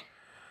sound guy?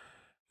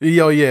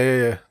 Yeah,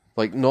 yeah.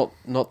 Like not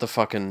the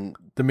fucking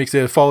the mix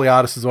there. Foley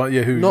artist is one.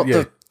 Yeah, who? Not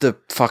yeah. the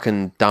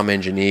fucking dumb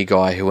engineer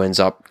guy who ends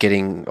up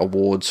getting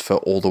awards for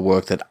all the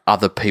work that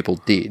other people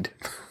did.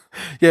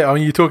 Yeah, I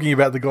mean, you're talking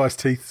about the guy's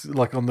teeth,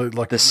 like on the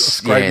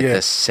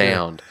the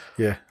sound.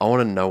 Yeah. I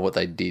want to know what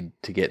they did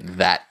to get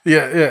that.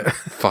 Yeah.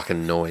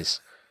 Fucking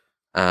noise.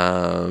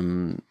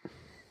 What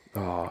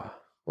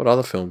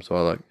other films do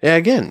I like? Yeah,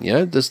 again,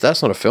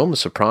 that's not a film. The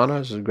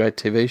Sopranos is a great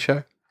TV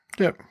show.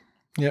 Yep.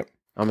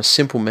 I'm a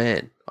simple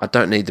man. I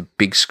don't need the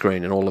big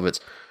screen and all of its,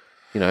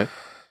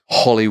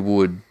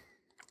 Hollywood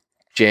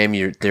jam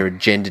their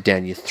agenda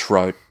down your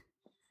throat.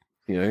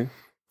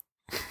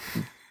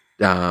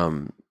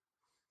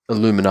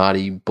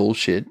 Illuminati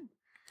bullshit.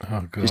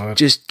 Oh God!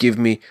 Just give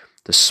me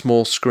the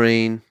small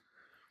screen,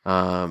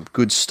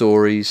 good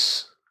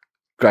stories,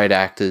 great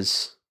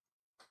actors,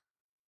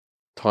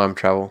 time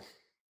travel.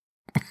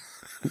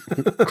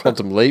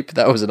 Quantum Leap,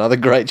 that was another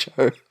great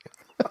show.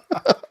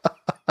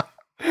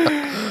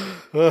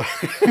 you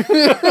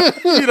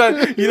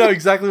know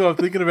exactly what I'm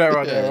thinking about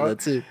right now, right?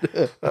 That's it.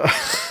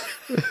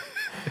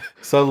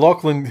 So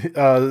Lachlan,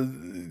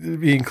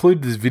 he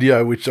included this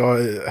video, which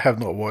I have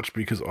not watched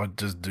because I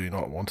just do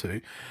not want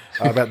to,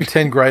 about the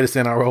 10 greatest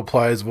NRL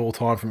players of all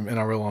time from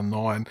NRL on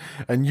 9.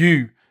 And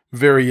you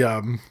very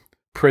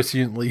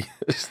presciently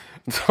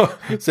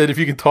said if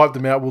you can type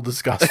them out, we'll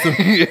discuss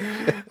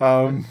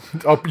them.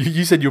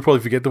 You said you'll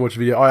probably forget to watch the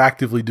video. I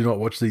actively do not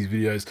watch these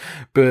videos,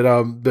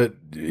 but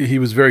he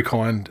was very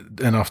kind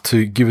enough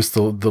to give us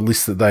the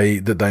list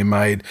that they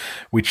made,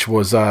 which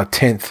was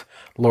 10th.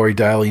 Laurie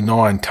Daly,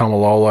 9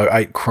 Tamalolo,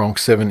 8 Cronk,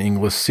 7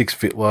 Inglis, 6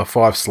 Fittler,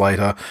 5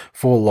 Slater,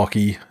 4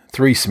 Lockie,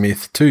 3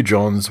 Smith, 2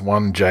 Johns,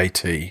 1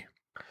 JT.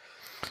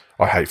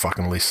 I hate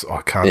fucking lists.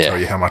 I can't tell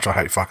you how much I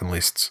hate fucking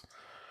lists.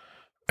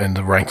 And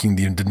the ranking,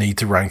 the need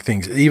to rank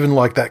things. Even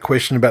like that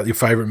question about your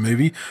favourite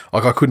movie,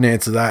 like I couldn't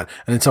answer that.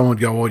 And then someone would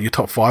go, your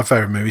top 5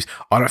 favourite movies.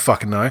 I don't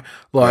fucking know.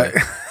 Like,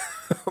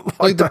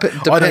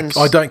 depends.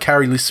 I don't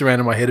carry lists around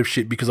in my head of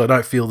shit because I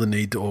don't feel the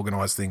need to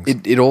organise things.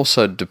 It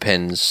also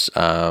depends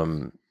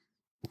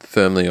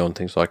firmly on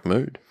things like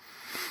mood.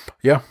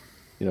 Yeah.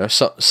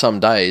 Some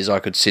days I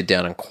could sit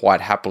down and quite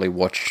happily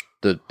watch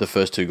the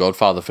first 2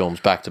 Godfather films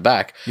back to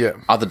back. Yeah.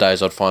 Other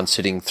days I'd find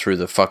sitting through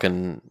the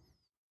fucking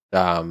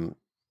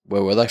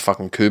where were they?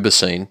 Fucking Cuba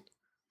scene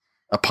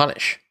a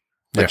punish.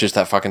 Like just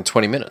that fucking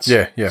 20 minutes.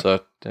 Yeah.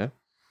 So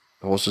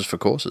horses for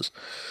courses.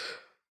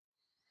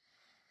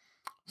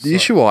 The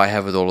issue I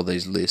have with all of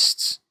these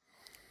lists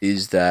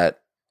is that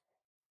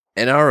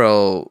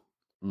NRL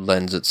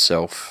lends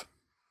itself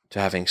to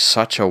having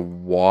such a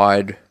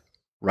wide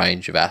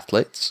range of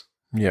athletes.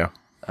 Yeah.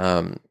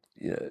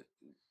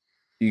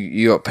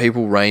 You got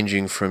people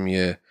ranging from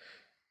your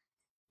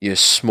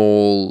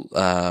small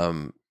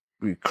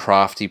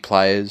crafty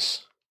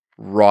players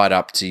right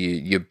up to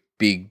your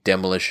big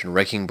demolition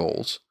wrecking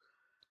balls.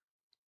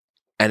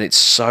 And it's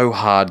so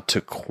hard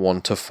to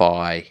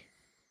quantify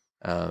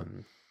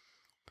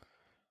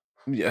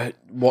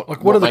what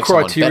are the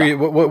criteria?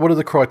 What are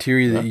the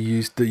criteria that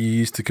you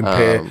use to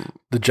compare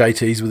the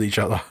JTs with each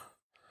other?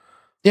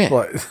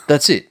 Yeah,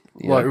 that's it.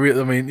 I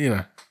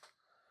mean,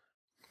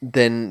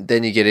 Then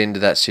you get into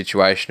that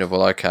situation of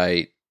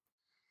okay,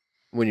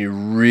 when you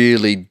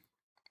really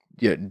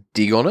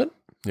dig on it.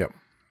 Yep.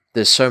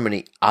 There's so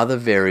many other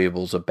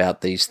variables about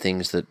these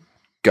things that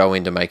go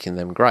into making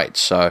them great.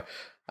 So,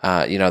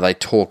 they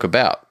talk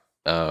about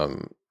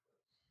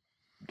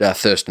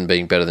Thurston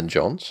being better than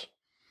Johns.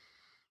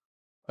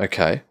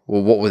 Okay,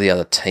 well, what were the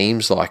other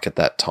teams like at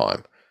that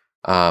time?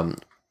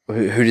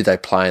 Who did they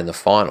play in the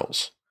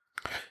finals?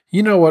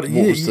 You know what?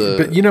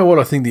 But you know what?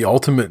 I think the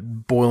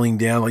ultimate boiling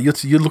down, like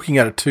you're looking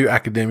at it too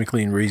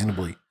academically and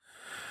reasonably.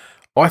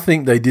 I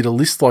think they did a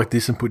list like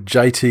this and put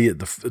JT at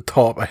the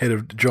top ahead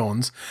of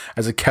Johns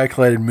as a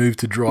calculated move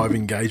to drive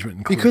engagement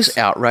and clicks. Because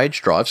outrage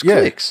drives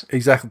clicks.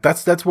 Exactly.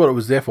 That's what it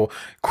was there for.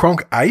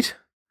 Cronk 8.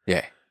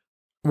 Yeah.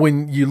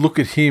 When you look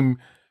at him,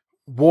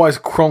 why is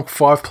Cronk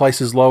 5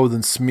 places lower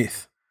than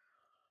Smith?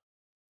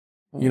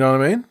 You know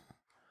what I mean?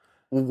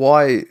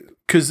 Why?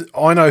 Because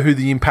I know who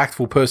the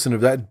impactful person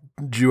of that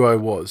duo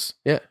was.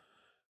 Yeah.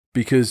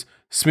 Because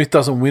Smith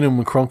doesn't win them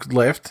when Cronk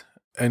left,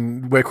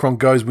 and where Cronk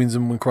goes wins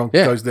them when Cronk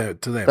goes there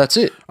to them. That's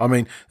it. I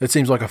mean, that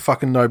seems like a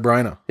fucking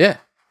no-brainer. Yeah.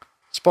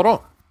 Spot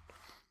on.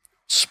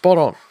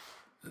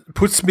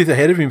 Put Smith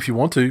ahead of him if you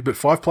want to, but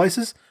 5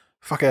 places?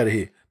 Fuck out of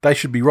here. They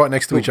should be right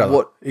next to each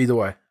other. Either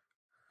way.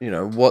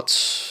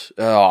 What's...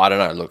 I don't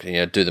know. Look,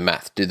 do the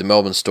math. Do the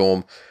Melbourne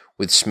Storm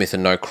with Smith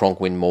and no Cronk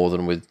win more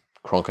than with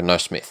Cronk and no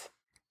Smith?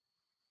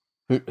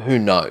 Who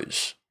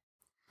knows?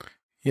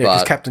 Yeah,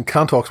 because Captain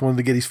Cuntox wanted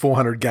to get his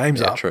 400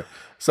 games up. True.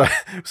 So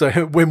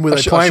when were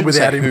they playing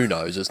without him? Who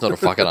knows? It's not a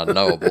fucking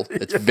unknowable.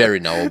 It's very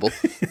knowable.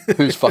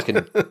 Who's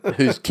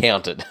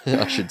counted,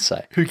 I should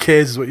say. Who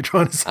cares is what you're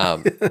trying to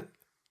say.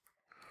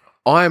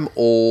 I'm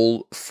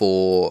all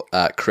for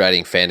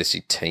creating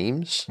fantasy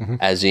teams,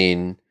 as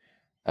in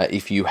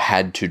if you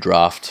had to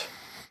draft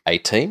a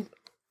team,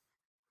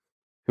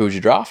 who would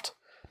you draft?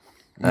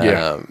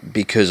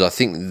 Because I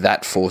think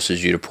that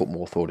forces you to put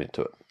more thought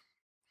into it.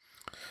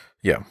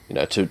 Yeah. You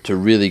know, to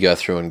really go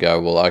through and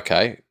go, well,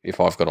 okay, if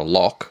I've got a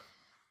lock,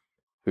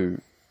 who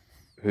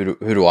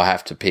do I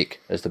have to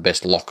pick as the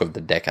best lock of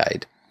the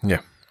decade?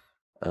 Yeah.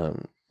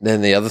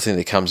 Then the other thing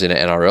that comes in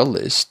at NRL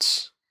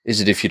lists is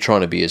that if you're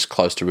trying to be as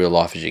close to real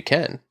life as you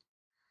can,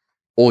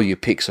 all your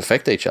picks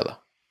affect each other.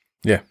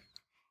 Yeah.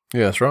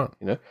 Yeah, that's right.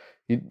 You know,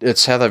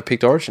 it's how they've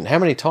picked Origin. How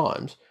many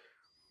times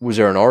was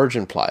there an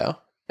Origin player,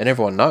 and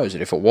everyone knows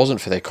that if it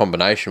wasn't for their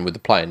combination with the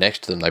player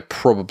next to them, they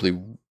probably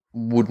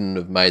wouldn't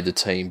have made the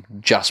team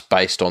just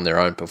based on their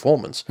own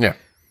performance. Yeah.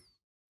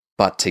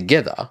 But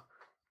together,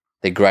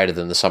 they're greater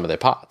than the sum of their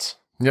parts.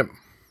 Yep.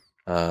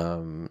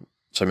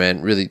 So,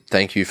 man, really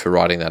thank you for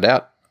writing that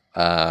out.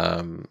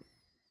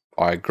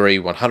 I agree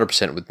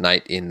 100% with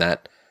Nate in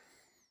that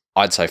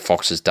I'd say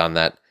Fox has done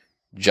that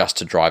just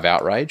to drive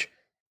outrage.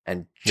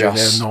 And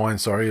just 9,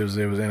 sorry.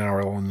 There was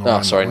NRL on 9.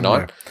 Oh, sorry,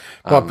 9.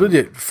 But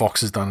yeah,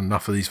 Fox has done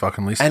enough of these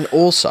fucking lists. And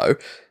also,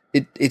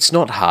 it's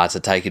not hard to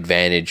take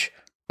advantage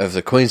of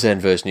the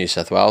Queensland versus New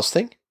South Wales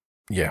thing.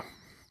 Yeah.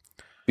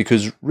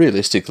 Because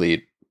realistically,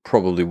 it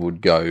probably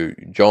would go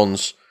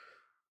Johns.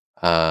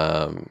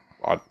 For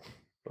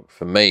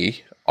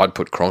me, I'd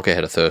put Cronk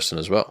ahead of Thurston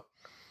as well.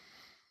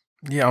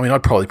 Yeah, I mean,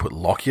 I'd probably put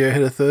Lockyer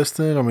ahead of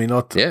Thurston. I mean,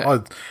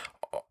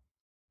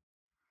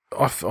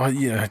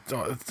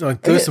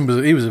 Thurston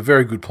was a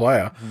very good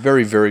player,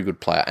 very very good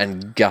player,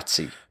 and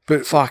gutsy.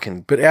 But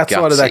fucking, outside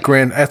gutsy. of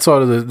that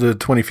outside of the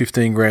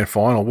 2015 grand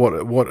final,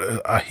 what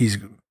are his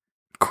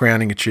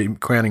crowning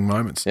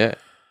moments? Yeah,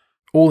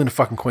 all in the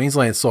fucking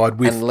Queensland side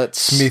with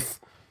Smith,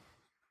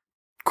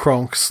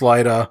 Cronk,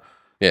 Slater,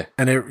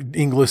 and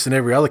Inglis and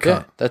every other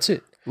cunt. Yeah, that's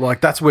it.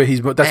 Like that's where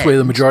where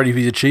the majority of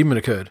his achievement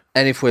occurred.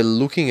 And if we're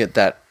looking at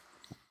that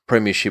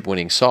premiership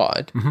winning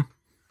side,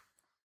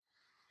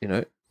 you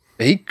know,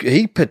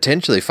 he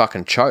potentially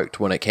fucking choked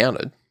when it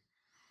counted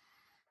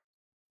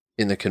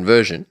in the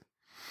conversion.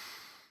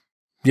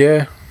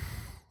 Yeah.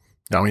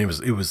 No, I mean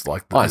it was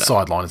like the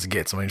sideline as it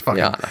gets. I mean,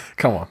 fucking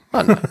come on.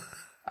 I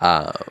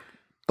know.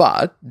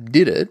 But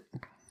did it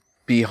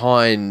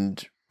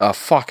behind a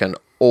fucking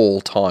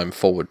all-time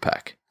forward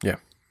pack. Yeah.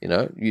 You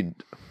know,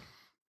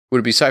 would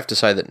it be safe to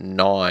say that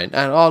 9?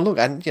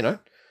 And you know,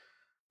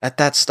 at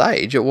that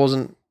stage, he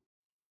wasn't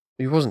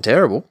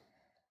terrible.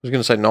 I was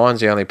going to say 9's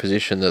the only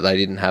position that they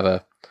didn't have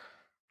a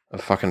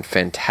fucking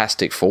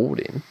fantastic forward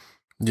in.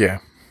 Yeah,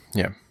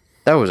 yeah.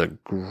 That was a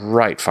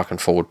great fucking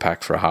forward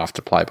pack for a half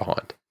to play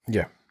behind.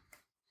 Yeah.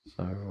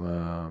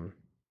 So,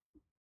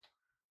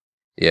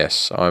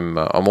 yes, I'm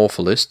all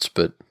for lists,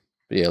 but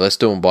yeah, let's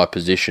do them by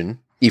position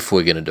if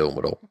we're going to do them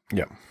at all.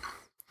 Yeah.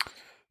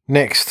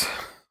 Next.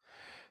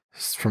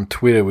 From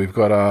Twitter, we've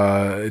got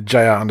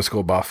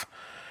JR_Buff.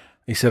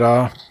 He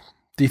said,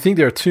 do you think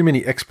there are too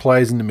many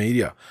ex-players in the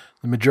media?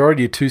 The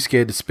majority are too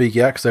scared to speak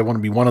out because they want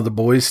to be one of the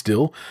boys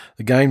still.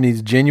 The game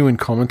needs genuine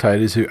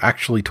commentators who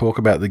actually talk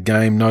about the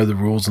game, know the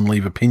rules, and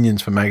leave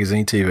opinions for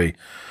magazine TV.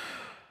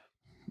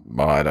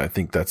 I don't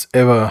think that's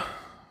ever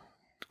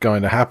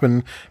going to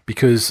happen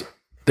because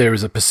there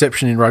is a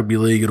perception in rugby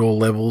league at all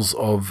levels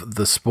of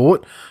the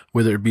sport,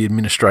 whether it be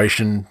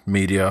administration,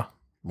 media,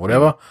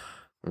 whatever,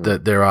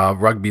 that there are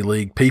rugby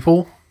league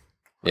people.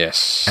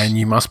 Yes. And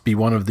you must be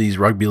one of these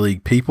rugby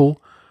league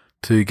people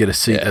to get a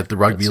seat at the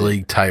rugby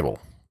league table.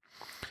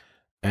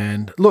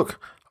 And look,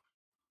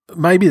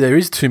 maybe there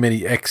is too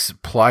many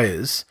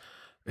ex-players.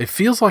 It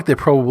feels like there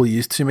probably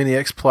is too many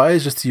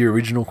ex-players, just to your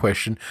original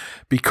question,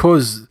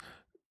 because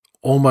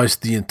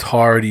almost the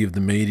entirety of the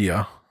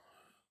media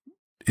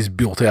is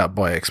built out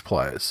by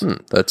ex-players.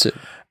 That's it.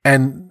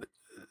 And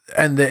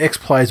they're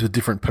ex-players with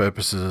different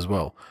purposes as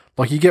well.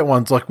 Like you get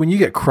ones, like when you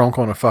get Cronk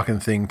on a fucking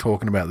thing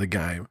talking about the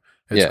game,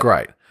 it's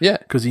great. Yeah.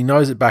 Because he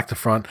knows it back to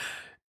front.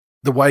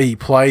 The way he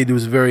played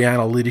was very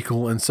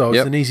analytical, and so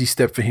it's an easy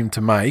step for him to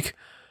make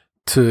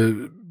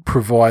to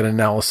provide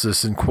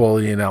analysis and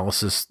quality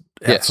analysis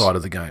outside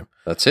of the game.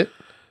 That's it.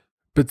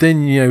 But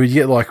then, you know, you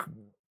get like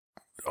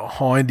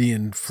Hindy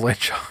and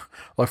Fletcher.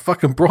 Like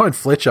fucking Brian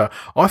Fletcher,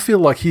 I feel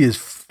like he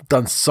has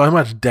done so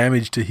much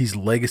damage to his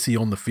legacy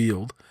on the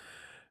field.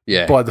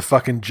 Yeah. By the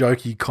fucking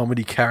jokey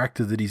comedy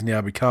character that he's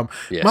now become.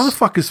 Yes.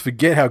 Motherfuckers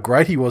forget how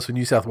great he was for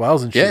New South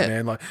Wales and shit,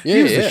 man. Like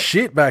he was the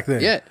shit back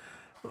then. Yeah.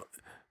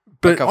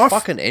 But like a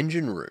fucking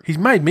engine room. He's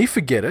made me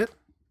forget it.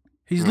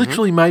 He's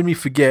literally made me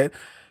forget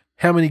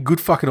how many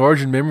good fucking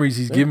Origin memories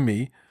he's given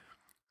me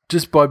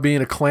just by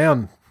being a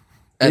clown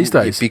these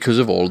days. Because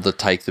of all the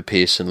take the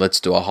piss and let's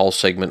do a whole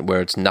segment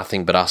where it's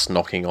nothing but us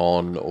knocking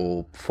on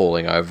or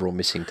falling over or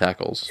missing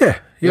tackles.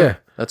 Yeah.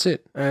 That's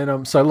it.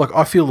 And so, look,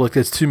 I feel like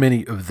there's too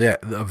many of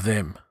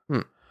them.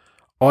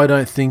 I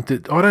don't think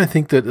that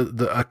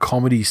a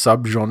comedy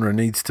subgenre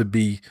needs to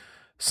be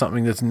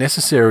something that's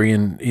necessary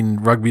in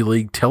rugby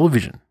league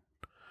television.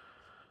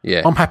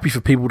 Yeah. I'm happy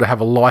for people to have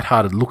a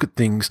lighthearted look at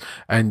things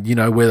and,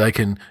 where they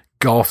can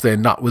go off their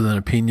nut with an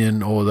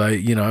opinion, or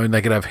and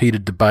they can have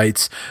heated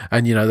debates,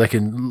 and, they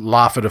can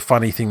laugh at a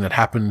funny thing that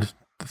happened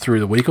through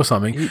the week or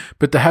something.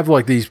 But to have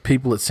like these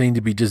people that seem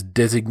to be just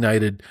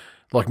designated,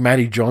 like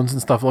Matty Johns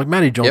and stuff, like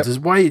Matty Johns is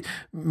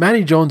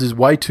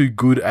way too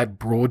good at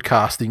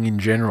broadcasting in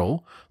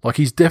general. Like,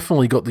 he's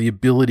definitely got the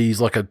abilities,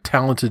 like a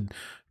talented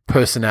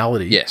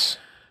personality. Yes.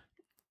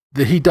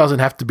 That he doesn't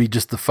have to be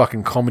just the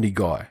fucking comedy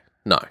guy.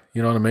 No.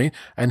 You know what I mean?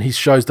 And his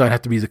shows don't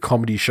have to be the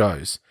comedy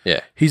shows.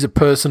 Yeah. He's a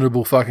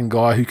personable fucking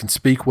guy who can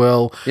speak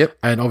well. Yep.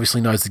 And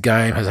obviously knows the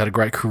game, has had a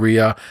great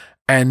career,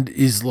 and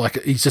is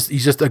like, he's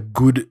just a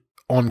good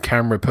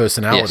on-camera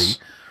personality. Yes.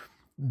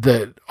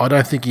 That I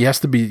don't think he has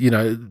to be,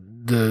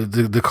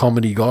 the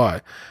comedy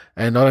guy.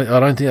 And I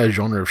don't think that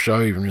genre of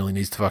show even really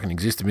needs to fucking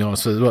exist, to be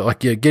honest. So, like,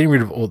 getting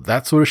rid of all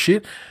that sort of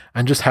shit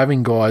and just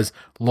having guys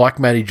like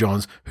Matty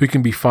Johns who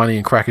can be funny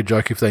and crack a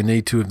joke if they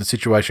need to, if the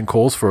situation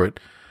calls for it,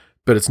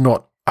 but it's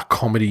not a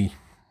comedy,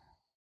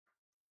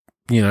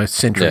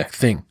 centric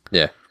thing.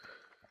 Yeah.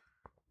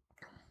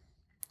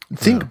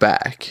 Think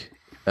back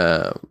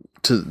to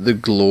the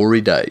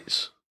glory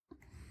days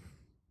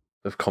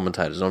of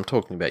commentators. I'm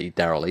talking about your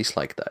Darryl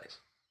Eastlake days.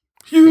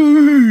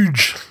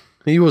 Huge.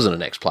 He wasn't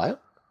an ex-player.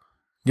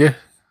 Yeah.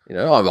 He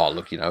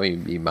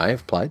may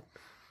have played.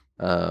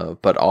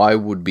 But I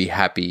would be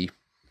happy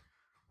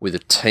with a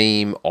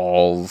team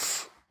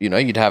of,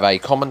 you'd have a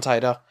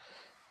commentator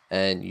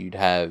and you'd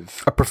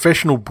have a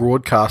professional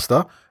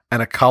broadcaster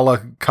and a colour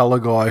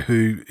guy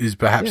who is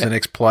perhaps an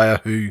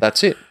ex-player who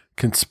that's it.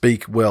 Can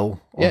speak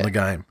well on the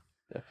game.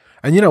 Yeah.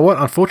 And you know what?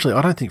 Unfortunately,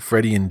 I don't think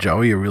Freddie and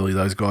Joey are really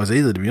those guys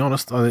either, to be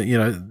honest.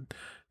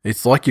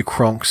 It's like your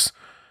Cronks.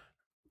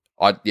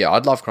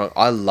 I'd love Cronk.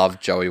 I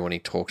love Joey when he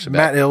talks about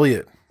Matt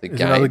Elliott. Is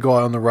another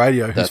guy on the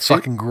radio who's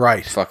fucking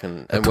great.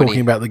 And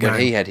talking about the game. When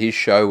he had his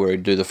show where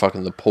he'd do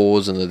the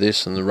pause and the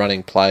this and the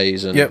running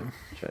plays and that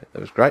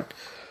was great.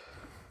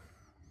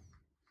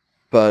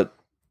 But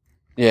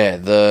yeah,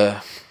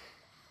 the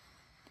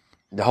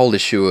whole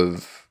issue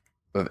of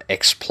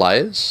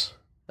ex-players,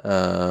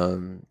 I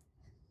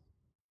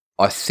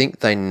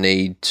think they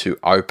need to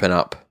open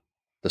up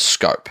the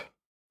scope.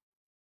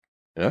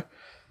 You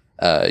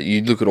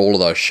look at all of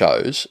those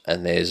shows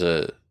and there's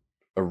a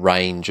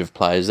range of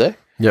players there.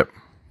 Yep.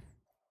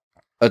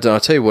 I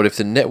tell you what, if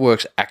the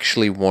networks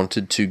actually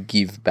wanted to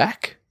give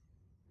back,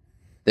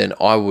 then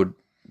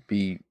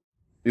it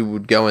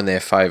would go in their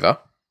favour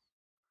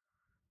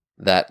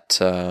that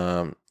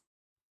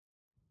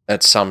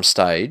at some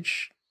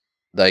stage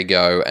they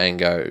go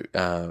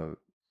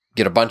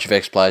get a bunch of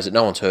ex-players that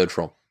no one's heard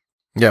from.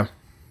 Yeah.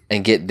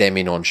 And get them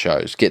in on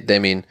shows. Get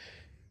them in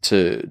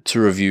to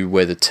review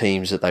where the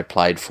teams that they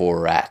played for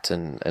are at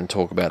and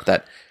talk about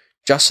that.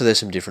 Just so there's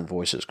some different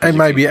voices. And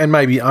maybe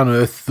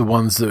unearth the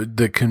ones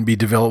that can be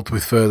developed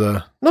with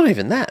further... Not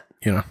even that.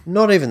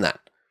 Not even that.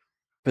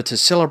 But to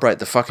celebrate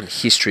the fucking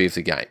history of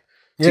the game.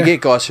 To get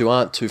guys who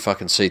aren't too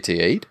fucking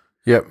CTE'd.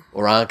 Yep.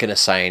 Or aren't going to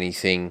say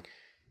anything,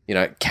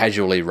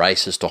 casually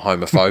racist or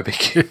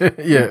homophobic.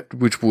 Yeah.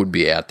 Which would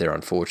be out there,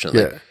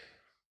 unfortunately. Yeah.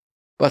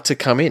 But to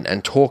come in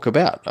and talk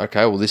about,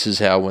 okay, well, this is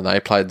how when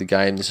they played the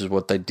game, this is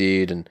what they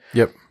did, and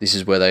this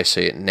is where they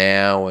see it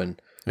now,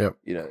 and,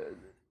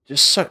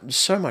 just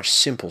so much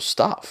simple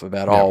stuff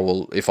about,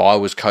 if I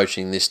was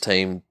coaching this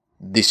team,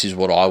 this is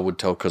what I would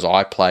tell, because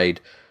I played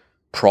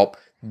prop,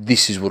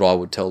 this is what I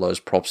would tell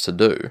those props to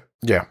do.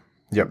 Yeah.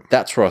 Yep.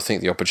 That's where I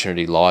think the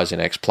opportunity lies in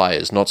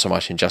ex-players, not so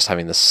much in just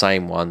having the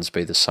same ones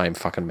be the same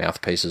fucking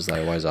mouthpieces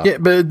they always are. Yeah,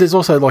 but there's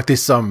also like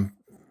this, I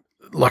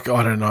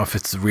don't know if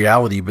it's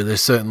reality, but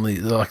there's certainly,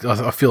 like,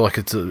 I feel like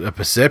it's a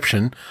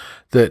perception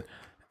that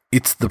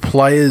it's the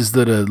players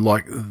that are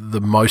like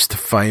the most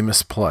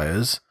famous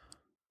players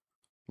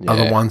are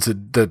the ones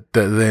that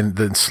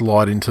then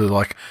slide into,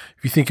 like,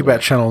 if you think about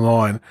Channel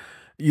 9,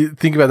 you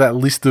think about that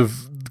list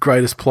of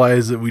greatest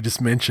players that we just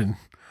mentioned,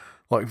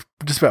 like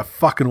just about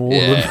fucking all of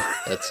them. Yeah,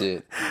 that's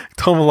it.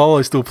 Tom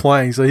Malolo's still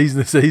playing, so he's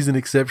an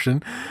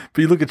exception.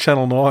 But you look at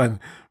Channel 9,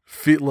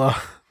 Fittler,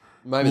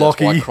 maybe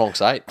Lockie, that's why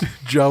Cronk's 8.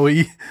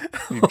 Joey.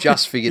 You've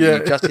just figured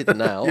you've just hit the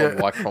nail on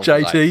why Cronk's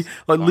JT,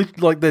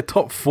 8. like their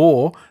top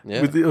 4,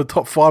 with the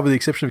top 5 with the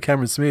exception of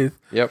Cameron Smith.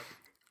 Yep.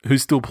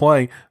 Who's still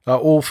playing, are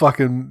all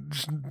fucking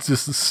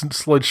just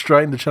slid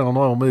straight into Channel 9.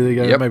 Well, maybe they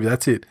go, maybe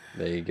that's it.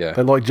 There you go.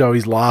 They like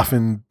Joey's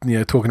laughing,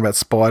 talking about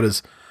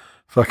spiders.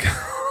 Fucking.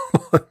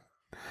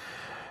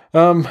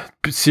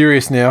 Bit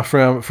serious now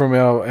from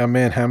our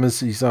man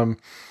Hammers. He's said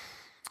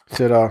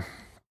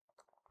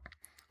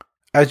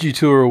As you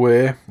two are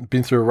aware, I've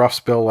been through a rough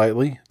spell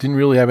lately. Didn't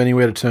really have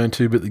anywhere to turn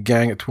to but the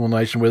gang at Twill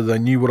Nation, whether they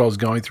knew what I was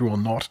going through or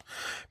not.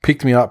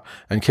 Picked me up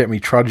and kept me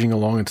trudging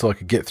along until I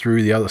could get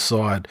through the other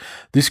side.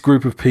 This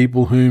group of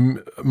people,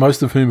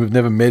 most of whom have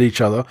never met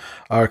each other,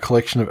 are a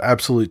collection of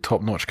absolute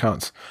top-notch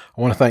cunts.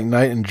 I want to thank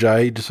Nate and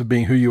Jay just for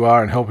being who you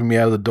are and helping me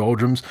out of the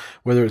doldrums,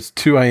 whether it's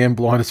 2 a.m.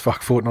 blind as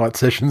fuck Fortnite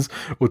sessions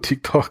or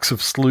TikToks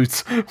of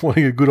sleuths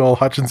wanting a good old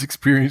Hutchins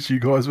experience. You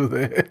guys were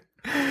there.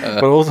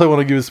 But I also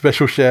want to give a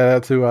special shout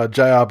out to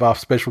JR Buff,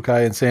 Special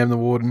K and Sam the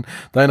Warden.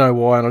 They know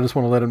why, and I just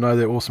want to let them know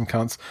they're awesome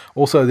cunts.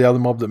 Also, the other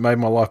mob that made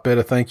my life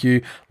better, thank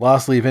you.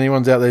 Lastly, if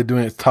anyone's out there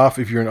doing it tough,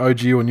 if you're an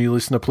OG or new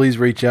listener, please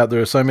reach out. There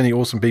are so many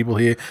awesome people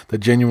here that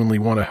genuinely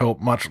want to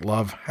help. Much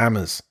love,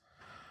 Hammers.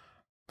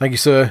 Thank you,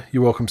 sir.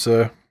 You're welcome,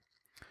 sir.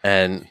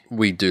 And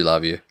we do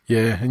love you.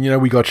 Yeah,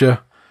 and we got you.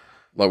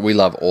 Like, we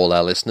love all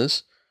our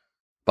listeners,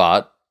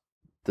 but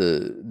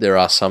there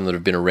are some that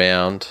have been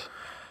around.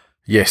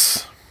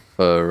 Yes.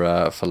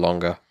 For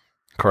longer.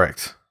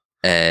 Correct.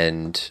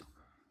 And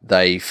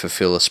they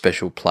fulfill a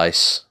special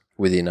place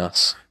within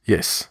us.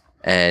 Yes.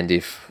 And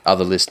if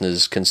other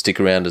listeners can stick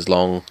around as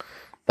long,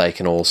 they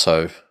can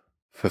also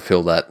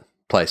fulfill that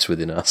place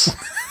within us.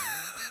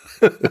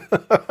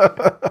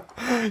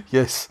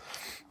 Yes.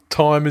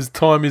 Time is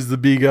the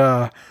big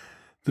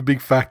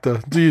factor.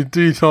 Do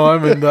your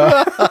time and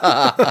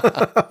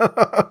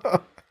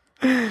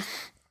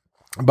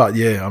but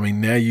yeah, I mean,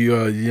 now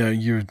you're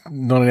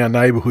not in our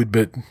neighbourhood,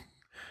 but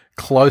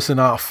close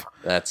enough.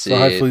 That's so it.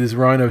 Hopefully this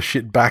Rona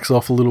shit backs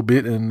off a little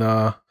bit and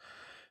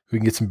we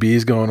can get some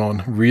beers going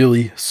on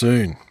really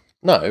soon.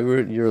 No,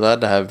 you're allowed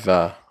to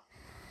have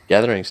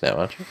gatherings now,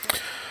 aren't you?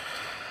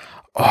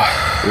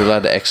 You're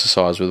allowed to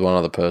exercise with one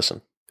other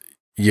person.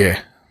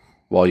 Yeah.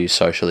 While you're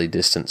socially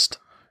distanced.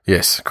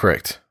 Yes,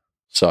 correct.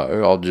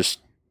 So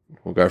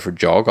we'll go for a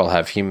jog. I'll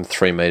have him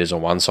 3 meters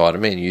on one side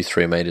of me and you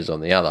 3 meters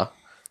on the other.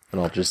 And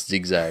I'll just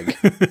zigzag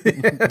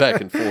back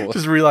and forth.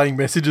 Just relaying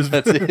messages.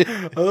 That's it.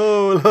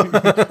 Oh,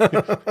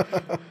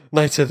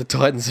 Nate said the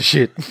Titans are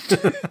shit.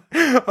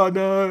 I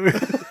know.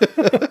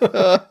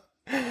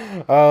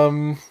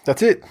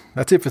 That's it.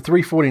 That's it for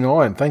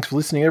 349. Thanks for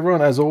listening,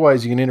 everyone. As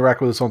always, you can interact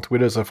with us on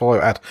Twitter, so follow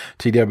at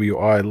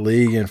TWI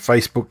League, and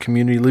Facebook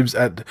community lives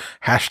at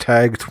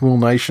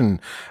 #TwillNation.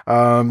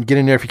 Get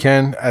in there if you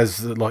can,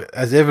 as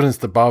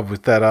evidenced above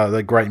with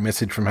that great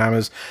message from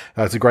Hammers.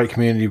 It's a great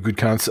community of good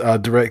cunts.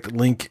 Direct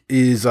link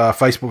is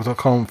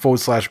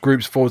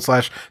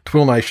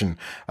facebook.com/groups/TwillNation.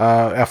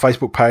 Our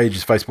Facebook page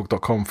is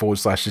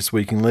facebook.com/This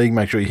Week in League.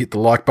 Make sure you hit the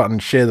like button,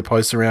 share the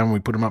posts around. We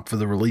put them up for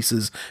the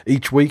releases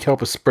each week.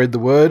 Help us spread the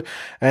word.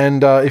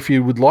 And if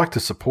you would like to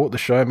support the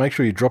show, make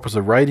sure you drop us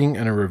a rating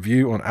and a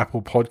review on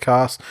Apple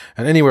Podcasts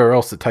and anywhere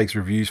else that takes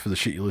reviews for the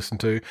shit you listen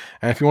to.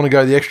 And if you want to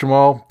go the extra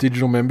mile,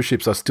 digital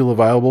memberships are still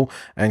available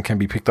and can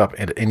be picked up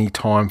at any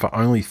time for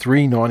only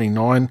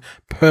 $3.99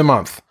 per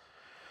month.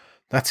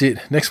 That's it.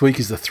 Next week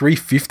is the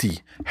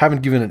 350.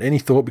 Haven't given it any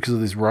thought because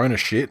of this Rona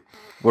shit.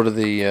 What are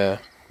the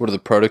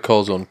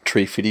protocols on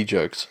tree fitty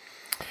jokes?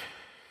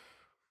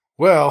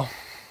 Well,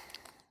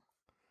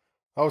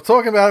 I was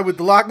talking about it with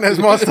the Loch Ness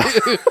Monster.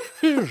 I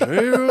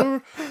tell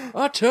you,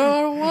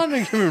 I want to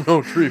give him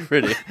no tree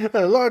fitty.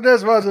 The Loch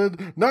Ness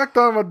Monster knocked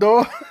on my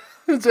door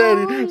and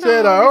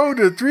said I owed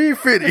a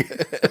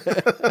 350.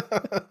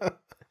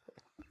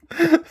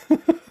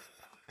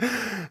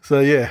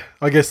 So yeah,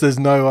 I guess there's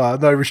no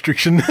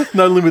restriction,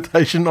 no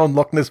limitation on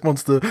Loch Ness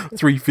Monster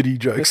 350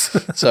 jokes.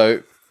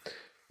 So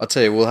I'll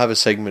tell you, we'll have a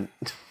segment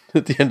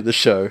at the end of the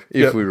show,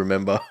 if we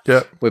remember,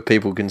 where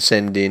people can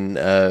send in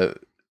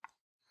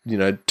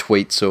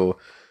tweets or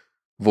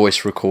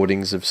voice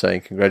recordings of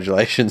saying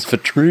congratulations for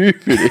tree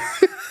fitty.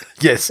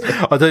 Yes,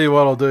 I'll tell you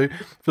what I'll do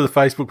for the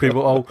Facebook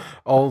people.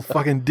 I'll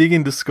fucking dig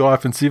into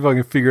Skype and see if I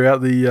can figure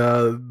out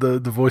the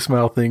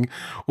voicemail thing,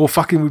 or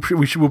fucking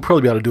we'll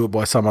probably be able to do it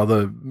by some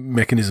other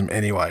mechanism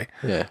anyway.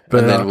 Yeah, but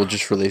and then we'll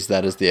just release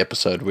that as the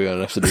episode. We don't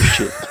have to do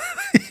shit.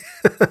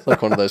 It's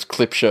like one of those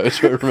clip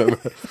shows where you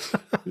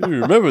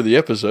remember the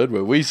episode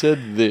where we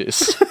said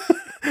this.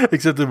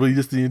 Except it'll be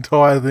just the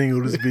entire thing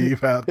will just be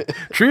about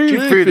tree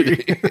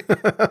fitty.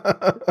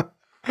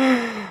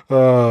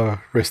 Oh,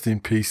 rest in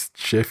peace,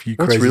 Chef. You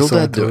What's crazy Real son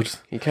Dad of doing? God.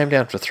 He came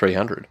down for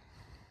 300.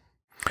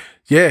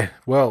 Yeah,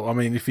 well, I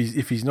mean, if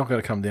he's not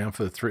going to come down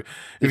for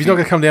he's not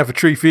going to come down for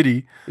tree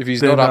fitty, if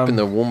he's not up in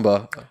the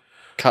Woomba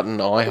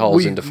cutting eye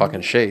holes into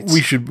fucking sheets,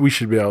 we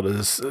should be able to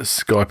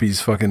Skype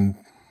his fucking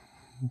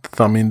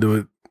thumb into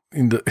it.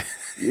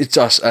 It's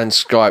us and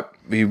Skype.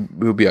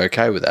 We'll be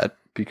okay with that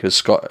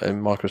because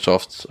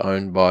Microsoft's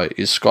owned by.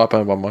 Is Skype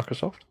owned by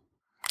Microsoft?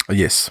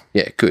 Yes.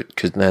 Yeah, good,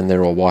 because then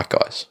they're all white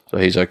guys, so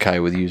he's okay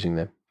with using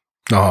them.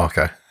 Oh,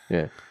 okay.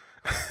 Yeah.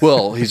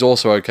 Well, he's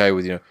also okay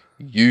with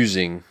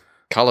using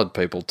coloured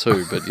people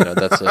too, but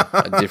that's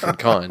a different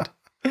kind.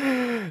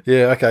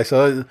 Yeah. Okay.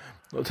 So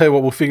I'll tell you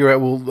what. We'll figure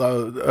out. We'll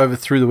over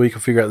through the week.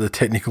 We'll figure out the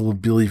technical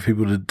ability for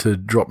people to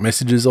drop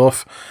messages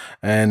off,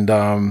 and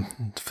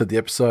for the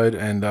episode,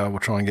 and we'll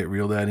try and get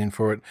Real Dad in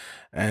for it,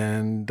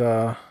 and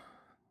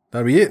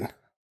that'll be it.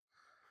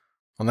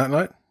 On that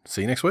note,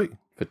 see you next week.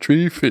 For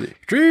Tree Fritter.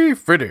 Tree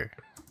Fritter.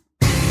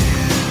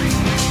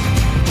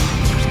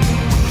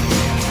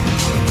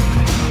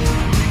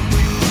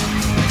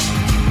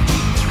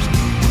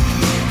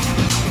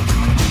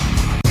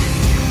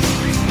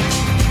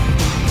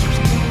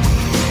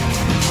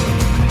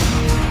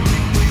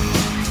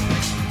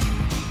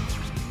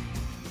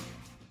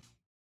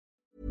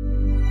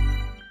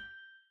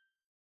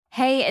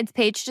 Hey, it's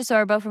Paige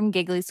DeSorbo from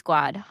Giggly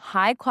Squad.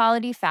 High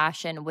quality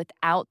fashion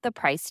without the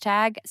price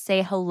tag.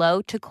 Say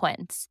hello to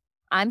Quince.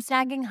 I'm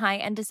snagging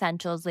high-end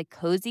essentials like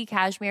cozy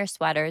cashmere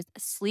sweaters,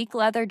 sleek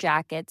leather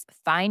jackets,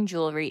 fine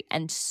jewelry,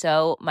 and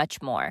so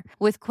much more.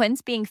 With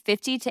Quince being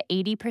 50 to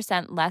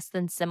 80% less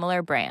than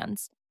similar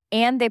brands.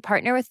 And they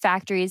partner with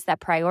factories that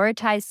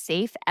prioritize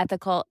safe,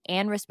 ethical,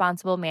 and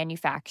responsible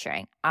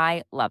manufacturing.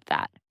 I love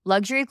that.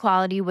 Luxury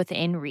quality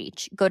within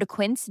reach. Go to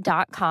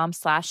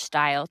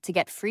quince.com/style to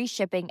get free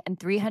shipping and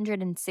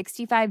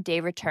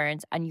 365-day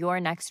returns on your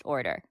next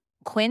order.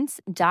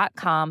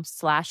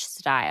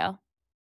 Quince.com/style.